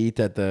suite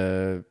at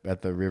the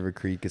River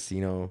Creek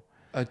Casino.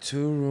 A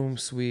 2-room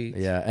suite.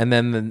 Yeah, and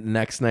then the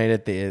next night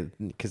at the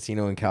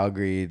casino in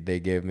Calgary, they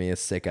gave me a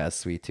sick ass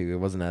suite too. It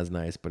wasn't as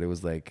nice, but it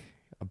was like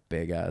a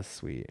big ass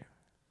suite.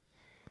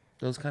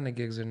 Those kind of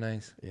gigs are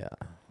nice. Yeah,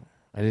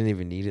 I didn't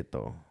even need it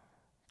though.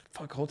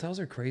 Fuck, hotels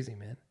are crazy,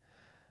 man.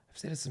 I've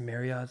stayed at some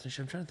Marriotts and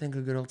shit. I'm trying to think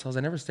of good hotels. I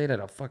never stayed at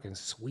a fucking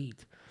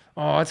suite.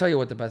 Oh, I'll tell you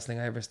what the best thing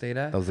I ever stayed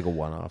at. That was like a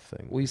one-off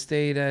thing. We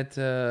stayed at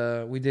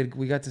we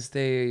got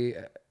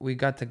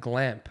to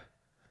Glamp.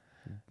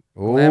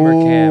 Glamour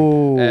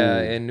Camp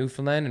in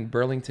Newfoundland, in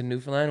Burlington,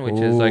 Newfoundland,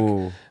 which is like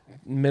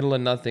middle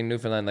of nothing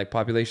Newfoundland. Like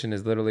population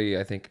is literally,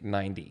 I think,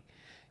 90.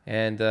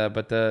 And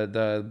but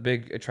the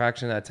big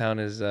attraction of that town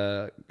is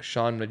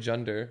Sean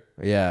Majunder.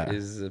 Yeah.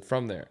 Is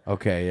from there.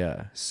 Okay,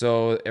 yeah.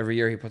 So every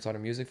year he puts on a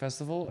music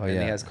festival, and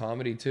yeah. he has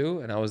comedy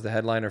too. And I was the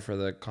headliner for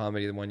the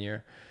comedy the 1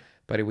 year.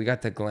 But we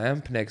got to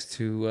Glamp next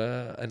to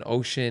an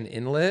ocean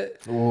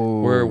inlet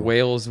where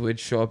whales would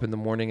show up in the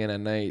morning and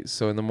at night.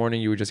 So in the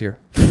morning you would just hear.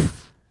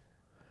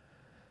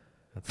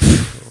 That's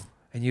pretty cool.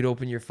 And you'd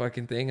open your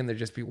fucking thing and there'd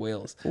just be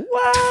whales.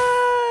 What?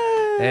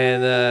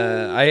 And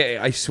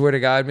I swear to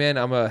God, man,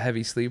 I'm a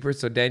heavy sleeper.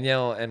 So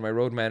Danielle and my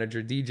road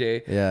manager,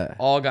 DJ, Yeah.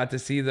 all got to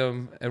see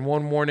them. And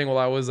one morning while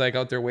I was like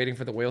out there waiting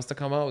for the whales to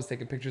come out, I was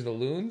taking pictures of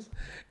loons.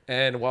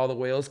 And while the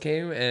whales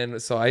came,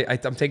 and so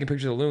I'm taking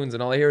pictures of loons,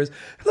 and all I hear is,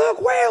 look,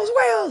 whales,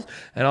 whales.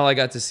 And all I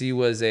got to see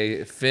was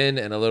a fin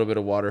and a little bit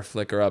of water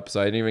flicker up.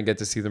 So I didn't even get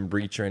to see them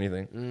breach or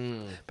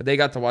anything. But they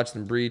got to watch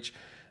them breach.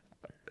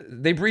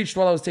 They breached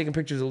while I was taking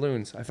pictures of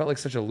loons. I felt like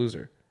such a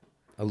loser.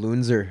 A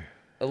loonser.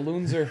 A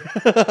loonser.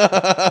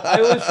 I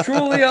was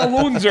truly a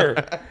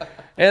loonser.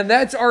 And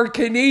that's our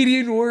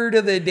Canadian word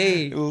of the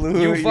day.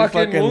 You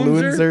fucking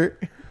loonser.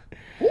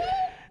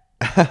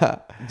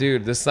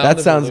 Dude, the sound That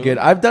of sounds a good.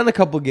 loon- I've done a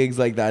couple gigs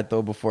like that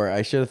though before.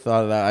 I should have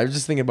thought of that. I was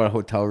just thinking about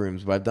hotel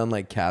rooms, but I've done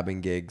like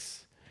cabin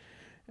gigs.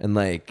 and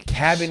like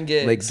Cabin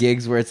gigs. like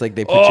gigs where it's like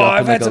they put Oh, you up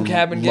I've in like had some a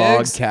cabin log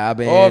gigs.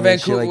 cabin. Oh, and shit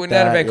Vancouver. like When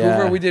out of that,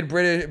 Vancouver, yeah. we did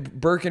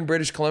Burke,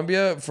 British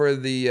Columbia for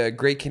the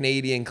Great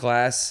Canadian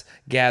Class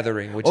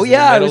Gathering. Which Oh is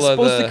yeah, in I the was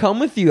middle of supposed to come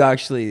with you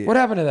actually. What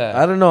happened to that?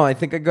 I don't know. I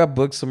think I got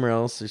booked somewhere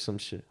else or some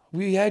shit.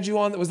 We had you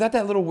on. Was that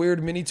little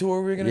weird mini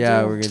tour we were gonna do?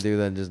 Yeah, we're gonna do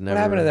that. Just never.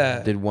 happened to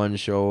that? Did one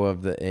show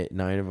of the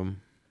 9 of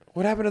them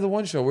What happened to the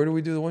one show? Where did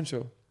we do the one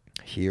show?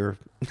 here.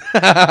 Oh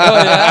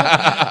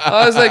yeah.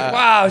 I was like,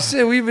 wow,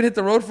 shit. We even hit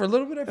the road for a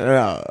little bit.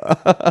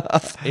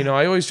 You know,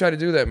 I always try to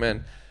do that,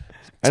 man.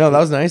 I know that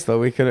was nice though.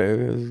 We could.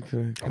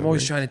 I'm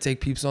always trying to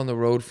take peeps on the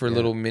road for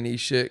little mini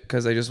shit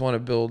because I just want to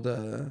build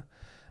a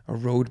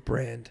road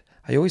brand.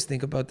 I always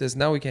think about this.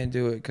 Now we can't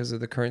do it because of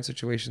the current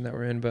situation that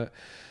we're in, but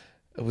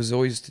it was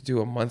always to do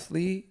a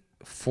monthly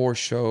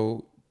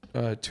 4-show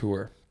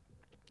tour.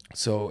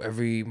 So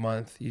every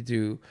month you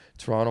do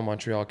Toronto,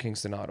 Montreal,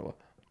 Kingston, Ottawa.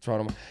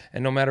 Toronto,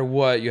 and no matter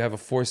what, you have a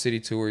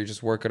 4-city tour. You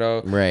just work it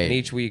out. Right. And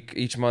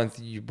each month,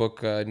 you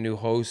book a new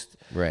host.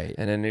 Right.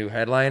 And a new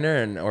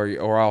headliner,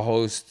 or I'll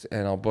host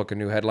and I'll book a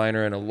new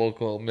headliner and a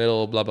local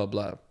middle, blah blah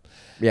blah.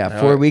 Yeah,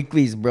 Now, 4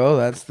 weeklies, bro.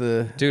 That's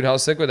the dude. How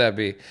sick would that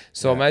be?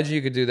 So imagine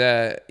you could do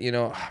that. You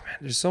know, man,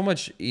 there's so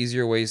much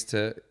easier ways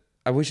to.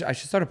 I wish I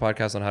should start a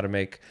podcast on how to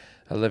make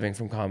a living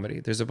from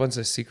comedy. There's a bunch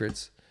of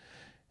secrets.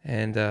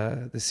 And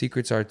the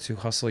secrets are to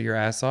hustle your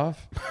ass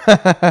off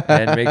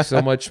and make so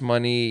much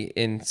money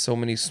in so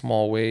many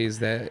small ways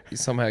that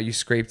somehow you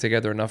scrape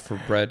together enough for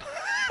bread.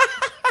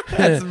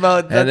 that's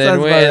about. That And then,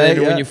 sounds when, about and right,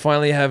 then yeah. when you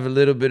finally have a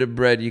little bit of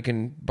bread, you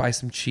can buy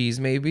some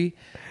cheese maybe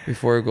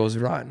before it goes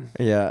rotten.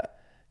 Yeah.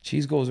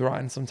 Cheese goes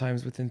rotten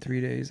sometimes within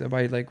 3 days. I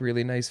buy like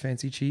really nice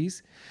fancy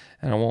cheese,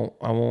 and I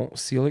won't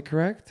seal it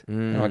correct.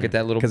 And I'll get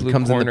that little Because blue it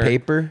comes corner. in the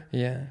paper.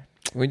 Yeah.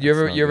 When you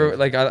ever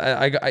like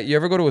you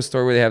ever go to a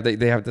store where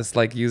they have this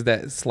like use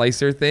that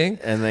slicer thing?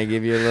 And they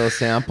give you a little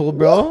sample,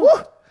 bro.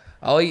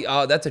 I'll eat.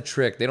 Oh, that's a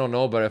trick. They don't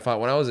know, but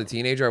when I was a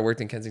teenager, I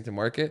worked in Kensington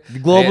Market. The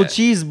global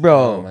cheese,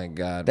 bro. Oh my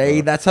god.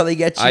 They bro. that's how they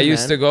get you. I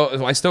used man. to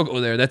go. I still go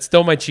there. That's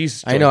still my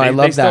cheese. I know. I They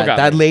love still that. got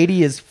That me.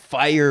 lady is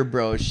fire,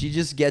 bro. She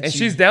just gets And you.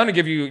 she's down to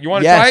give you. You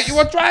want to Yes. try it? You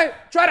want to try it?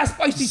 Try that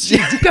spicy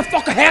cheese. You can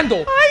fucking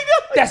handle. I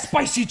know. That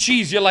spicy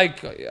cheese. You're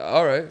like,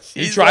 all right.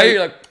 You She's try like- it.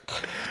 You're like,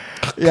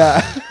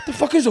 yeah. the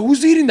fuck is it?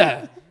 Who's eating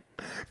that?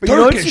 But you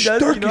know what she Turkish-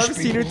 does? You know Turkish I've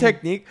seen her people.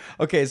 technique?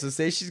 Okay, so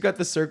say she's got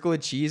the circle of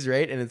cheese,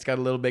 right? And it's got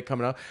a little bit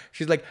coming out.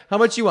 She's like, how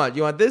much you want?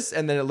 You want this?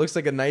 And then it looks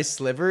like a nice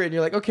sliver. And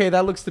you're like, okay,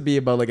 that looks to be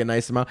about like a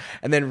nice amount.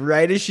 And then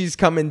right as she's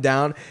coming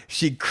down,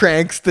 she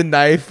cranks the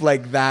knife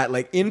like that,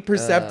 like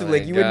imperceptibly. Oh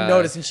Like you my wouldn't God.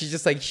 notice. And she's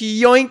just like,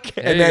 yoink.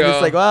 There And you then go.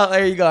 it's like, well,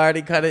 there you go. I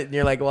already cut it. And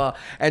you're like, well,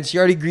 and she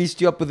already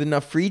greased you up with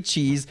enough free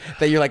cheese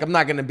that you're like, I'm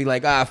not going to be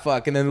like, ah,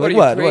 fuck. And then What,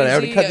 like, are you what? I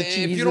already crazy? cut the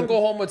cheese. If you don't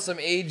go home with some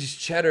aged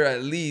cheddar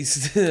at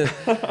least,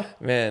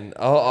 man.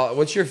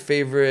 What's your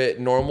favorite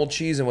normal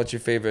cheese and what's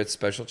your favorite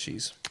special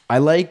cheese? I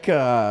like,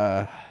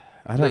 I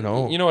don't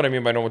know. You know what I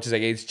mean by normal cheese,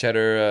 like aged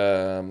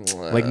cheddar,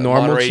 Like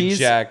normal Monterey cheese?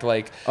 Jack,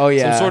 like Oh,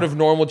 yeah. some sort of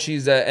normal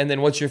cheese. And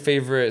then what's your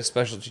favorite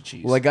specialty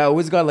cheese? Like I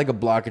always got like a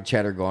block of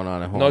cheddar going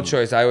on at home. no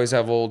choice. I always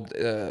have old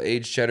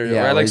aged cheddar.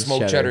 Yeah, I like aged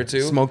smoked cheddar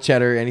too. Smoked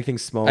cheddar, anything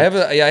smoked.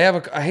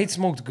 I hate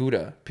smoked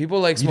Gouda.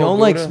 People like You smoked don't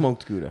Gouda. like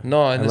smoked Gouda.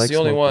 No, and I it's like the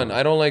only smoked one. Gouda.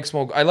 I don't like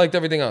smoke. I liked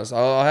everything else.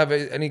 I'll have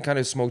any kind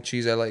of smoked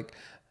cheese. I like.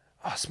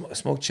 Oh,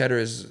 smoked cheddar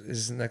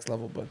is the next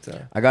level, but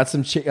I got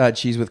some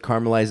cheese with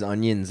caramelized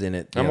onions in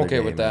it. the I'm other okay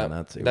day, with man.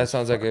 that. It That was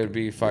sounds like it would fucking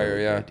be fire.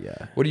 really Yeah. good,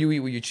 yeah. What do you eat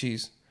with your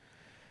cheese?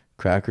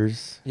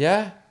 Crackers,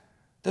 Yeah,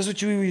 that's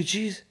what you eat with your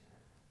cheese.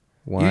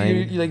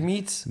 wine, You like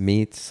meats?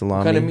 meat, salami.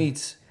 What kind of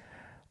meats?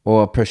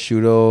 Or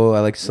prosciutto. I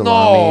like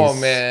salami. No,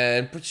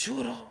 man,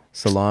 prosciutto.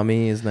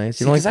 Salami is nice.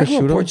 See, You don't like 'cause I grew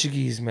up prosciutto?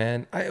 Portuguese,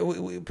 man.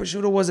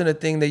 Prosciutto wasn't a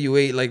thing that you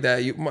ate like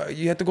that.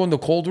 You had to go in the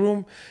cold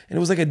room, and it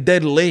was like a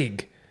dead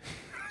leg.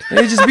 And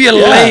it'd just be a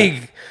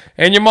leg.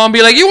 And your mom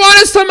be like, you want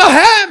us some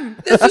ham?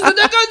 This is the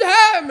good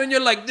ham. And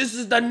you're like, this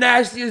is the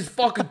nastiest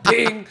fucking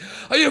thing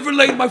I ever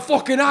laid my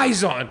fucking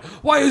eyes on.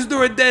 Why is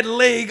there a dead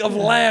leg of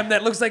lamb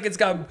that looks like it's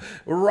got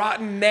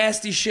rotten,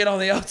 nasty shit on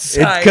the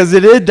outside? Because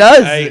it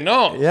does. I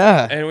know.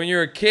 Yeah. And when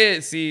you're a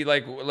kid, see,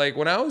 like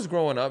when I was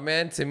growing up,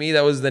 man, to me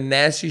that was the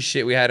nasty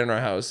shit we had in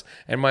our house.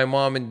 And my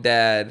mom and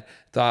dad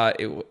thought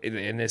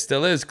and it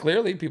still is.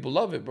 Clearly, people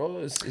love it, bro.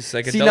 It's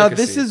like a See, delicacy. now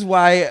this is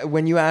why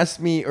when you asked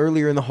me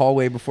earlier in the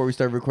hallway before we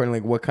started recording,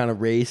 like what kind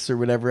of race or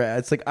whatever,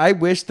 it's like I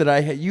wish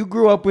that you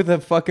grew up with a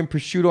fucking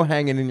prosciutto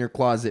hanging in your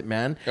closet,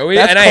 man. Oh,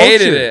 yeah, That's and I hated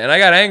culture. it, and I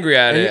got angry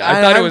at it. I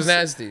thought it was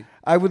nasty.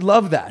 I would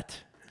love that.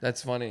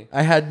 That's funny.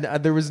 I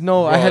had there was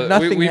no I had Bro,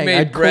 nothing. We hanging. I made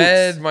had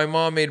bread. coats. My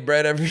mom made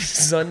bread every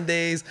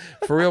Sundays.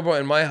 For real, bro.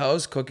 In my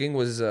house, cooking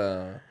was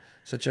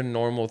such a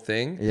normal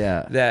thing.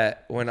 Yeah.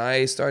 That when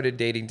I started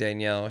dating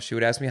Danielle, she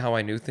would ask me how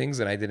I knew things,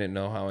 and I didn't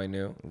know how I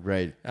knew.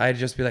 Right. I'd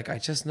just be like, I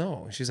just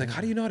know. She's like,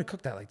 how do you know how to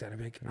cook that like that? I'd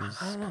be like,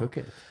 I don't know. Cook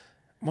it.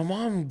 my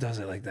mom does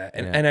it like that.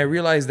 And I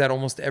realized that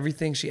almost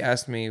everything she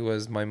asked me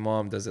was my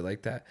mom does it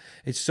like that.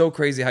 It's so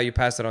crazy how you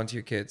pass it on to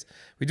your kids.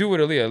 We do it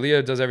with Aaliyah.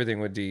 Aaliyah does everything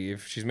with D.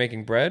 If she's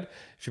making bread,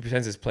 she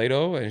pretends it's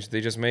Play-Doh and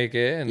they just make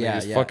it and they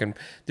just fucking...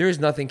 There is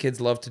nothing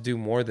kids love to do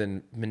more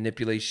than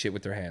manipulate shit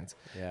with their hands.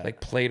 Yeah. Like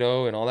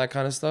Play-Doh and all that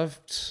kind of stuff.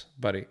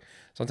 Buddy.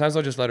 Sometimes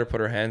I'll just let her put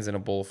her hands in a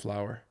bowl of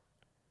flour.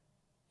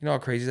 You know how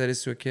crazy that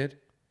is to a kid?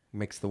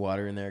 Mix the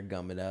water in there,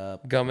 gum it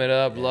up.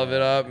 Love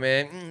it up,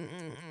 man.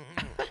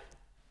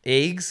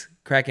 Eggs,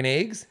 cracking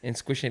eggs and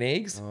squishing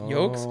eggs,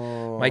 yolks.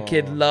 My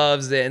kid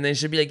loves it. And then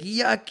she'll be like,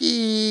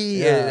 yucky.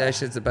 Yeah. That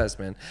shit's the best,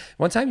 man.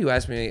 One time you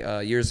asked me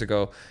years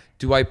ago,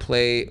 why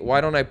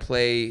don't I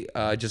play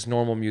just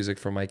normal music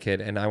for my kid?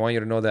 And I want you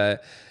to know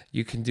that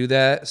you can do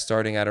that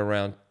starting at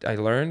around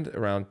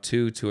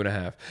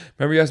 2.5.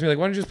 Remember you asked me like,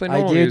 why don't you just play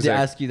normal music? I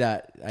did ask you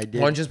that. I did.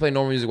 Why don't you just play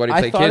normal music? Why do you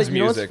play kids music? You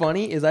know what's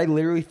funny is I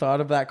literally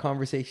thought of that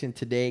conversation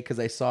today because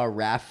I saw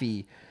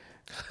Rafi.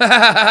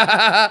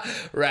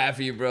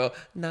 Rafi, bro.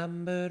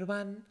 Number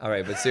one. All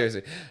right, but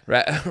seriously,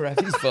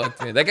 Rafi's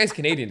fucked, man. That guy's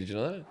Canadian. Did you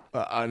know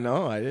that?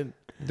 No, I didn't.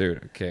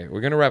 Dude, okay.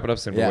 We're going to wrap it up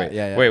soon.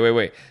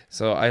 Wait.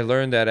 So I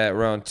learned that at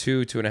around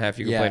 2.5,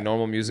 you can play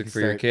normal music for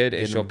your kid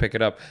and she'll pick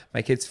it up.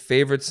 My kid's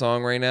favorite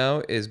song right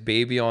now is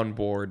Baby on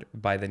Board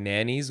by the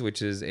Nannies,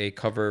 which is a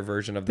cover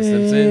version of The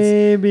Simpsons.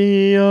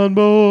 Baby on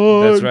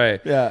Board. That's right.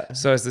 Yeah.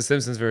 So it's the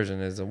Simpsons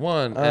version. It's a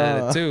 1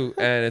 and a 2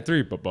 and a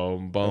 3.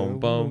 Boom, boom,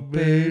 boom.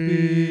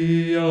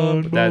 Baby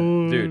on Board. That,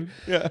 dude,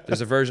 there's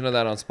a version of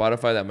that on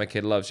Spotify that my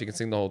kid loves. She can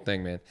sing the whole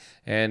thing, man.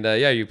 And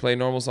you play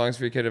normal songs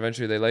for your kid.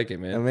 Eventually they like it,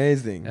 man.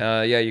 Amazing.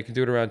 Yeah, you can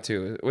do it around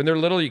 2. When they're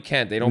little, you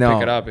can't. They don't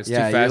pick it up. It's too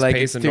fast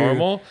paced and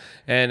normal,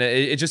 and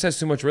it just has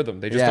too much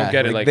rhythm. They just don't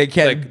get it. Like they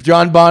can't. Like,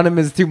 John Bonham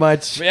is too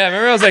much. Yeah,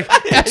 remember I was like,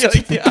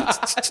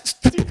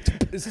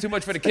 it's too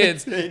much for the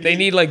kids. They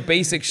need like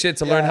basic shit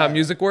to learn how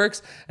music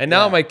works. And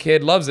now my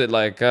kid loves it.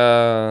 Like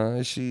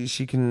she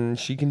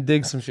can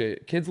dig some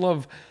shit. Kids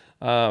love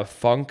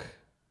funk.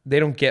 They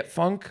don't get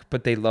funk,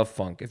 but they love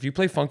funk. If you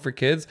play funk for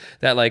kids,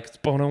 that like it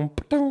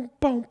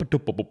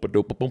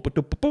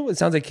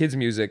sounds like kids'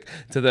 music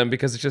to them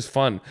because it's just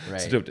fun.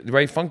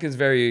 Right? Funk is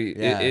very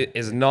it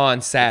is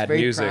non-sad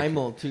music. Very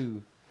primal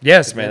too.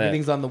 Yes, man.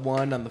 Everything's on the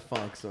one on the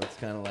funk, so it's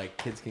kind of like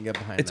kids can get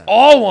behind. It's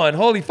all one.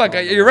 Holy fuck!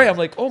 You're right. I'm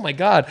like, oh my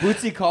god.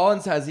 Bootsy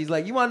Collins he's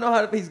like, you want to know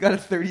how to? He's got a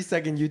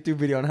 30-second YouTube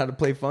video on how to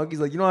play funk. He's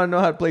like, you want to know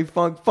how to play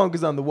funk? Funk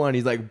is on the one.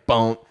 He's like,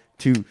 boom,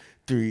 2,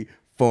 3,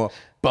 4.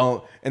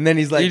 Bump, and then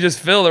he's like, you just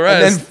fill the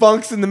rest, and then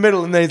funk's in the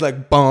middle, and then he's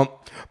like, bump,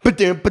 bump,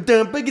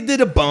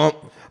 bump.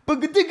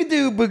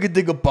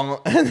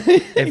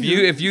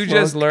 If you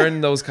just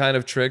learn those kind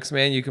of tricks,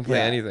 man, you can play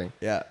anything.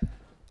 Yeah.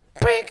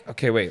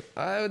 Okay, wait.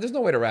 There's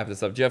no way to wrap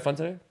this up. Did you have fun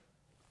today?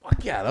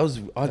 Fuck yeah, that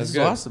was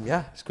awesome.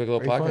 Yeah, just a quick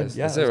little podcast.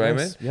 Yeah, that's it, right,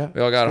 nice. man? Yeah,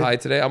 we all got high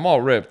today. I'm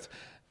all ripped.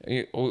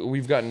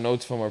 We've gotten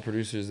notes from our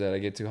producers that I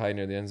get too high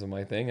near the ends of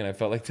my thing, and I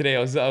felt like today I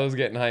was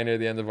getting high near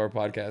the end of our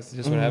podcast. It's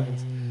just what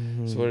happens.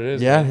 It's what it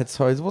is. Yeah, man. it's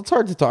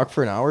hard to talk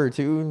for an hour or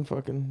two and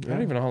fucking. I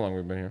don't even know how long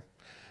we've been here.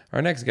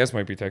 Our next guest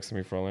might be texting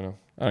me for all I know.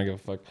 I don't give a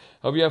fuck.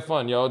 Hope you have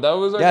fun, yo. That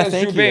was our guest,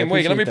 Drew Bain.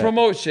 Wait, let me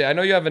promote shit. I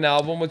know you have an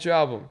album. What's your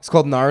album? It's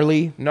called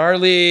Gnarly.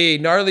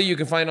 Gnarly. You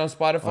can find it on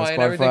Spotify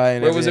and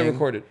everything. Where was it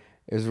recorded?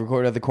 It was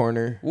recorded at the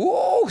corner.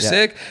 Whoa,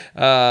 sick.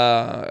 Who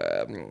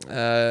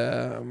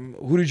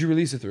did you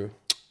release it through?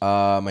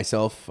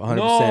 Myself, 100%.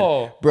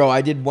 No. Bro,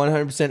 I did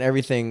 100%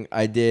 everything.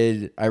 I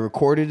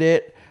recorded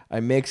it. I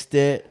mixed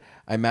it.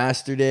 I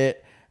mastered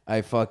it.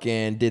 I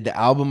fucking did the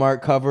album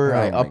art cover.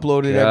 I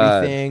uploaded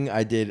everything.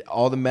 I did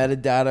all the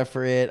metadata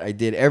for it. I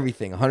did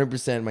everything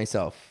 100%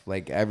 myself.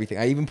 Like everything.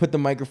 I even put the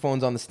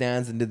microphones on the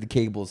stands and did the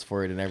cables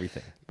for it and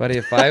everything. But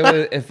if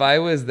I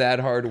was that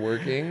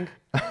hardworking,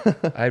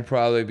 I'd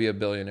probably be a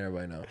billionaire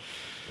by now.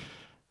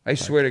 I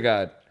swear to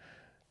God.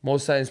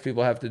 Most times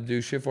people have to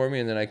do shit for me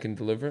and then I can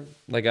deliver.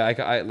 Like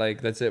I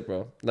like that's it,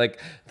 bro. Like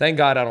thank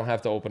God I don't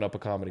have to open up a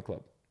comedy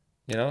club.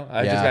 You know,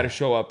 I just got to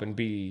show up and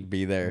be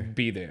there.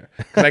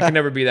 Because I could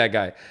never be that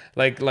guy.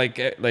 Like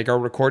our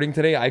recording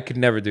today, I could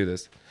never do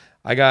this.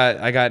 I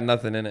got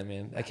nothing in it,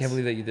 man. I can't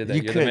believe that you did that.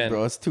 You're the man,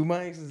 bro. It's 2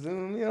 mics,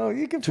 Zoom. You know,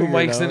 you can 2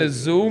 mics in a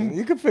Zoom.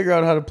 You can figure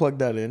out how to plug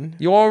that in.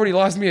 You already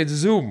lost me at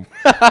Zoom.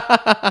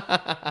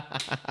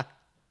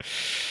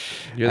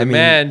 You're the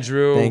man,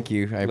 Drew. Thank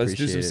you. Let's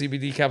do some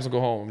CBD caps and go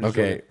home.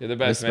 Okay. You're the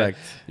best, Respect.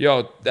 man.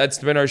 Yo, that's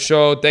been our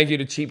show. Thank you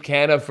to Cheap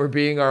Canna for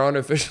being our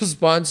unofficial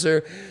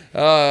sponsor.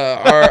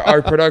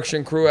 Our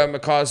production crew at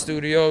Macaw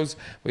Studios.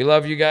 We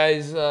love you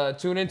guys.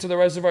 Tune into the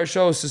rest of our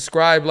show.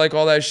 Subscribe, like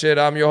all that shit.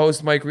 I'm your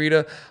host, Mike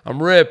Rita.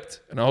 I'm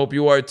ripped, and I hope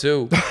you are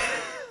too. All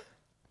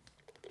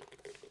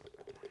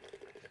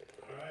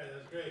right,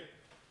 that's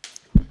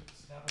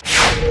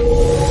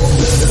great.